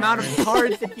god, the amount of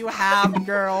cards that you have,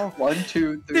 girl. 1,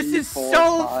 2, 3, This is 4,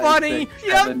 so 5, funny! 6,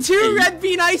 You have 7, 2 8. red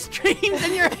bean ice creams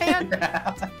in your hand!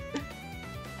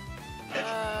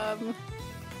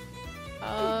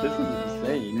 This is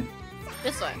insane.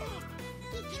 This one.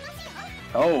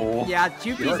 Oh. Yeah,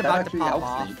 Jupi's about to pop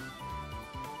off.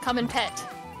 Come and pet.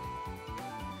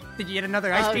 Did you get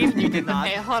another ice cream? You did not.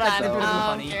 Okay, hold That's on. really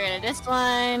funny. Get rid of this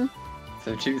one.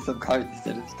 So choose some cards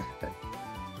instead of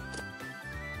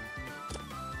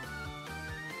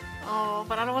Oh,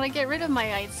 but I don't want to get rid of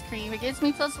my ice cream. It gives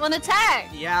me +1 attack.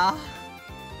 Yeah.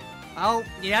 Oh,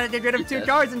 you gotta get rid of 2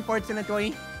 cards,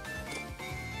 unfortunately.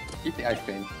 Keep the ice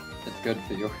cream. It's good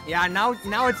for you. Yeah, now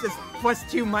it's just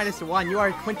 +2 -1. You are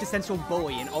a quintessential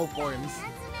bully in all forms.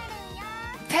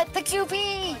 Pet the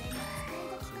QP!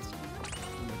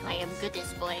 I am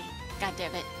goodness boy. God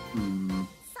damn it.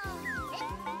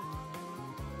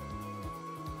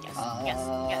 Yes.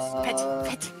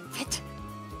 Pet.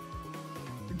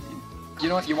 You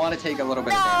know what? You want to take a little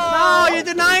bit of damage. No, you're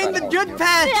denying the good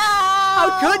pet!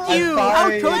 How could you? How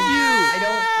could you?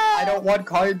 I don't want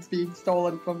cards being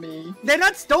stolen from me. They're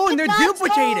not stolen, they're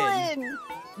duplicated! Stolen.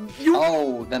 You...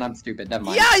 Oh, then I'm stupid. Never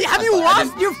mind. Yeah, have you I'm sorry,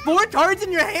 lost your 4 cards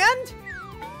in your hand?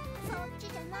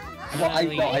 Well, I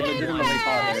legitimately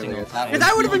thought earlier. Because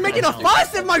I would have been making a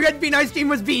fuss if my red bean ice cream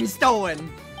was being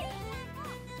stolen!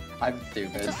 I'm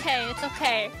stupid. It's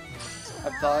okay.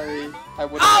 I'm sorry. I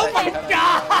would. Oh my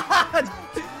god!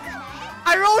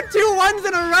 I rolled 2 1s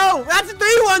in a row! That's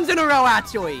 3 1s in a row,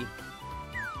 actually!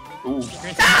 Ooh.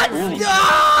 That's...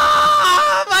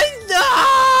 Oh my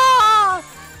god!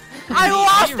 I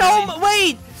lost all...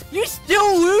 Wait! You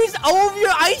still lose all of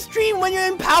your ice cream when you're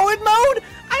in powered mode?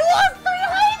 I lost 3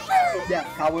 hypers! Yeah,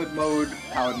 powered mode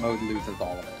loses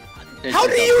all of it. How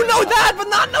do you know that but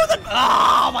not know the...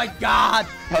 Oh my god!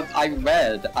 Because I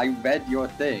read your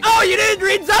thing. Oh, you didn't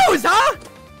read those, huh?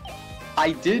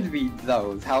 I did read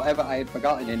those, however I had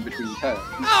forgotten in between turns.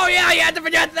 Oh yeah, you had to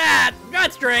forget that!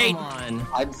 That's great! Come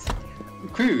on.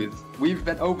 Cruz, we've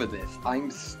been over this. I'm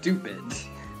stupid.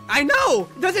 I know!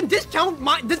 Doesn't this count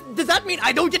my... Does that mean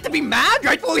I don't get to be mad?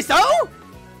 Rightfully so?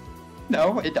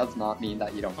 No, it does not mean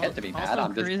that you don't get to be mad. Also,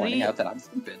 I'm just pointing out that I'm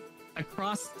stupid.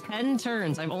 Across 10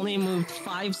 turns, I've only moved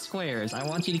 5 squares. I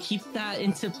want you to keep that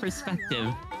into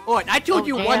perspective. Look, I killed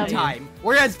you damn. 1 time,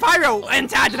 whereas Pyro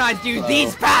antagonized you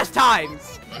these past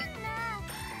times!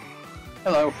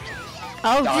 Hello.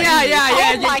 Oh, Yeah.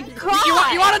 Oh my god!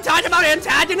 You want to talk about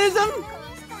antagonism?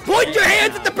 Point your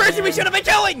hands at the person we should have been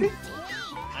killing!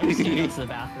 I'm just gonna go to the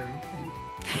bathroom.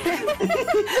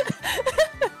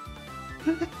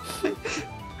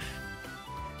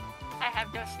 I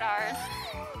have no stars.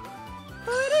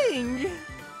 Pudding!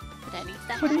 But at least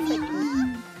I have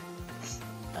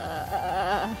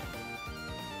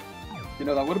You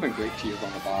know, that would have been great to use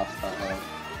on the boss.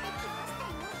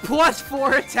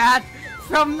 +4 attack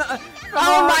from the...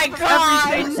 Oh my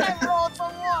god! everything. I rolled for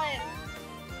 1!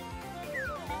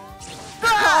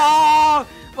 Oh,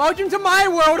 welcome to my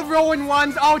world of rolling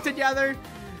 1s all together.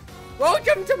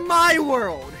 Welcome to my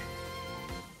world.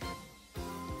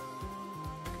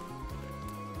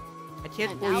 I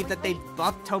can't believe that they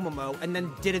buffed Tomomo and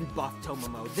then didn't buff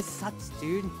Tomomo. This sucks,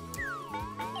 dude.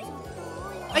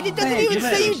 It doesn't even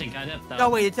say you... Oh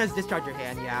wait, it says discard your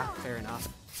hand. Yeah, fair enough.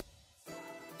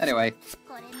 Anyway,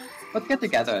 let's get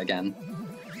together again.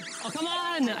 Oh, come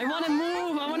on! I want to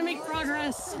move! I want to make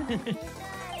progress!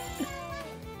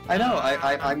 I know,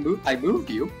 I moved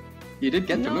you. You did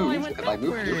get to move, because I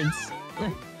moved you.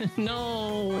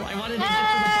 No, I wanted to get to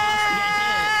the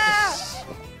boss to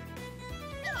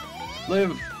get hit.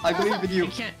 Liv, I believe in you.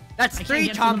 That's 3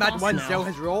 combat once Zoe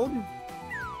has rolled.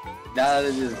 That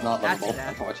is not lovable,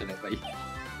 unfortunately.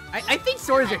 I think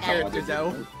Sora's a character,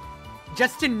 though.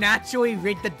 Just to naturally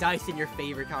rig the dice in your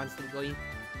favor constantly.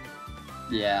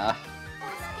 Yeah.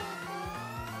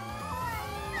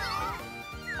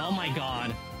 Oh my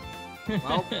god.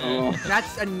 Well,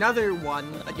 that's another one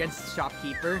against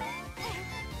Shopkeeper.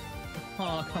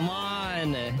 Oh, come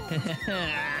on.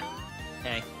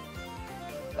 Hey.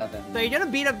 So are you gonna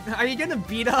beat up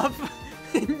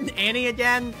Annie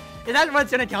again? Is that what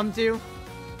it's gonna come to?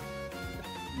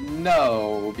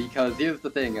 No, because here's the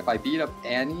thing, if I beat up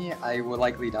Annie, I will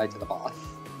likely die to the boss.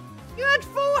 You're at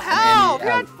full health!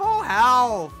 You're at full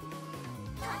health!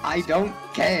 I don't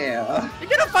care! You're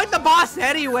gonna fight the boss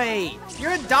anyway!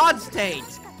 You're in dodge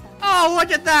state! Oh,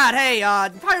 look at that! Hey,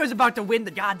 Pyro's about to win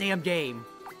the goddamn game.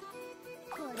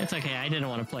 It's okay, I didn't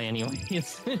want to play anyway. Yeah,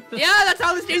 that's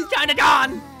how this game's kinda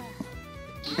gone!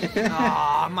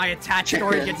 Aw, my attach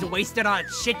story gets wasted on a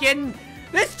chicken!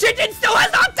 This chicken still has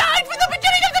not died from the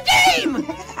beginning of the game!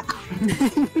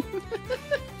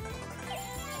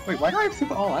 Wait, why do I have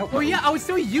super all out? Oh yeah, I was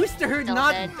so used to her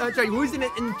not, losing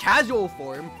it in casual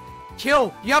form.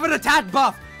 Kill, you have an attack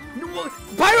buff!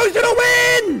 Pyro's gonna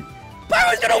win!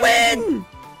 Pyro's gonna win!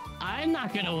 I'm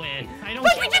not gonna win. I don't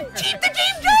But care. we can keep the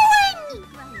game going!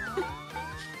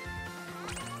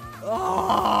 Oh.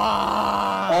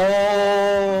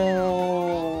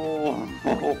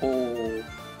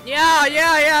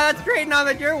 Yeah, that's great now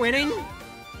that you're winning.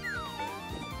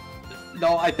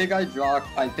 No, I think I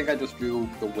just drew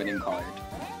the winning card.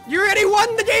 You already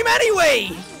won the game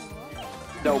anyway!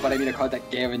 No, but I mean a card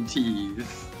that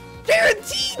guarantees.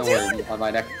 Guaranteed, Don't dude! worry, on my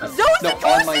next turn. Zoe's No, the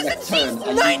on my closest next and turn.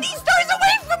 she's 90 stars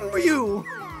away from you!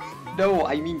 No,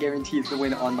 I mean guarantees the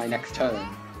win on my next turn.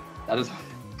 That is...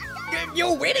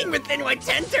 You're winning within, like,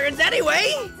 10 turns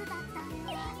anyway!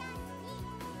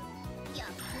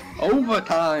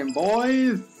 Overtime,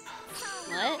 boys!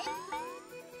 What?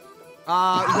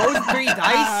 Rolled 3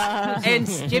 dice, and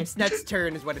skips next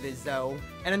turn is what it is, though.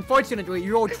 And unfortunately,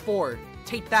 you rolled 4.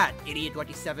 Take that, idiot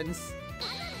 27s.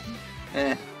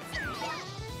 Eh.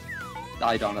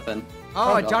 Die, Jonathan.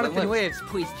 Oh, no, Jonathan lives.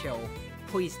 Please chill.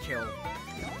 Please chill.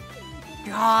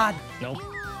 God! Nope.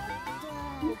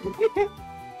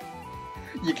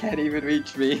 You can't even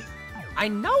reach me. I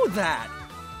know that!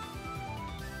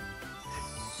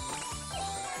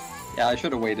 Yeah, I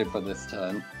should have waited for this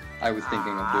turn. I was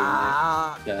thinking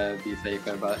of doing it to be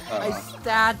safer, but... I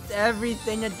stacked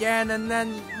everything again, and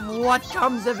then what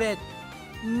comes of it?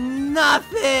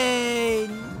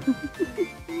 Nothing!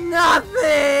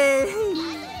 Nothing!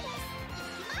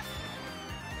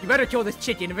 You better kill this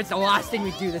chicken if it's the last thing we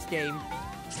do this game.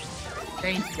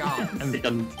 Thank God.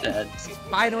 I'm dead.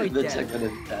 Finally the dead. chicken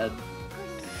is dead.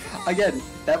 Again,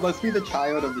 that must be the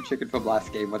child of the chicken from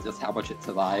last game, was just how much it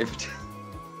survived.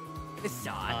 It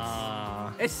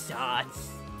sucks. It sucks.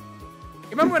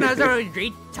 Remember when I was having a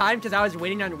great time because I was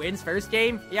winning on Wynn's first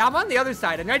game? Yeah, I'm on the other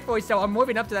side, and rightfully so, I'm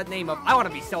moving up to that name of I want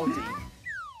to be salty.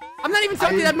 I'm not even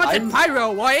salty that much at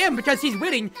Pyro. Well, I am because he's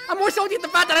winning. I'm more salty at the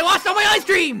fact that I lost all my ice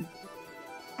cream!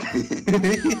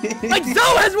 Like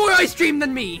Zoe has more ice cream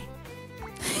than me!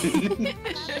 Tasty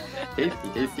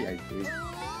ice cream.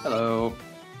 Hello.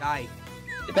 Die.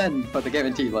 Defend for the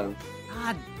guarantee, love.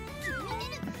 God.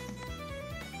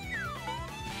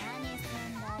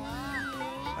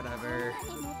 Whatever.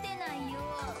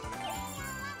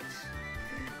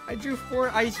 I drew 4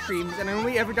 ice creams and I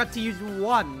only ever got to use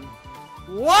 1.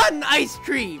 1 ice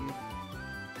cream!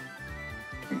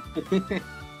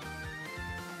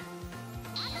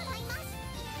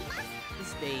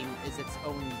 This game is its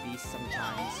own beast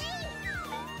sometimes.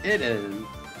 It is.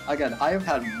 Again, I have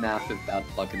had massive bad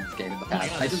luck in this game in the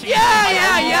past. I just...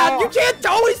 Yeah! You can't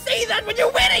always say that when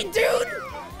you're winning, dude!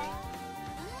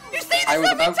 You say this every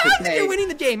time that you're winning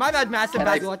the game! I've had massive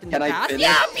bad luck in the past. Finish?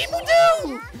 Yeah, people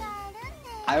do!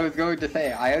 I was going to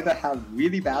say, I either have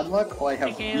really bad luck or I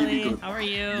have really good luck. How are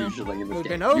you? Usually in this We've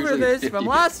game. been over Usually this 50, from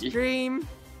last stream.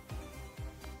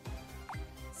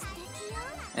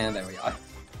 And there we are.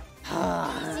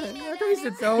 At least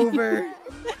it's over.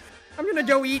 I'm gonna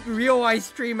go eat real ice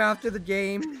cream after the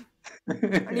game.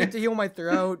 I need to heal my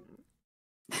throat.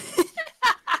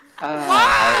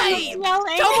 Why?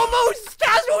 Double most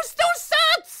casual still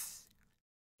sucks!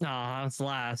 No, I was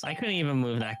last. I couldn't even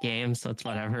move that game, so it's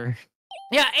whatever.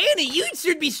 Yeah, Annie, you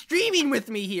should be streaming with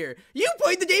me here. You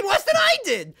played the game less than I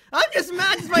did. I'm just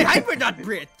mad as my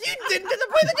Hyper.Brit. You didn't get to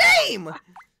play the game.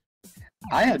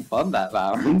 I had fun that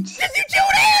round. Yes, you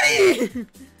killed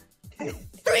Annie!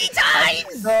 3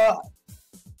 times!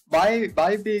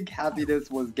 My big happiness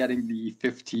was getting the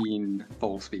 15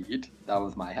 full speed. That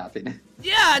was my happiness.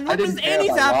 Yeah, and what was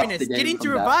Annie's happiness? Getting to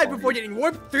revive before getting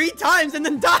warped 3 times and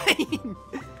then dying!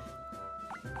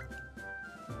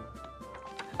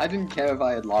 I didn't care if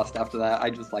I had lost after that. I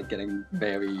just like getting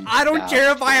very... I don't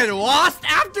care if I had lost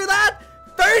after that?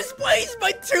 First place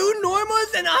by 2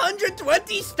 normals and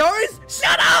 120 stars?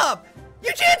 Shut up!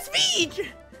 You can't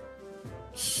speak!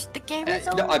 Shh, the game is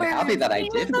over. No, I'm happy that I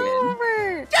did win.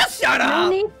 Over. Just shut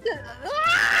up!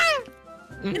 Ah!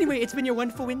 Anyway, it's been your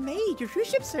Wonderful Wind Mage, your Cruz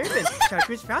Ship Servant,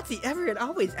 Chartreuse Proxy, ever and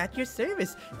always at your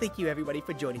service. Thank you everybody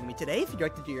for joining me today. If you'd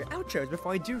like to do your outros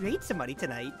before I do raid somebody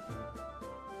tonight.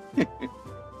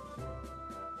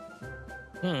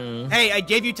 Hey, I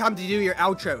gave you time to do your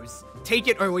outros. Take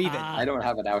it or leave it. I don't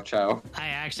have an outro. I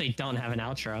actually don't have an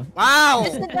outro. Wow!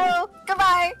 No,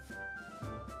 goodbye.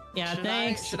 Yeah,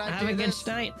 thanks. Should I have do a good this?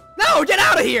 night. No, get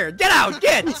out of here! Get out!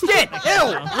 Get! Ew!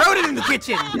 Rodent in the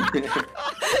kitchen!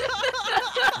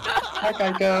 Hi,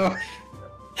 Kaito.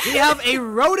 We have a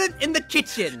rodent in the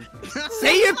kitchen!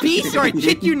 Say your piece or I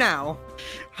kick you now!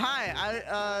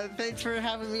 Hi, thanks for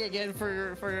having me again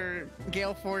for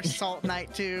GaleForce Salt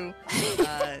Night 2.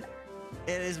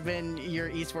 It has been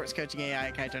your esports coaching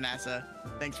AI, Kaito NASA.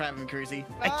 Thanks for having me, Cruzy.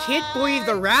 I can't believe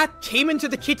the rat came into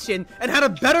the kitchen and had a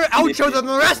better outro than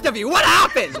the rest of you! What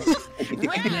happened?!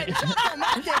 Shotomate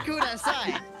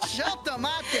kudasai!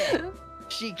 Shotomate!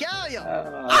 Shigayo!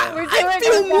 I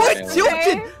feel more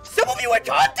tilted! Some of you are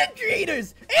content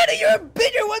creators! Anna, you're a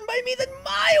bigger one by me than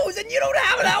Miles, and you don't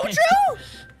have an outro?!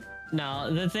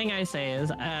 No, the thing I say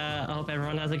is, I hope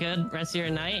everyone has a good rest of your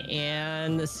night,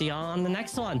 and see y'all on the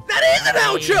next one. That is an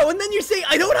outro! And then you say,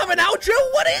 I don't have an outro?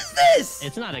 What is this?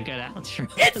 It's not a good outro.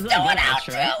 It's still an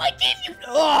outro! I gave you...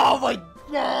 Oh my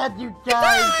god, you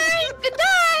guys! Good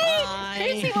night!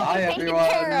 Crazy will Bye, be taken everyone.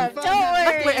 care of. Don't Look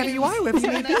worry. wherever you are, wherever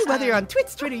you may be, whether you're on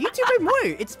Twitch, Twitter, YouTube, or more.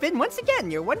 It's been, once again,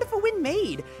 your Wonderful Wind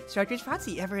Maid. Chartreuse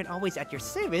Proxy, ever and always at your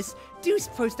service. Do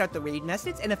post out the raid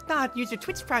message, and if not, use your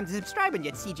Twitch Prime to subscribe and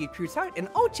get CG Cruz Heart and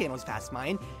all channels past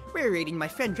mine. We're raiding my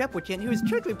friend Replicant, who is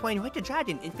currently playing Like a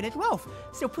Dragon Infinite Wealth.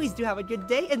 So please do have a good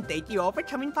day, and thank you all for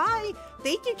coming by.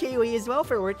 Thank you, Kaylee, as well,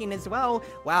 for working as well.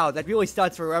 Wow, that really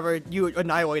starts wherever you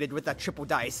annihilated with that triple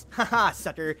dice. Haha,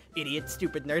 sucker, idiot,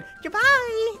 stupid nerd. Goodbye!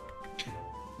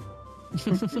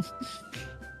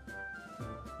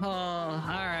 Oh,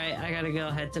 alright, I gotta go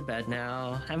head to bed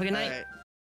now. Have a good night. Alright.